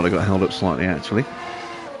George might have got held up slightly actually.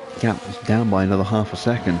 Gap is down by another half a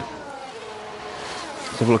second.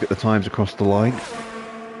 Let's have a look at the times across the line.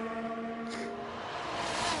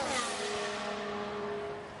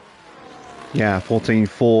 Yeah,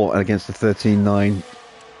 14.4 against the 13.9.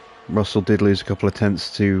 Russell did lose a couple of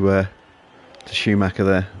tenths to Schumacher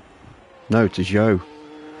there. No, to Zhou.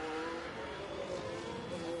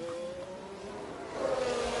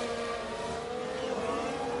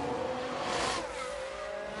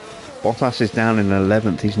 Bottas is down in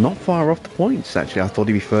 11th. He's not far off the points, actually. I thought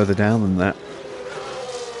he'd be further down than that.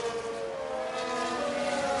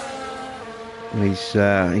 And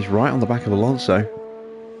he's right on the back of Alonso.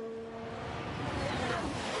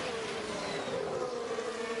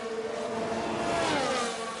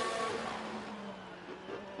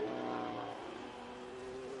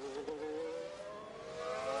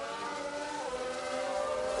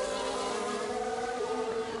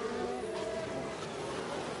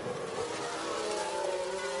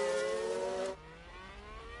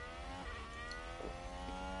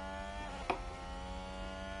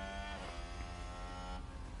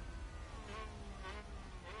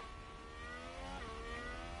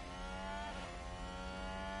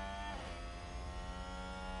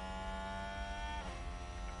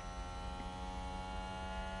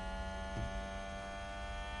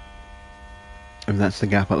 And that's the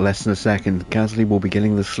gap at less than a second. Gasly will be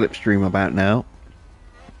getting the slipstream about now.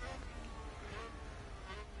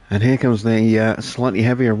 And here comes the slightly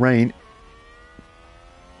heavier rain.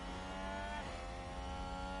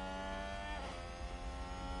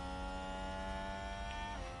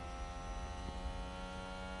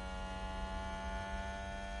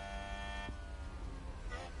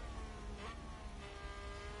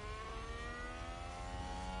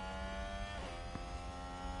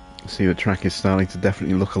 See, the track is starting to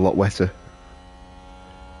definitely look a lot wetter.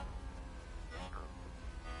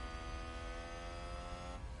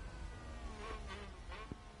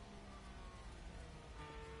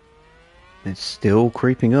 It's still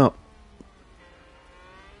creeping up.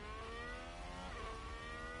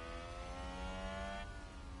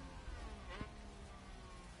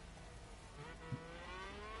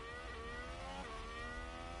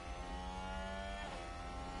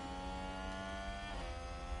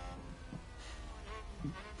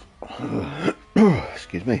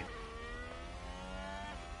 Excuse me.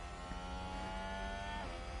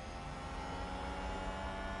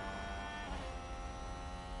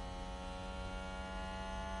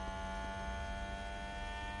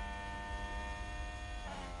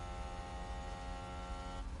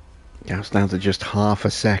 Gap's down to just half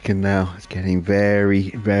a second now. It's getting very,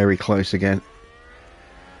 very close again.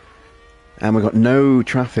 And we've got no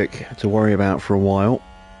traffic to worry about for a while.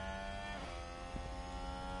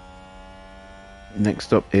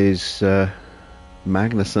 Next up is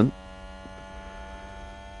Magnussen.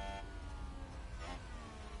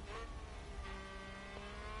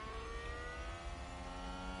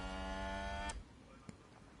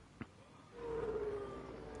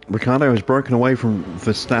 Ricciardo has broken away from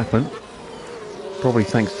Verstappen, probably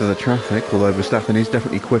thanks to the traffic, although Verstappen is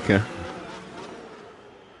definitely quicker.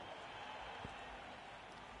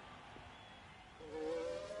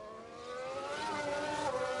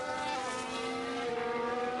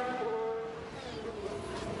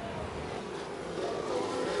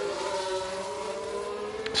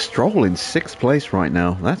 Stroll in 6th place right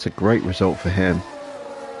now. That's a great result for him.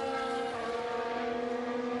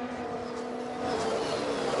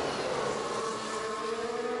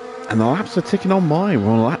 And the laps are ticking on by. We're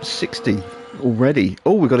on lap 60 already.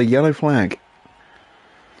 Oh, we've got a yellow flag.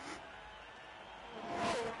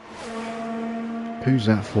 Who's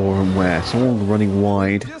that for and where? Someone running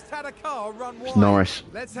wide. Just had a car run wide. It's Norris.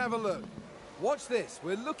 Let's have a look. Watch this.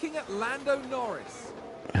 We're looking at Lando Norris.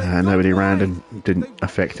 Nobody around him. Didn't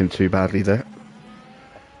affect him too badly there.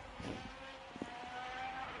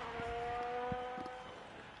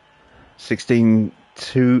 $16.2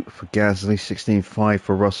 for Gasly, 16.5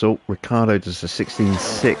 for Russell. Ricciardo does a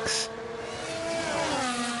 16.6.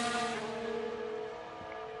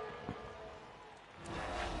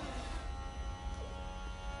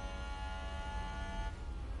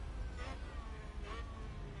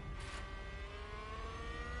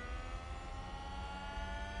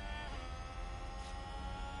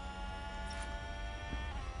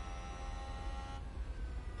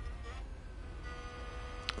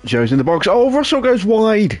 Joe's in the box. Oh, Russell goes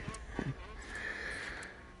wide.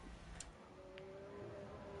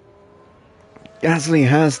 Gasly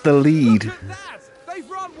has the lead. Look at that! They've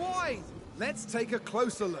run wide. Let's take a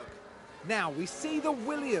closer look. Now we see the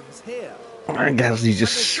Williams here. And Gasly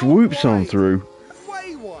just swoops on through.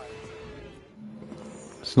 Way wide.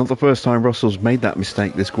 It's not the first time Russell's made that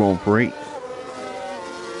mistake this Grand Prix.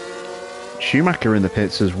 Schumacher in the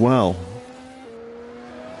pits as well.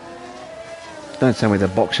 Don't tell me they're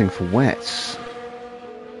boxing for wets.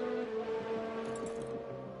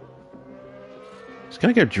 It's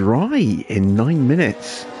going to go dry in 9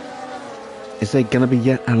 minutes. Is there going to be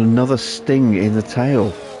yet another sting in the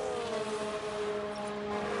tail?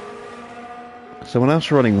 Someone else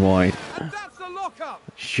running wide. And that's the lockup.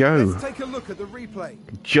 Joe Let's take a look at the replay.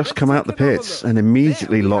 just come out the pits and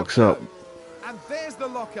immediately locks up. And there's the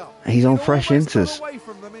lockup. He's on fresh inters. Away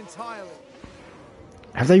from them entirely.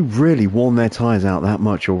 Have they really worn their tyres out that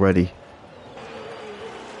much already?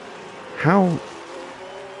 How?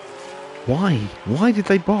 Why? Why did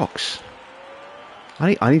they box?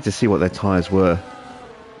 I need to see what their tyres were.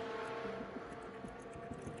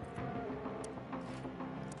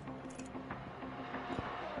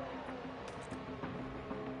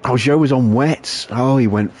 Oh, Joe was on wets. Oh, he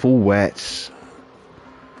went full wets.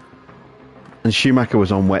 And Schumacher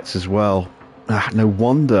was on wets as well. Ah, no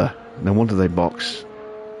wonder. No wonder they box.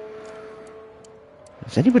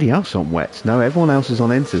 Is anybody else on wets? No, everyone else is on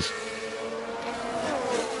inters.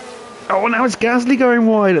 Oh, now it's Gasly going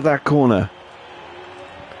wide at that corner.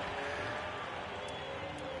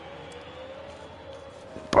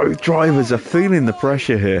 Both drivers are feeling the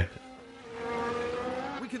pressure here.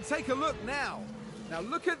 We can take a look now. Now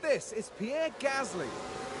look at this. It's Pierre Gasly.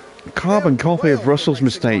 Carbon copy of Russell's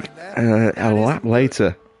mistake a lap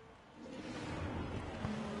later.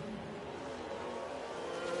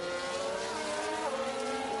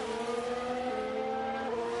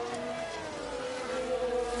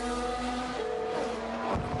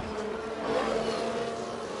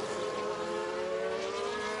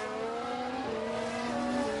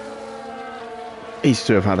 These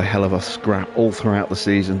two have had a hell of a scrap all throughout the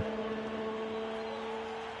season.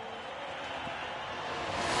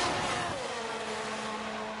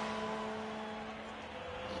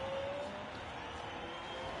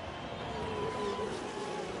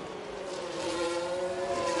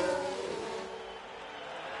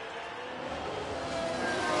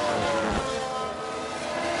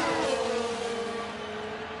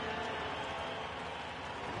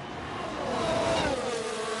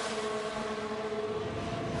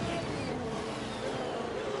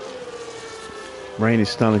 Rain is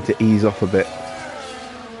starting to ease off a bit.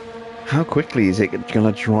 How quickly is it going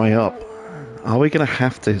to dry up? Are we going to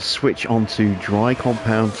have to switch onto dry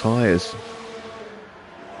compound tyres?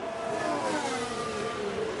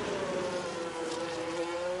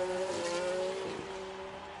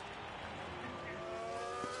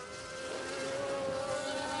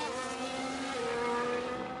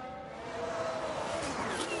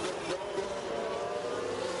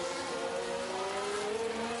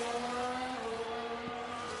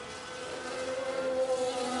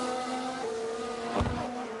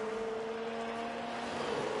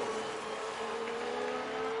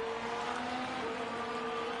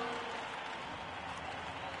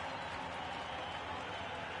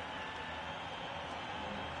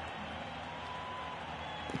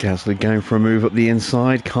 Gasly going for a move up the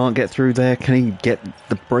inside, can't get through there. Can he get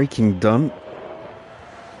the braking done?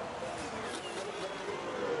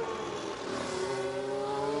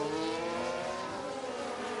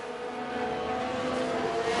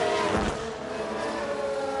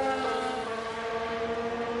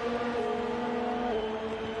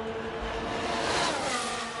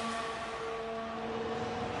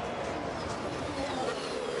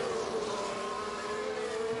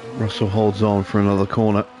 Russell holds on for another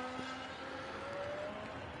corner.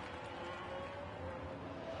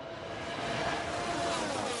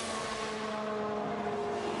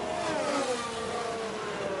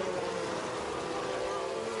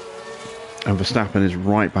 And Verstappen is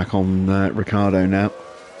right back on Ricciardo now.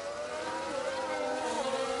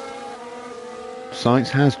 Sainz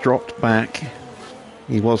has dropped back.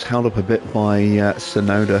 He was held up a bit by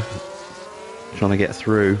Tsunoda trying to get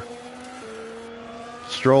through.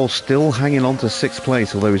 Stroll still hanging on to 6th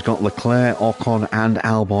place, although he's got Leclerc, Ocon and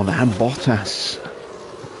Albon and Bottas.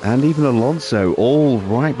 And even Alonso all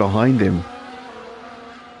right behind him.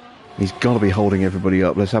 He's got to be holding everybody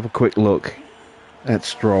up. Let's have a quick look at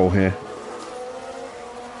Stroll here.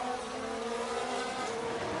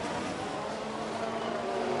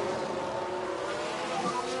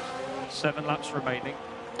 Seven laps remaining.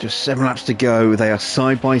 Just 7 laps to go. They are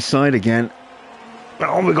side by side again.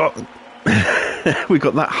 Oh, we got we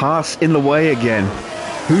got that Haas in the way again.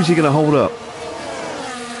 Who's he going to hold up?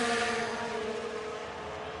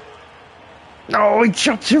 Oh, he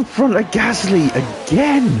jumped in front of Gasly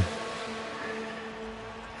again.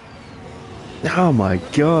 Oh my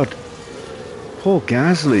God. Poor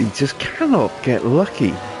Gasly just cannot get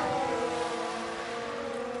lucky.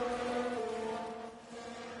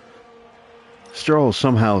 Stroll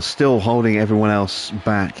somehow still holding everyone else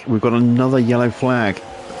back. We've got another yellow flag.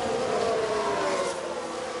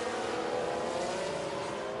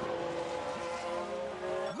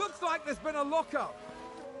 Looks like there's been a lock-up.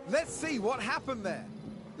 Let's see what happened there.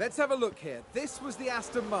 Let's have a look here. This was the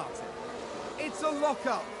Aston Martin. It's a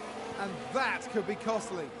lock-up, and that could be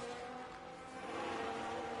costly.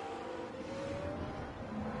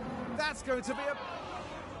 That's going to be a...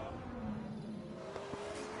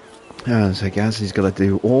 So Gasly's got to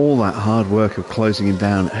do all that hard work of closing him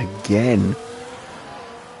down again.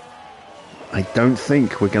 I don't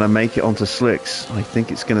think we're going to make it onto slicks. I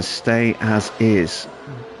think it's going to stay as is.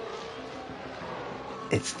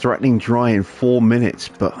 It's threatening dry in 4 minutes,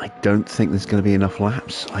 but I don't think there's going to be enough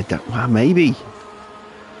laps. Well, maybe.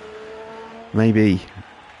 Maybe.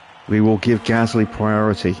 We will give Gasly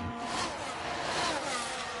priority.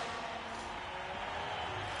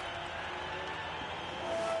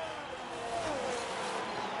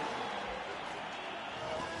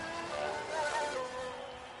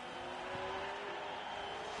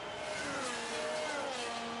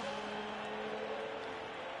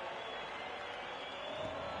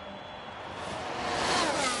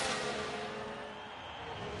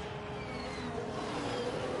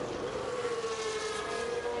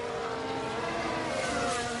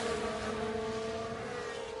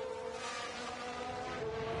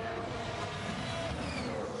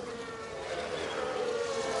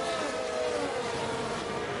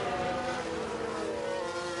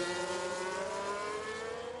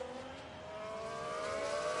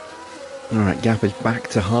 Alright, gap is back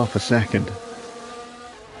to half a second.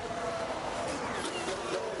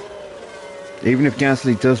 Even if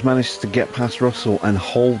Gasly does manage to get past Russell and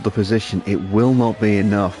hold the position, it will not be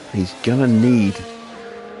enough. He's gonna need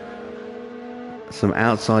some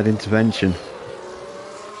outside intervention.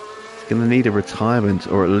 He's gonna need a retirement,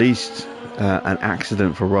 or at least an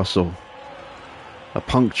accident for Russell. A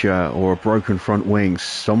puncture or a broken front wing,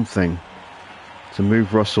 something to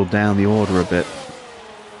move Russell down the order a bit.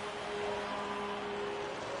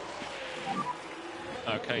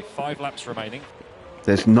 Okay, 5 laps remaining.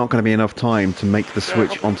 There's not going to be enough time to make the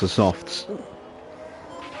switch onto softs.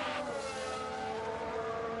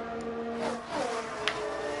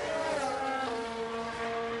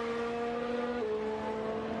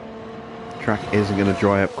 track isn't going to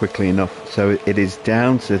dry up quickly enough. So it is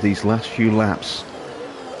down to these last few laps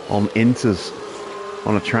on inters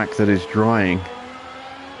on a track that is drying.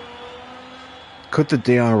 Could the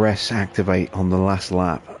DRS activate on the last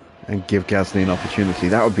lap and give Gasly an opportunity?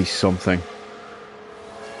 That would be something.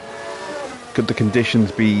 Could the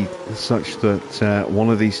conditions be such that one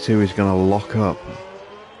of these two is going to lock up?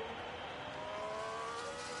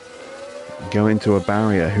 Go into a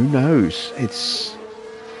barrier? Who knows?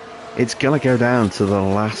 It's going to go down to the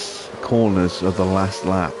last corners of the last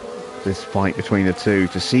lap, this fight between the two,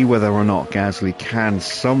 to see whether or not Gasly can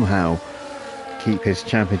somehow keep his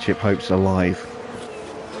championship hopes alive.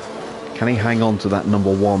 Can he hang on to that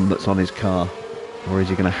number one that's on his car, or is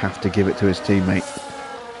he going to have to give it to his teammate?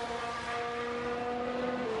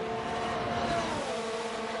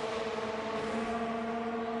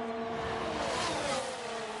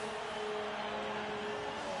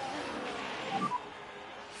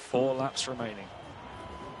 Remaining.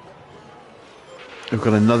 We've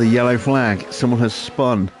got another yellow flag. Someone has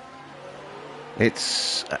spun.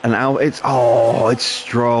 It's an out. It's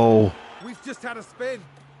Stroll. We've just had a spin.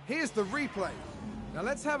 Here's the replay. Now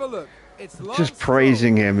let's have a look. It's just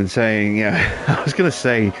praising him and saying, yeah, I was going to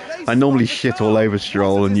say, I normally shit all over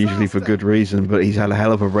Stroll and usually for good reason, but he's had a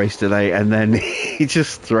hell of a race today, and then he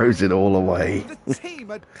just throws it all away. The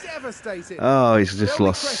team are devastated. Oh, he's just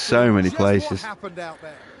lost so many places.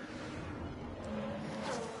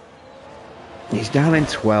 He's down in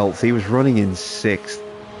 12th. He was running in 6th.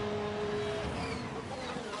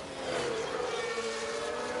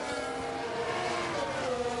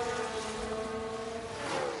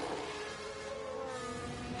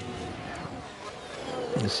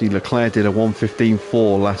 Let's see, Leclerc did a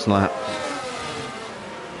 1:15.4 last lap.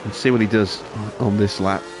 Let's see what he does on this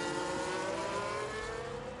lap.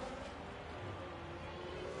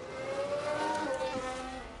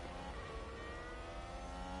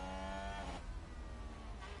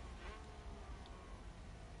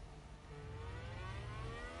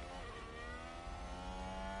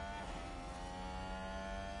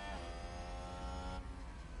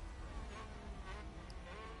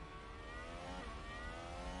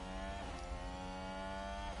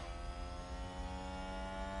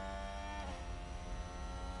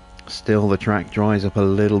 Still, the track dries up a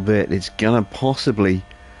little bit. It's going to possibly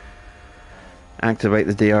activate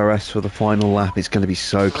the DRS for the final lap. It's going to be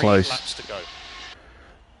so 3 close. laps to go.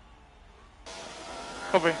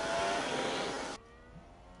 Copy.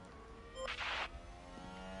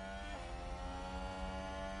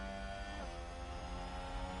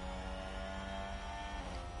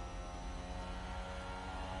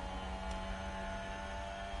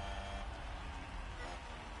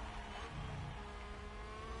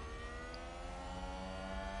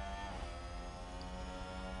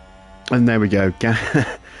 And there we go.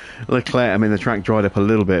 Leclerc, I mean, the track dried up a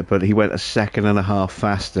little bit, but he went a second and a half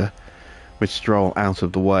faster with Stroll out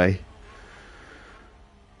of the way.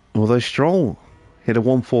 Although Stroll hit a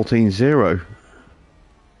 1:14.0.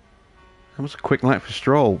 That was a quick lap for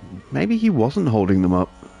Stroll. Maybe he wasn't holding them up.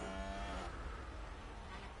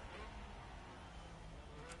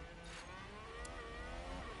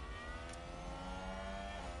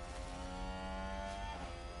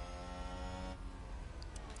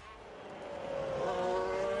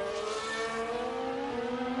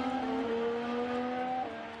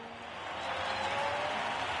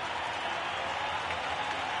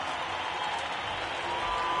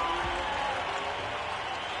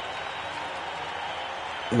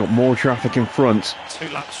 We've got more traffic in front. 2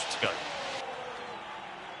 laps to go.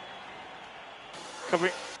 Copy.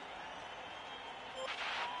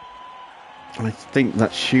 I think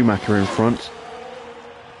that's Schumacher in front.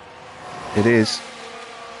 It is.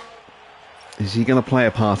 Is he going to play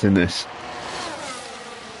a part in this?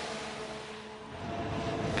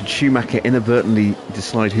 Could Schumacher inadvertently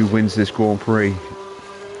decide who wins this Grand Prix?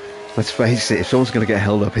 Let's face it, if someone's going to get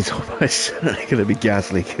held up, it's almost certainly going to be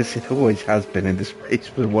Gasly, because it always has been in this race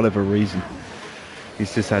for whatever reason.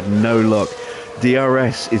 He's just had no luck.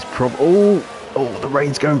 DRS is oh, the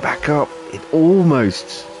rain's going back up. It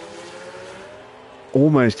almost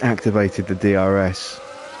activated the DRS.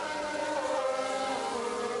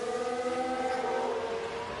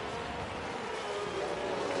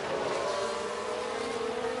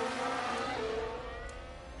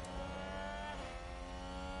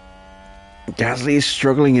 Gasly is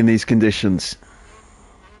struggling in these conditions.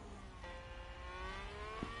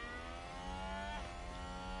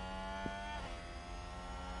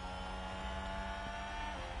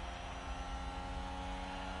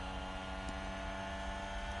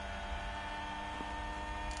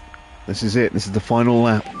 This is it. This is the final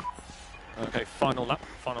lap. Okay, final lap,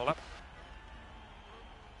 final lap.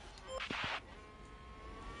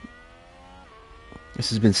 This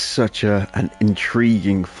has been such an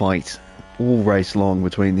intriguing fight all race long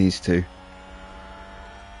between these two.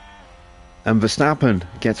 And Verstappen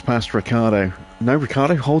gets past Ricciardo. No,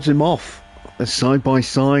 Ricciardo holds him off. They're side by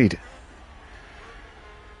side.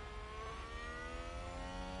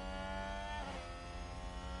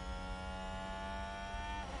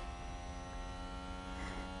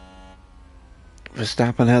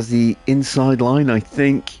 Verstappen has the inside line, I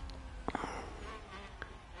think.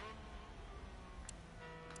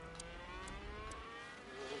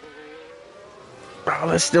 Oh,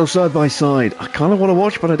 they're still side by side. I kind of want to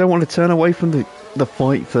watch, but I don't want to turn away from the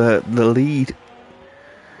fight for the lead.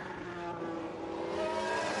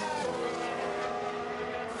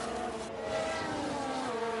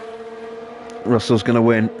 Russell's going to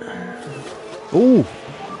win. Ooh!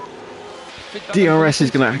 DRS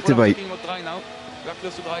is going to activate.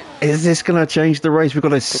 Is this going to change the race? We've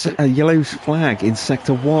got a yellow flag in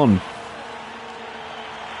Sector 1.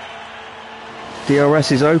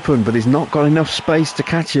 DRS is open, but he's not got enough space to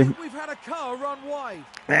catch him. We've had a car run wide.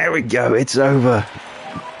 There we go, it's over.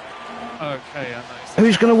 Okay, I know.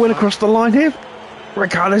 Who's going to win across the line here?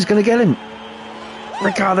 Ricciardo's going to get him.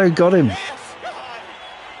 Ricciardo got him.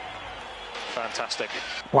 Fantastic.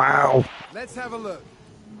 Wow. Let's have a look.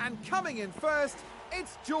 And coming in first,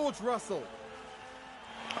 it's George Russell.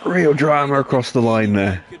 Real drama across the line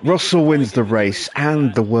there. Russell wins the race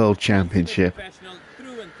and the World Championship.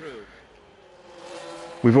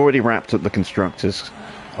 We've already wrapped up the constructors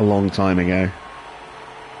a long time ago.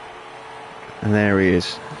 And there he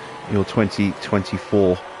is, your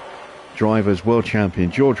 2024 Drivers' World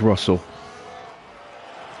Champion, George Russell.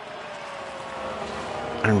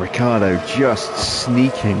 And Ricciardo just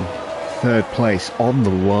sneaking third place on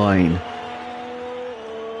the line.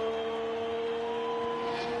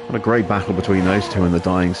 What a great battle between those two in the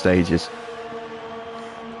dying stages.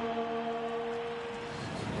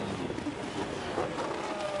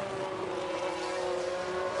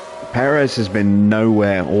 Perez has been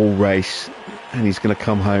nowhere all race, and he's going to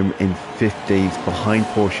come home in 15th behind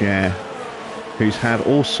Pourchaire, who's had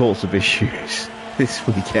all sorts of issues this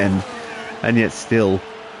weekend, and yet still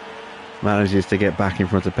manages to get back in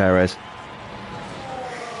front of Perez.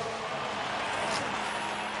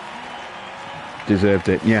 Deserved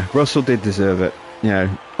it. Yeah, Russell did deserve it. You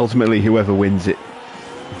know, ultimately whoever wins it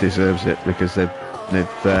deserves it because they've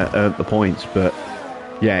earned the points, but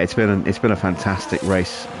yeah, it's been a fantastic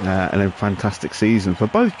race and a fantastic season for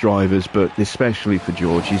both drivers, but especially for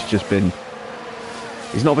George. He's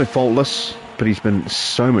not been faultless, but he's been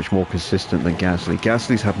so much more consistent than Gasly.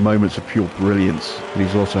 Gasly's had moments of pure brilliance, but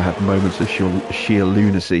he's also had moments of sheer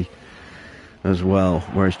lunacy as well,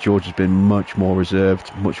 whereas George has been much more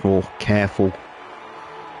reserved, much more careful,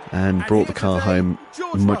 and brought the car home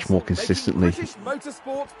much more consistently. British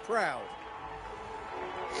motorsport proud.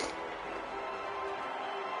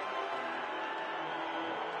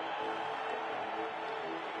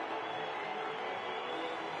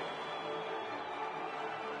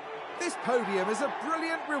 This podium is a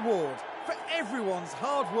brilliant reward for everyone's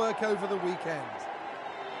hard work over the weekend.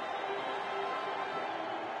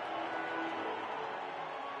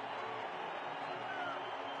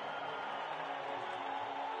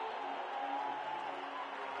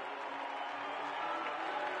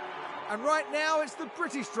 And right now it's the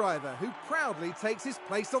British driver who proudly takes his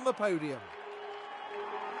place on the podium.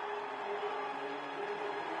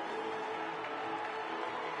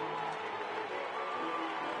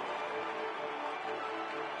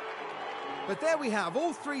 But there we have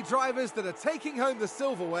all three drivers that are taking home the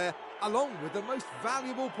silverware along with the most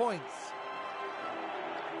valuable points.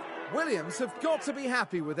 Williams have got to be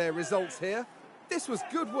happy with their results here. This was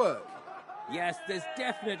good work. Yes, there's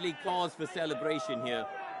definitely cause for celebration here.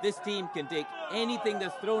 This team can take anything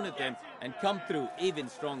that's thrown at them and come through even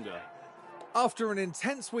stronger. After an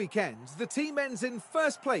intense weekend, the team ends in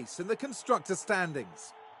first place in the constructor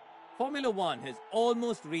standings. Formula One has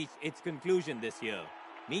almost reached its conclusion this year.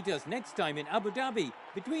 Meet us next time in Abu Dhabi,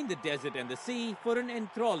 between the desert and the sea, for an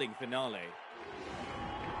enthralling finale.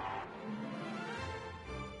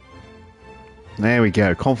 There we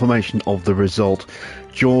go, confirmation of the result.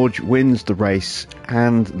 George wins the race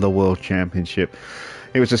and the World Championship.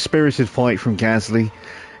 It was a spirited fight from Gasly.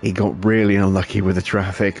 He got really unlucky with the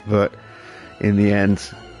traffic, but in the end,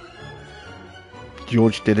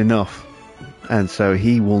 George did enough. And so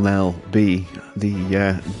he will now be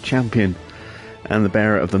the champion and the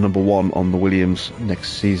bearer of the number 1 on the Williams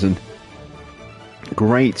next season.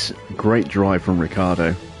 Great drive from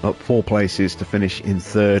Ricciardo. Up 4 places to finish in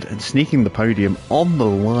 3rd and sneaking the podium on the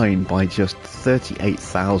line by just 38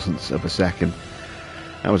 thousandths of a second.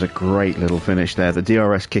 That was a great little finish there. The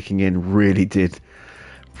DRS kicking in really did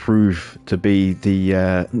prove to be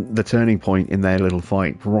the turning point in their little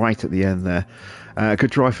fight right at the end there.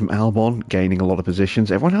 Good drive from Albon, gaining a lot of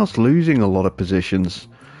positions. Everyone else losing a lot of positions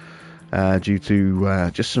due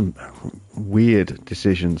to just some weird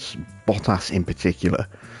decisions. Bottas in particular,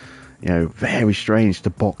 very strange to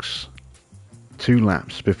box 2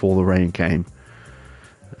 laps before the rain came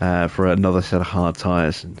for another set of hard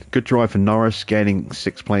tyres. Good drive for Norris, gaining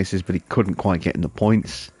 6 places, but he couldn't quite get in the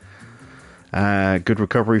points. Good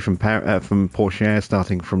recovery from Porsche,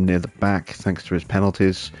 starting from near the back thanks to his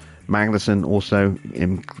penalties. Magnussen also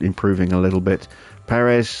improving a little bit.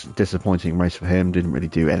 Perez, disappointing race for him, didn't really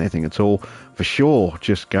do anything at all. For sure,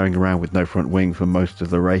 just going around with no front wing for most of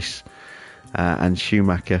the race. And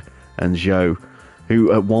Schumacher and Zhou,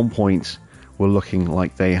 who at one point were looking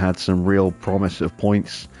like they had some real promise of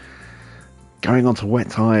points, going onto wet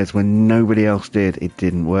tyres when nobody else did. It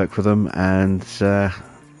didn't work for them, and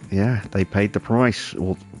they paid the price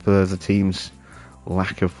for the team's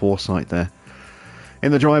lack of foresight there.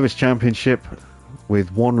 In the Drivers' Championship,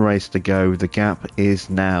 with 1 race to go, the gap is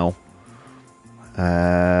now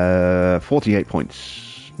 48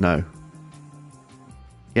 points. No.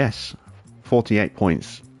 Yes, 48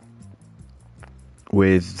 points,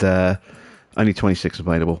 with only 26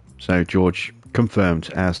 available. So George confirmed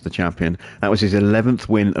as the champion. That was his 11th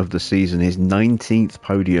win of the season, his 19th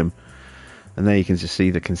podium. And there you can just see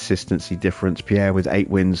the consistency difference. Pierre with 8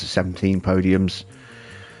 wins, 17 podiums.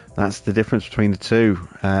 That's the difference between the two.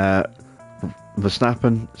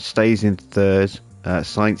 Verstappen stays in 3rd.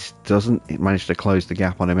 Sainz doesn't manage to close the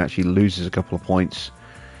gap on him, actually loses a couple of points.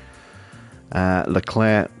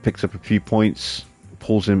 Leclerc picks up a few points,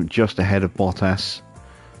 pulls him just ahead of Bottas.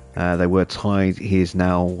 They were tied. He is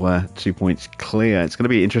now 2 points clear. It's going to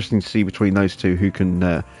be interesting to see between those two who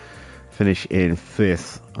can finish in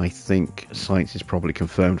 5th. I think Sainz is probably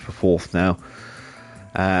confirmed for 4th now.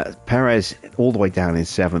 Perez all the way down in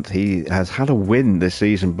 7th. He has had a win this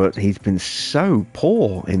season, but he's been so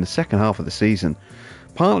poor in the second half of the season,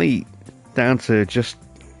 partly down to just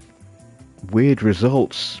weird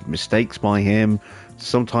results, mistakes by him,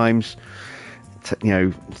 sometimes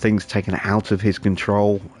things taken out of his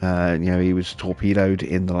control. He was torpedoed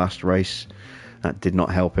in the last race. That did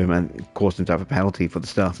not help him and caused him to have a penalty for the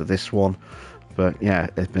start of this one. But yeah,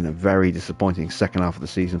 it's been a very disappointing second half of the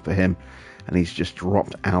season for him, and he's just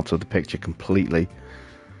dropped out of the picture completely.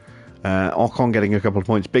 Ocon getting a couple of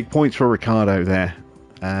points. Big points for Ricciardo there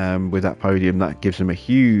with that podium. That gives him a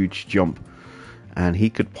huge jump, and he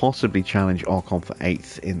could possibly challenge Ocon for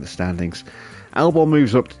 8th in the standings. Albon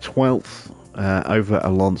moves up to 12th over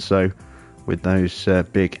Alonso with those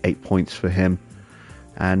big 8 points for him,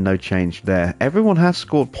 and no change there. Everyone has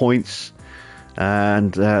scored points,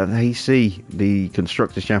 and they see the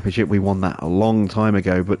Constructors' Championship. We won that a long time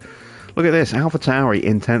ago, but look at this. AlphaTauri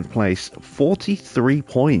in 10th place, 43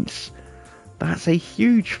 points. That's a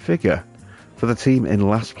huge figure for the team in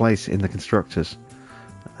last place in the Constructors.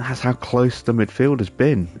 That's how close the midfield has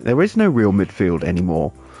been. There is no real midfield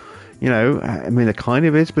anymore. There kind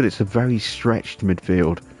of is, but it's a very stretched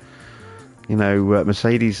midfield.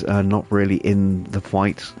 Mercedes are not really in the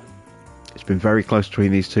fight. It's been very close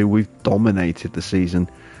between these two. We've dominated the season.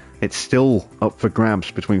 It's still up for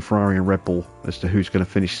grabs between Ferrari and Red Bull as to who's going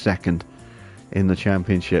to finish 2nd in the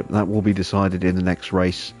championship. That will be decided in the next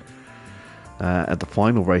race. At the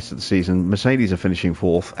final race of the season, Mercedes are finishing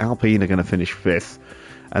 4th. Alpine are going to finish 5th.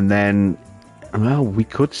 And then, we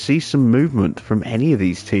could see some movement from any of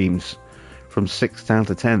these teams from 6th down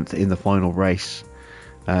to 10th in the final race.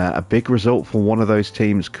 A big result for one of those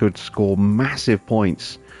teams could score massive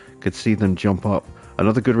points, could see them jump up.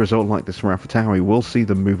 Another good result like this from AlphaTauri will see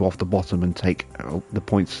them move off the bottom and take the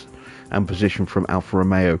points and position from Alfa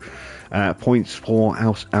Romeo. Points for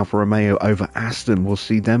Alfa Romeo over Aston will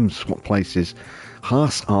see them swap places.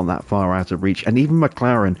 Haas aren't that far out of reach, and even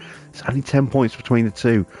McLaren, it's only 10 points between the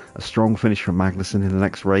two. A strong finish from Magnussen in the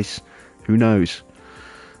next race. Who knows?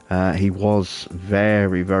 He was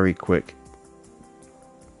very, very quick.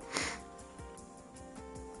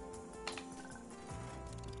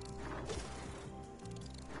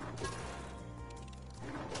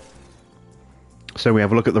 So we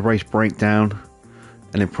have a look at the race breakdown.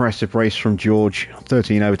 An impressive race from George.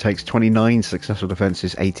 13 overtakes, 29 successful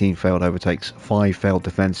defences, 18 failed overtakes, 5 failed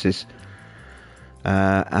defences.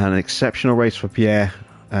 An exceptional race for Pierre.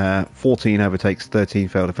 14 overtakes, 13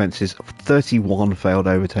 failed defences, 31 failed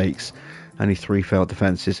overtakes, only 3 failed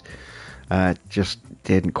defences. Just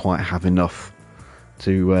didn't quite have enough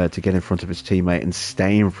to get in front of his teammate and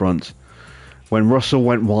stay in front. When Russell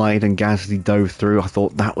went wide and Gasly dove through, I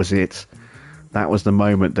thought that was it. That was the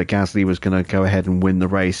moment that Gasly was going to go ahead and win the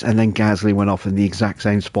race, and then Gasly went off in the exact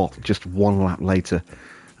same spot just one lap later,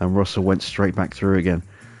 and Russell went straight back through again.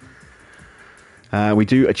 We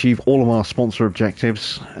do achieve all of our sponsor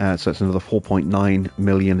objectives, so it's another 4.9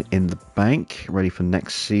 million in the bank, ready for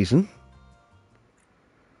next season.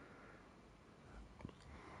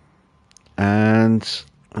 And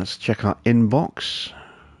let's check our inbox.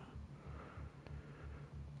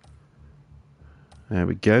 There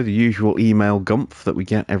we go, the usual email gumph that we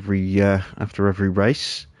get every after every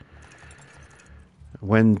race.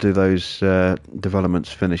 When do those developments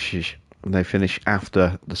finish? They finish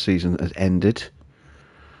after the season has ended.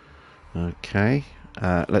 Okay,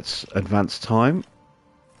 let's advance time.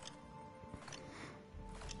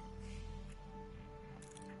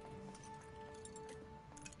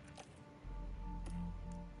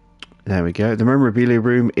 There we go. The memorabilia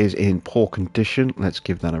room is in poor condition. Let's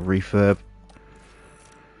give that a refurb.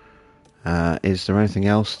 Is there anything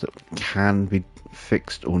else that can be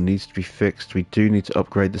fixed or needs to be fixed? We do need to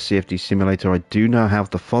upgrade the CFD simulator. I do now have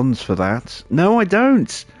the funds for that. No, I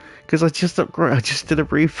don't, because I just did a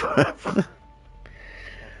refurb.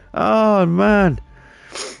 Oh man.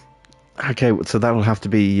 Okay, so that will have to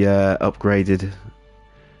be upgraded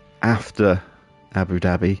after Abu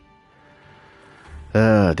Dhabi.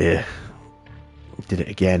 Oh dear. Did it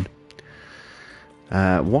again.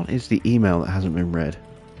 What is the email that hasn't been read?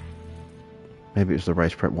 Maybe it was the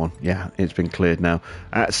race prep one. Yeah, it's been cleared now.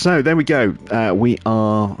 So there we go. We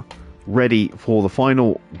are ready for the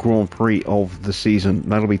final Grand Prix of the season.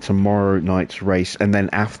 That'll be tomorrow night's race, and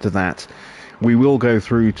then after that we will go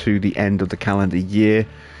through to the end of the calendar year,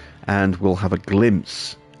 and we'll have a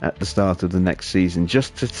glimpse at the start of the next season,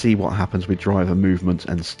 just to see what happens with driver movement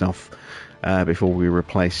and stuff before we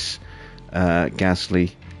replace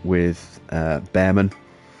Gasly with Behrman.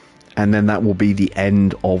 And then that will be the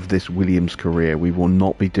end of this Williams career. We will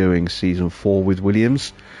not be doing season 4 with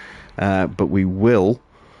Williams, but we will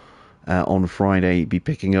on Friday be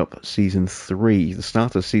picking up season 3, the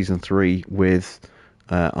start of season 3 with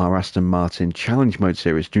our Aston Martin Challenge Mode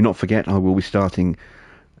series. Do not forget, I will be starting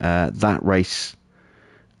that race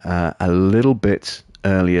a little bit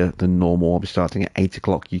earlier than normal. I'll be starting at 8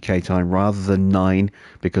 o'clock UK time rather than 9,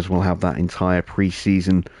 because we'll have that entire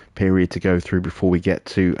pre-season period to go through before we get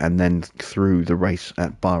to and then through the race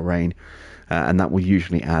at Bahrain, and that will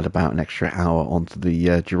usually add about an extra hour onto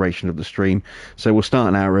the duration of the stream. So we'll start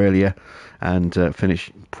an hour earlier and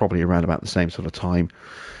finish probably around about the same sort of time.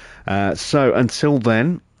 So until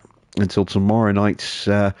then, until tomorrow night's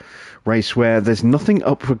race, where there's nothing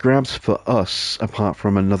up for grabs for us apart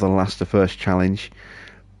from another last to first challenge,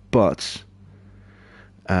 but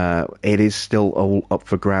it is still all up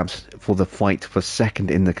for grabs for the fight for second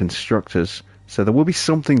in the constructors. So there will be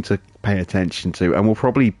something to pay attention to, and we'll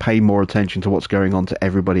probably pay more attention to what's going on to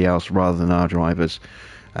everybody else rather than our drivers,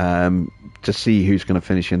 to see who's going to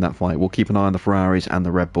finish in that fight. We'll keep an eye on the Ferraris and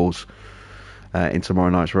the Red Bulls in tomorrow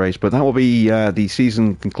night's race, but that will be the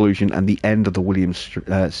season conclusion and the end of the Williams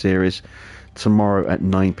series tomorrow at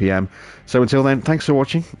 9 PM. So until then, thanks for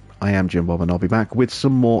watching. I am Jim Bob, and I'll be back with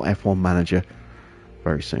some more F1 Manager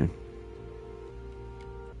very soon.